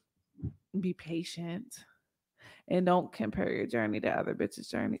 be patient, and don't compare your journey to other bitches'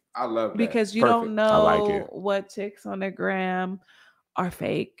 journey. I love that. Because you don't know what chicks on the gram are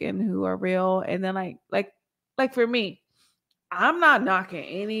fake and who are real. And then like for me, I'm not knocking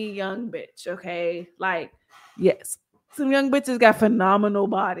any young bitch, okay? Like, yes, some young bitches got phenomenal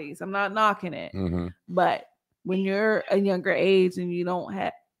bodies. I'm not knocking it. But when you're a younger age and you don't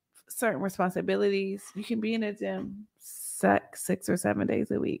have certain responsibilities, you can be in a gym 6 or 7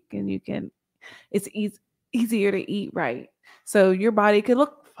 days a week, and it's easier to eat right. So your body could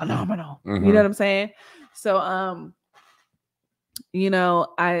look phenomenal. You know what I'm saying? So,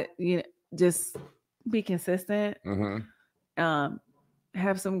 just be consistent.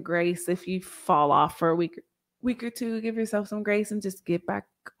 Have some grace if you fall off for a week or two. Give yourself some grace and just get back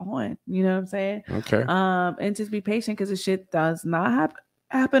on. You know what I'm saying? Okay. And just be patient, because the shit does not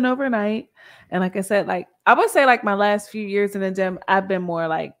happen overnight. And like I said, like I would say, like my last few years in the gym, I've been more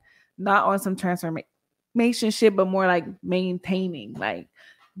like not on some transformation shit, but more like maintaining.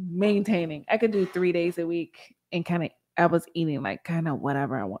 I could do 3 days a week and I was eating like kind of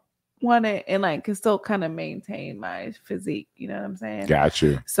whatever I wanted, and like could still kind of maintain my physique. You know what I'm saying? Got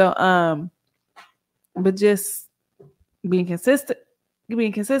you. So, but just being consistent,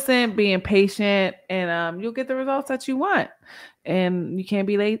 being patient, and you'll get the results that you want. And you can't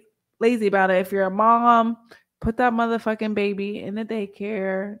be lazy about it. If you're a mom, put that motherfucking baby in the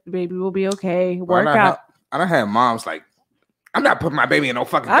daycare. The baby will be okay. Work out. I don't have moms like, I'm not putting my baby in no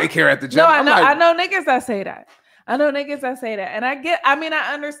fucking daycare at the gym. No, I know niggas that say that. And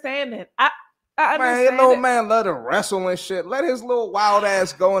I understand it. I understand. Man, little man let her wrestle and shit. Let his little wild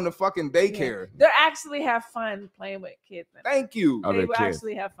ass go in the fucking daycare. They actually have fun playing with kids. Thank you. They will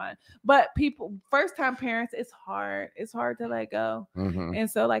actually have fun. But first time parents, it's hard. It's hard to let go. And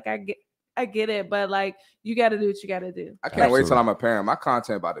so like I get it, but like you got to do what you got to do. I can't wait till I'm a parent. My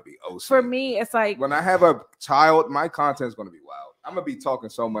content about to be OC. For me, it's like when I have a child, my content's gonna be wild. I'm gonna be talking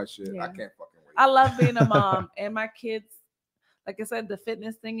so much shit. Yeah. I can't fucking wait. I love being a mom, and my kids, like I said, the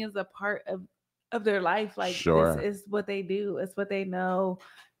fitness thing is a part of their life. Like Sure. this is what they do. It's what they know.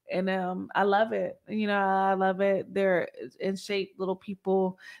 And I love it. You know, I love it. They're in shape little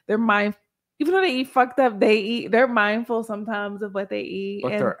people. They're mindful. Even though they eat fucked up, they're mindful sometimes of what they eat.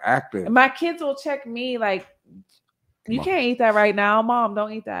 But and they're active. my kids will check me like, you Mom. can't eat that right now. Mom,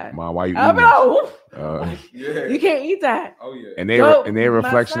 don't eat that. Mom, why you Oh, eating? no. Yeah. You can't eat that. Oh yeah. And Go, they my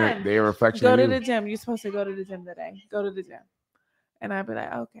reflection. son, They reflection. Go of to you. the gym. You're supposed to go to the gym today. Go to the gym. And I'd be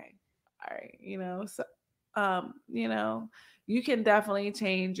like, okay, all right. You know, so, you know, you can definitely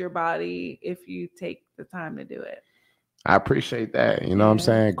change your body if you take the time to do it. I appreciate that. You know what I'm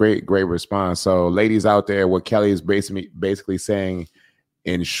saying? Great response. So ladies out there, what Kelly is basically saying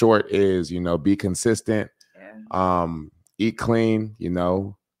in short is, you know, be consistent, eat clean, you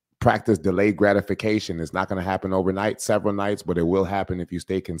know, practice delayed gratification. It's not going to happen overnight, several nights, but it will happen if you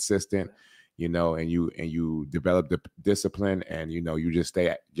stay consistent, you know, and you develop the discipline and, you know, you just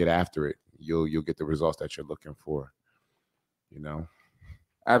get after it. You'll get the results that you're looking for, you know.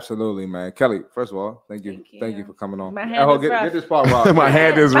 Absolutely, man. Kelly, first of all, thank you for coming on. My hand is rough. Get this part rough. My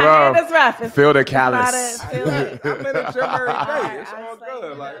hand is rough. My hand is rough. Feel the callus. I'm in the gym every day. It's all like,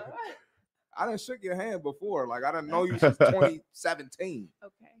 good. Like, I done shook your hand before. Like, I didn't know you since 2017.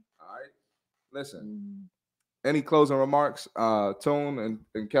 Okay. All right. Listen. Any closing remarks, Tune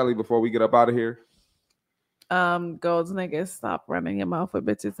and Kelly, before we get up out of here? Girls, niggas, stop running your mouth with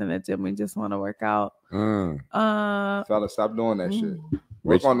bitches in the gym. We just want to work out. Fellas, stop doing that shit.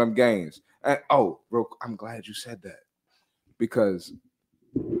 Work on them gains. And I'm glad you said that because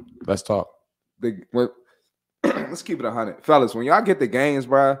let's talk. Let's keep it 100, fellas. When y'all get the gains,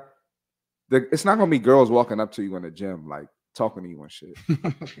 bro, it's not gonna be girls walking up to you in the gym like talking to you and shit.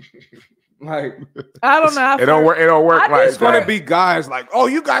 Like I don't know. It don't work. Like it's gonna be guys like, oh,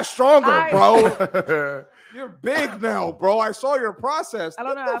 you got stronger, bro. You're big now, bro. I saw your process. I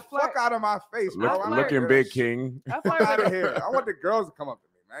don't know. Get the fuck out of my face, bro. Looking big, King. Fuck out of here. I want the girls to come up to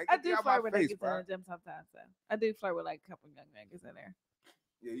me, man. I do flirt with niggas in the gym sometimes. Though. I do flirt with like a couple young niggas in there.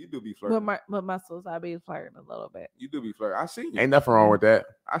 Yeah, you do be flirting. With muscles, I be flirting a little bit. You do be flirting. I seen you. Ain't nothing wrong with that.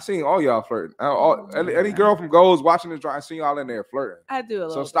 I seen all y'all flirting. Any girl from Goals watching this drive, I seen y'all in there flirting. I do a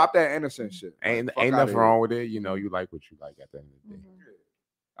little. So stop that innocent shit. Ain't nothing wrong with it. You know, you like what you like at the end of the day.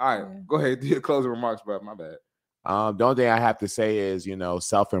 All right, go ahead. Do your closing remarks, bro. My bad. The only thing I have to say is, you know,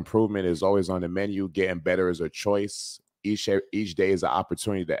 self-improvement is always on the menu. Getting better is a choice. Each day is an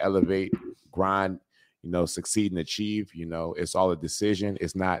opportunity to elevate, grind, you know, succeed and achieve. You know, it's all a decision.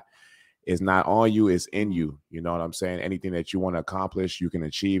 It's not on you, it's in you. You know what I'm saying? Anything that you want to accomplish, you can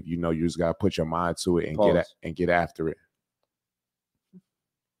achieve. You know, you just gotta put your mind to it and get after it.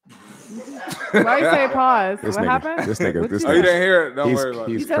 Why you say pause? What happened? This nigga. Oh, you didn't hear it? Don't worry about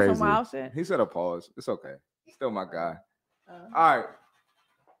it. He's said crazy. some wild shit. He said a pause. It's okay. Still my guy. All right.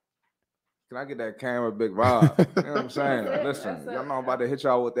 Can I get that camera, Big Rob? You know what I'm saying? Listen, y'all know I'm about to hit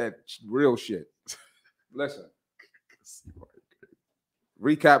y'all with that real shit. Listen.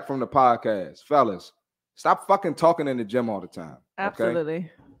 Recap from the podcast. Fellas, stop fucking talking in the gym all the time. Okay?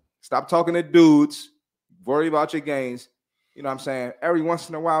 Absolutely. Stop talking to dudes. Worry about your gains. You know what I'm saying? Every once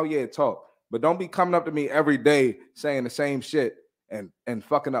in a while, yeah, talk. But don't be coming up to me every day saying the same shit and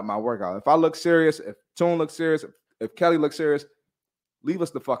fucking up my workout. If I look serious, if Tune looks serious, if Kelly looks serious, leave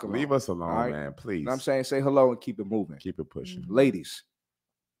us the fuck alone. Leave us alone, right? man, please. You know what I'm saying? Say hello and keep it moving. Keep it pushing. Ladies,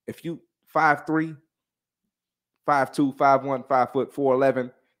 if you 5'3", 5'2", 5'1", 5 foot,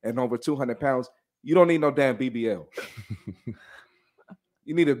 4'11", and over 200 pounds, you don't need no damn BBL.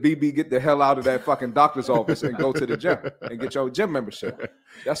 You need a BB, get the hell out of that fucking doctor's office and go to the gym and get your gym membership.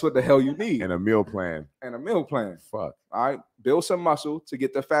 That's what the hell you need. And a meal plan. Fuck. All right. Build some muscle to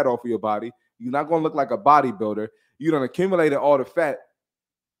get the fat off of your body. You're not going to look like a bodybuilder. You done accumulated all the fat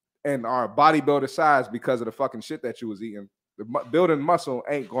and are bodybuilder size because of the fucking shit that you was eating. Building muscle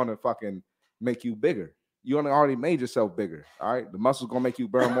ain't going to fucking make you bigger. You already made yourself bigger. All right. The muscle's going to make you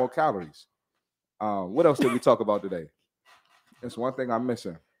burn more calories. What else did we talk about today? It's one thing I'm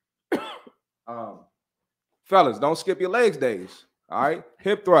missing. Fellas, don't skip your legs days. All right.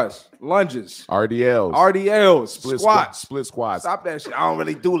 Hip thrusts, lunges, RDLs, split squats. Stop that shit. I don't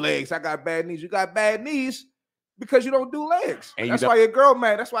really do legs. I got bad knees. You got bad knees because you don't do legs. And that's why your girl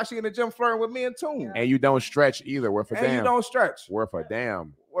mad. That's why she in the gym flirting with me and Tune. And you don't stretch either. Worth a damn. And you don't stretch. Worth a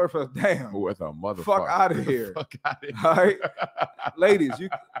damn. Worth a damn. Worth a motherfucker. Fuck out of here. Fuck out of here. All right. Ladies,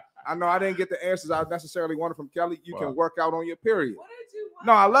 I know I didn't get the answers I necessarily wanted from Kelly. You can work out on your period. What did you want?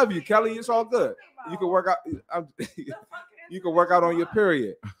 No, I love you, Kelly. It's all good. You can work out. You can work out on your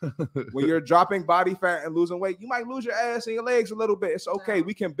period. When you're dropping body fat and losing weight, you might lose your ass and your legs a little bit. It's okay.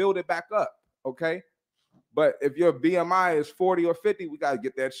 We can build it back up. Okay. But if your BMI is 40 or 50, we gotta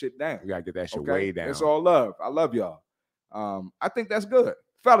get that shit down. We gotta get that shit way down. It's all love. I love y'all. I think that's good.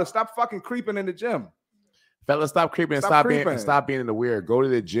 Fellas, stop fucking creeping in the gym. Fellas, stop creeping and stop being in the weird. Go to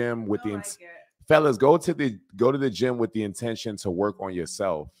the gym with fellas, go to the gym with the intention to work on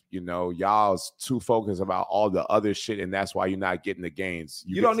yourself. You know, y'all's too focused about all the other shit, and that's why you're not getting the gains.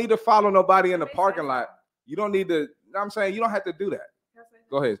 You don't need to follow nobody in the parking lot. You don't need to, you know what I'm saying? You don't have to do that.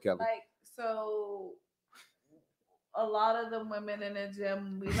 Go ahead, Kelly. Like, so a lot of the women in the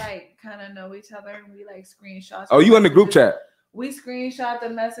gym, we like kind of know each other and we like screenshots. Oh, you in the group chat? We screenshot the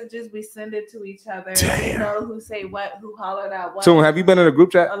messages, we send it to each other. We know who say what, who hollered out what. So have you been in a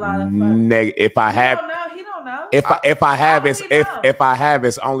group chat? A lot of fun. If I have, he don't know. If I have,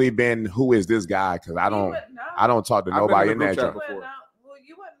 it's only been who is this guy? Because I don't talk to nobody in that chat before. Well,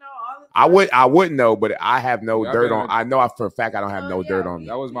 you wouldn't know all the I wouldn't know, but I have no dirt on. I know for a fact I don't have no dirt on me.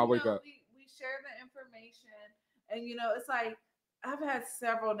 That was my wake up. We share the information, and you know, it's like I've had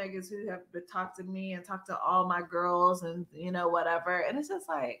several niggas who have talked to me and talked to all my girls and, you know, whatever. And it's just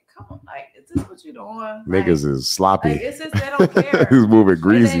like, come on, like, is this what you doing? Niggas is sloppy. Like, it's just, they don't care. He's moving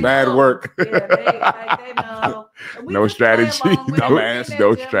greasy. Bad work. Yeah, they know. No strategy. Dumbass,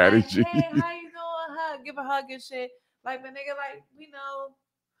 no strategy. Like, hey, how you doing? Hug, give a hug and shit. Like, the nigga, like, we know,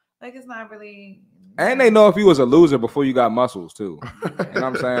 like, it's not really. And they know if you was a loser before you got muscles, too. You know what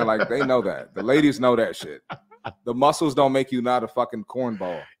I'm saying? Like, they know that. The ladies know that shit. The muscles don't make you not a fucking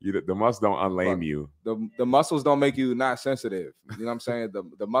cornball. The muscles don't unlame you. The muscles don't make you not sensitive. You know what I'm saying?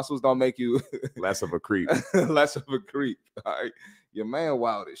 The muscles don't make you less of a creep. Less of a creep. All right? Your man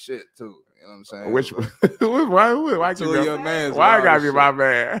wild as shit too. You know what I'm saying? Which why your man's why I gotta be my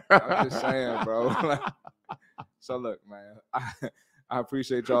man? I'm just saying, bro. So look, man, I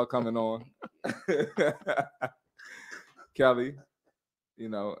appreciate y'all coming on. Kelly, you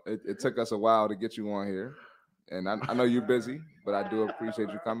know, it took us a while to get you on here. And I know you're busy, but I do appreciate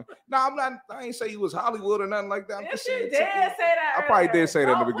you coming. No, I'm not. I ain't say you was Hollywood or nothing like that. I'm yes, you did say that. I probably did say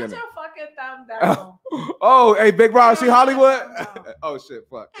that in the beginning. Put your fucking thumb down. Oh, hey, Big Rob, see Hollywood? Oh shit,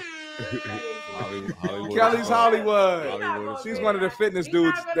 fuck. Hollywood. Kelly's Hollywood. She's one of the fitness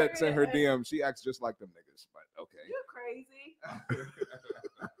dudes that's in her DM. She acts just like them niggas, but okay. You're crazy.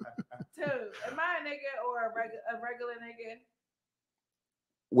 Two. Am I a nigga or a regular nigga?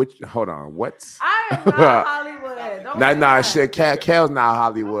 Hold on, what? I am not Hollywood. Nah, shit. Kel's not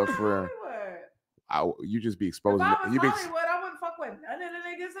Hollywood for. You just be exposing. If I was Hollywood, I wouldn't fuck with none of the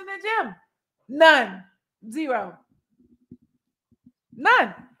niggas in the gym. None. Zero.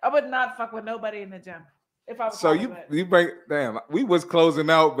 None. I would not fuck with nobody in the gym. If I was so Hollywood. you bring damn. We was closing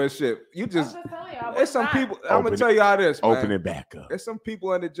out, but shit, you just. There's some people. I'm gonna tell you how this. Open it back up. There's some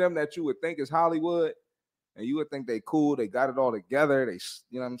people in the gym that you would think is Hollywood. And you would think they cool, they got it all together. They,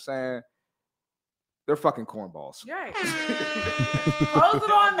 you know what I'm saying? They're fucking cornballs. Right. Close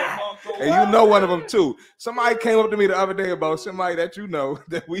it on that. And you know one of them too. Somebody came up to me the other day about somebody that you know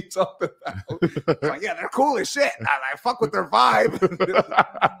that we talked about. Like, yeah, they're cool as shit. I like fuck with their vibe.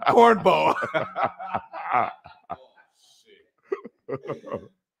 Cornball.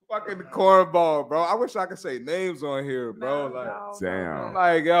 Fucking cornball, bro. I wish I could say names on here, bro. Damn.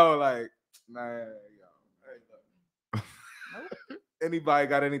 Like, yo, like, man. Anybody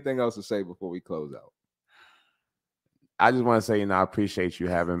got anything else to say before we close out? I just want to say, I appreciate you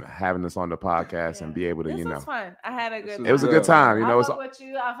having us on the podcast and be able to, This was fun. I had a good time. It was a good time. I fuck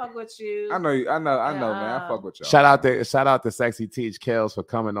with you. I know, man. I fuck with y'all. Shout out to SexieTeach Kels for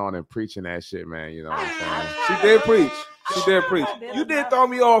coming on and preaching that shit, man. You know what I'm saying? She did preach. You did throw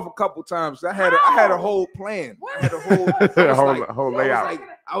me off a couple times. I had a whole plan. I had a whole layout.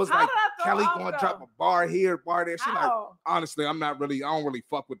 I was like, Kelly gonna drop a bar here, bar there. She like, honestly, I don't really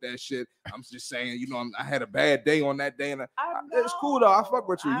fuck with that shit. I'm just saying, I had a bad day on that day, and it's cool though. I fuck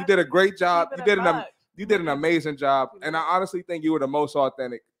with you. You did a great job. You did an amazing job, and I honestly think you were the most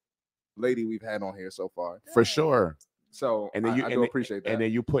authentic lady we've had on here so far, for sure. So I do appreciate that. And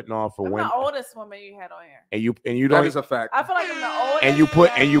then you putting on for women. The oldest woman you had on here. And you don't. That is a fact. I feel like I'm the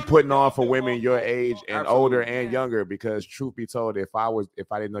oldest. And you putting on for women your age and older and younger, because truth be told, if I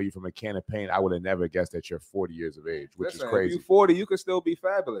didn't know you from a can of paint, I would have never guessed that you're 40 years of age, which is crazy. If you're 40, you could still be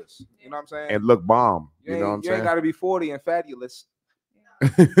fabulous. You know what I'm saying? And look bomb. You know what I'm saying? You ain't got to be 40 and fabulous. I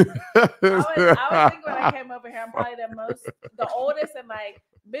was thinking when I came over here, I'm probably the oldest, and like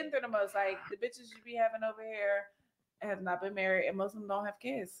been through the most. Like the bitches you be having over here have not been married, and most of them don't have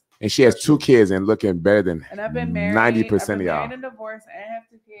kids. And she has 2 kids and looking better than And I've been married 90% of y'all. Married and divorced, and have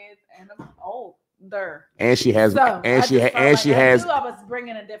 2 kids, and I'm older. And she has, So, and she has. I was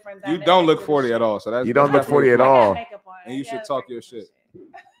bringing a different. You don't look 40 at all, so that's you don't look 40 at all. And you should talk your shit.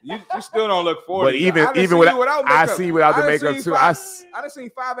 You still don't look 40. But even without makeup, I see you without the makeup too. I done seen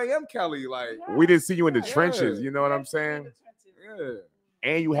 5 a.m. Kelly. Like we didn't see you in the trenches. You know what I'm saying? Yeah.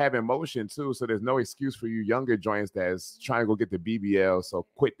 And you have emotion too, so there's no excuse for you younger joints that's trying to go get the BBL. So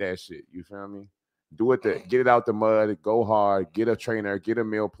quit that shit. You feel me? Do it. Get it out the mud. Go hard. Get a trainer. Get a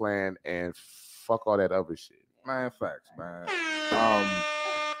meal plan, and fuck all that other shit. Man, facts, man.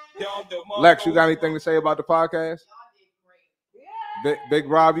 Lex, you got anything to say about the podcast? Big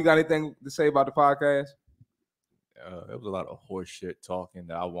Rob, you got anything to say about the podcast? It was a lot of horse shit talking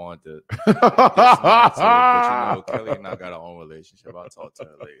that I wanted to but Kelly and I got our own relationship. I'll talk to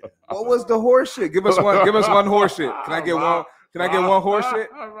her later. What was the horse shit? Give us one horse shit. Can I get one? Can I get one horse shit?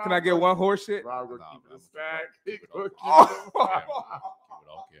 Can I get one horse shit?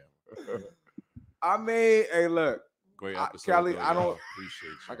 I mean, hey, look, great episode, Kelly. I don't appreciate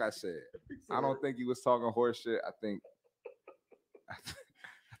you. Like I said, I don't think he was talking horse shit. I think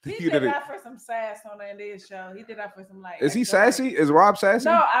he did that for some sass on the end of his show. He did that for some like. Is he sassy? Is Rob sassy?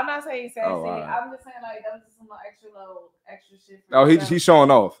 No, I'm not saying he's sassy. Oh, right. I'm just saying like that was just some extra shit. Oh, he's showing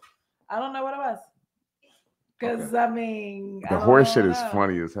off. I don't know what it was. Because I mean, the horse shit is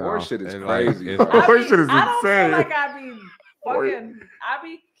funny as hell. Horse shit is crazy. Horse shit is insane. I don't feel like I be fucking. I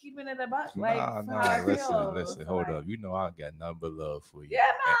be keeping it about like. Nah. Listen. Hold up. You know I got nothing but love for you. Yeah,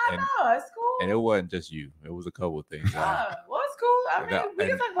 I know. It's cool. And it wasn't just you. It was a couple of things. Well, it's cool. I mean, we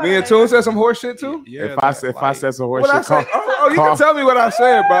can talk about me and Toon said some horse shit too. Yeah, if I said some horse shit, you can tell me what I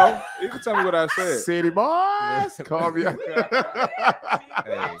said, bro. You can tell me what I said. City boys, call me. Turn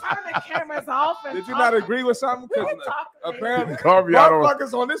the cameras off. Did you not agree with something? Because apparently, call me out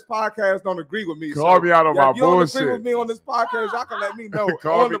motherfuckers on this podcast don't agree with me. Call me out on my bullshit. You don't agree with bullshit. me on this podcast. Y'all can let me know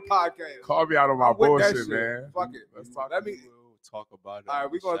on the podcast. Call me out on my I'm with that bullshit, shit. man. Fuck it. Let's talk. Talk about it. All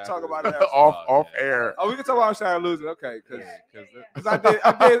right, we're gonna talk about it off air. Oh, we can talk about Shaq losing. Okay, because I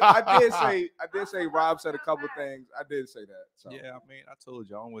did say Rob said a couple things. I did say that. So. Yeah, I mean, I told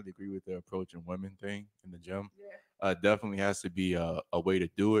you I don't really agree with the approaching women thing in the gym. Definitely has to be a way to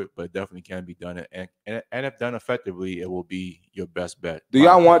do it, but definitely can be done. And if done effectively, it will be your best bet. Do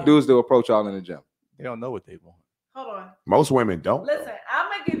y'all want dudes to approach y'all in the gym? They don't know what they want. Hold on. Most women don't. Listen, I'm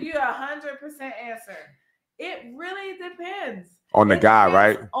gonna give you 100% answer. It really depends. On the guy,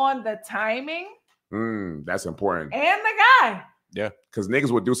 right? On the timing. That's important. And the guy. Yeah. Because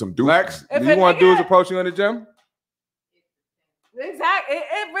niggas would do some dudes. Lex, do you want dudes approaching you in the gym? Exactly.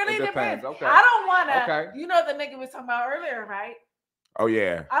 It really depends. Okay. I don't want to. Okay. You know the nigga we was talking about earlier, right? Oh,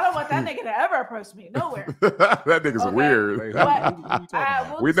 yeah. I don't want that nigga to ever approach me. Nowhere. That nigga's weird.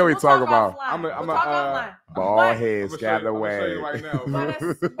 But, we know we talk about. I'm offline. Bald head, scattered away. Right now, but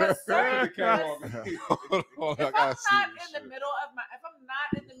certain, if I'm I gotta not see in the middle of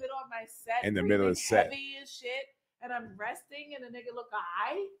my set, in the middle of the set, heavy as shit, and I'm resting, and the nigga look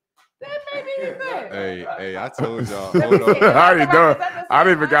high, then maybe he's there. Hey, I told y'all. Hold on. I already know. I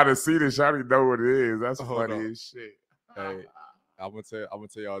didn't even got to see this. I already know what it is. That's funny as shit. Hey, I'm gonna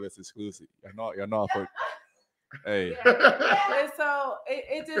tell y'all this exclusive. Y'all know. Hey. And so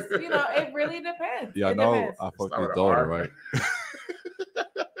it just, it really depends. Yeah, I know. I fucked his daughter, right?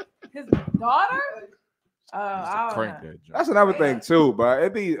 His daughter? That's another thing too, but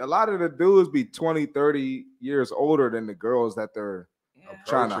it be a lot of the dudes be 20, 30 years older than the girls that they're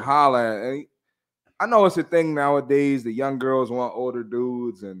trying to holler at. And I know it's a thing nowadays. The young girls want older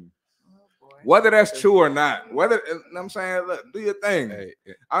dudes, and whether that's true or not, I'm saying, look, do your thing. Hey.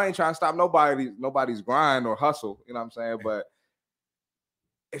 I ain't trying to stop nobody's grind or hustle, you know what I'm saying? But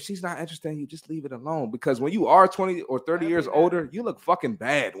if she's not interested in you, just leave it alone. Because when you are 20 or 30 years older, you look fucking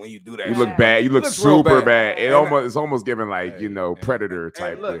bad when you do that. You look bad. You look super bad. It's almost giving like, predator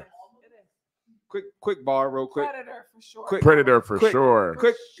type. Look, quick bar, real quick. Predator for sure. Predator for sure.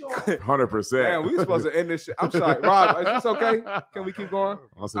 Quick, 100%. Man, we supposed to end this shit. I'm sorry, Rob. Is this okay? Can we keep going?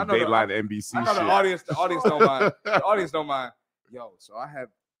 On some Dateline NBC I know shit. The audience don't mind. The audience don't mind. Yo, so I have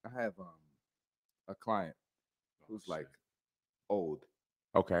a client who's like old.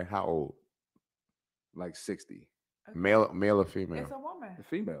 Okay, how old? Like 60. Male or female? It's a woman. A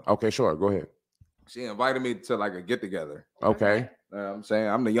female. Okay, sure. Go ahead. She invited me to like a get together. Okay. I'm saying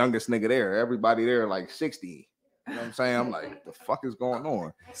I'm the youngest nigga there. Everybody there like 60. You know what I'm saying? I'm like, the fuck is going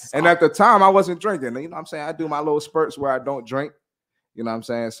on? And at the time I wasn't drinking. You know what I'm saying? I do my little spurts where I don't drink. You know what I'm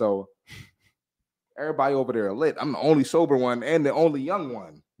saying? So everybody over there lit. I'm the only sober one and the only young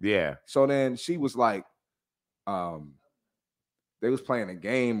one. Yeah. So then she was like, they was playing a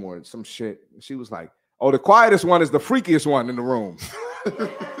game or some shit. She was like, "Oh, the quietest one is the freakiest one in the room."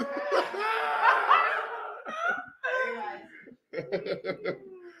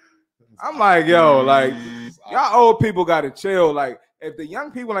 I'm like, yo, like y'all old people gotta chill. Like, if the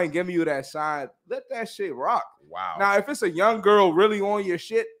young people ain't giving you that side, let that shit rock. Wow. Now, if it's a young girl really on your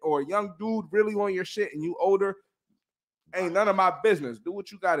shit or a young dude really on your shit and you older, ain't none of my business. Do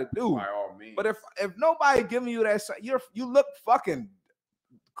what you gotta do. By all means. But if nobody giving you that, you look fucking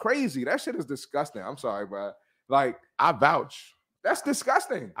crazy. That shit is disgusting. I'm sorry, bro. Like, I vouch. That's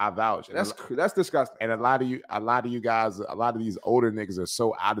disgusting. I vouch. That's disgusting. And a lot of you guys, a lot of these older niggas are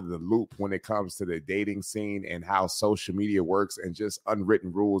so out of the loop when it comes to the dating scene and how social media works and just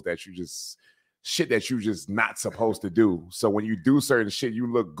unwritten rules that you just shit that you just not supposed to do. So when you do certain shit,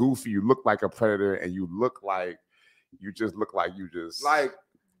 you look goofy, you look like a predator, and you just look like you just like,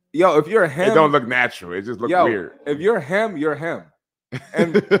 yo, if you're him, it don't look natural. It just look weird. If you're him, you're him.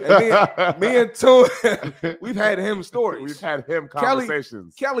 And me and Toon, we've had him stories. We've had him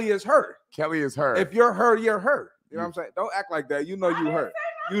conversations. Kelly is her. Kelly is her. If you're her, you're her. You know what I'm saying? Don't act like that. You know you hurt.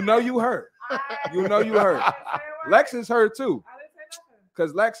 You know you hurt. You know you hurt. Lex is her too.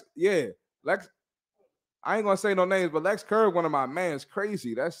 Cause Lex, I ain't gonna say no names, but Lex curved one of my mans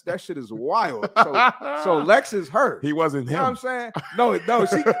crazy. That shit is wild. So Lex is her. He wasn't him. You know what I'm saying? No,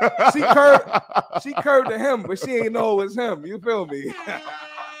 she curved to him, but she ain't know it was him. You feel me?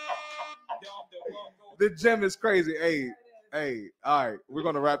 The gym is crazy. Hey, all right, we're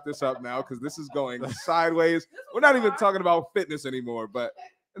gonna wrap this up now because this is going sideways. We're not even talking about fitness anymore, but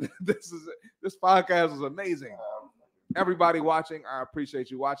this podcast is amazing. Everybody watching, I appreciate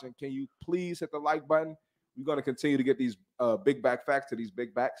you watching. Can you please hit the like button? We're going to continue to get these big back facts to these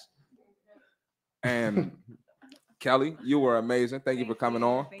big backs. And Kelly, you were amazing. Thank you for coming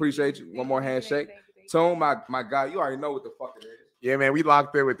on. Appreciate you. One more handshake. Tone, my guy, you already know what the fuck it is. Yeah, man, we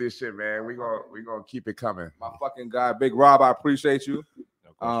locked in with this shit, man. We gonna keep it coming. My fucking guy, Big Rob, I appreciate you. You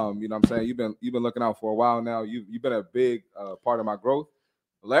know what I'm saying? You've been looking out for a while now. You've been a big part of my growth.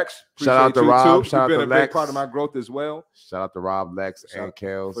 Lex, shout out to Rob. Shout out to Lex. You've been a big part of my growth as well. Shout out to Rob, Lex, and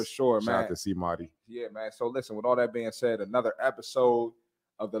Kels. For sure, man. Shout out to C. Marty. Yeah, man. So listen, with all that being said, another episode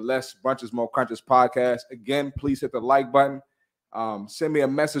of the Less Brunches, More Crunches podcast. Again, please hit the like button. Send me a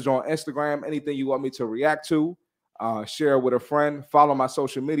message on Instagram. Anything you want me to react to. Share with a friend. Follow my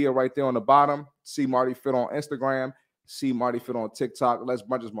social media right there on the bottom. See Marty Fit on Instagram. See Marty Fit on TikTok. Less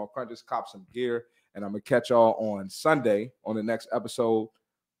Brunches, More Crunches. Cop some gear. And I'm going to catch y'all on Sunday on the next episode.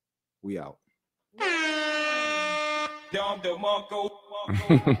 We out. That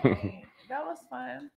was fun.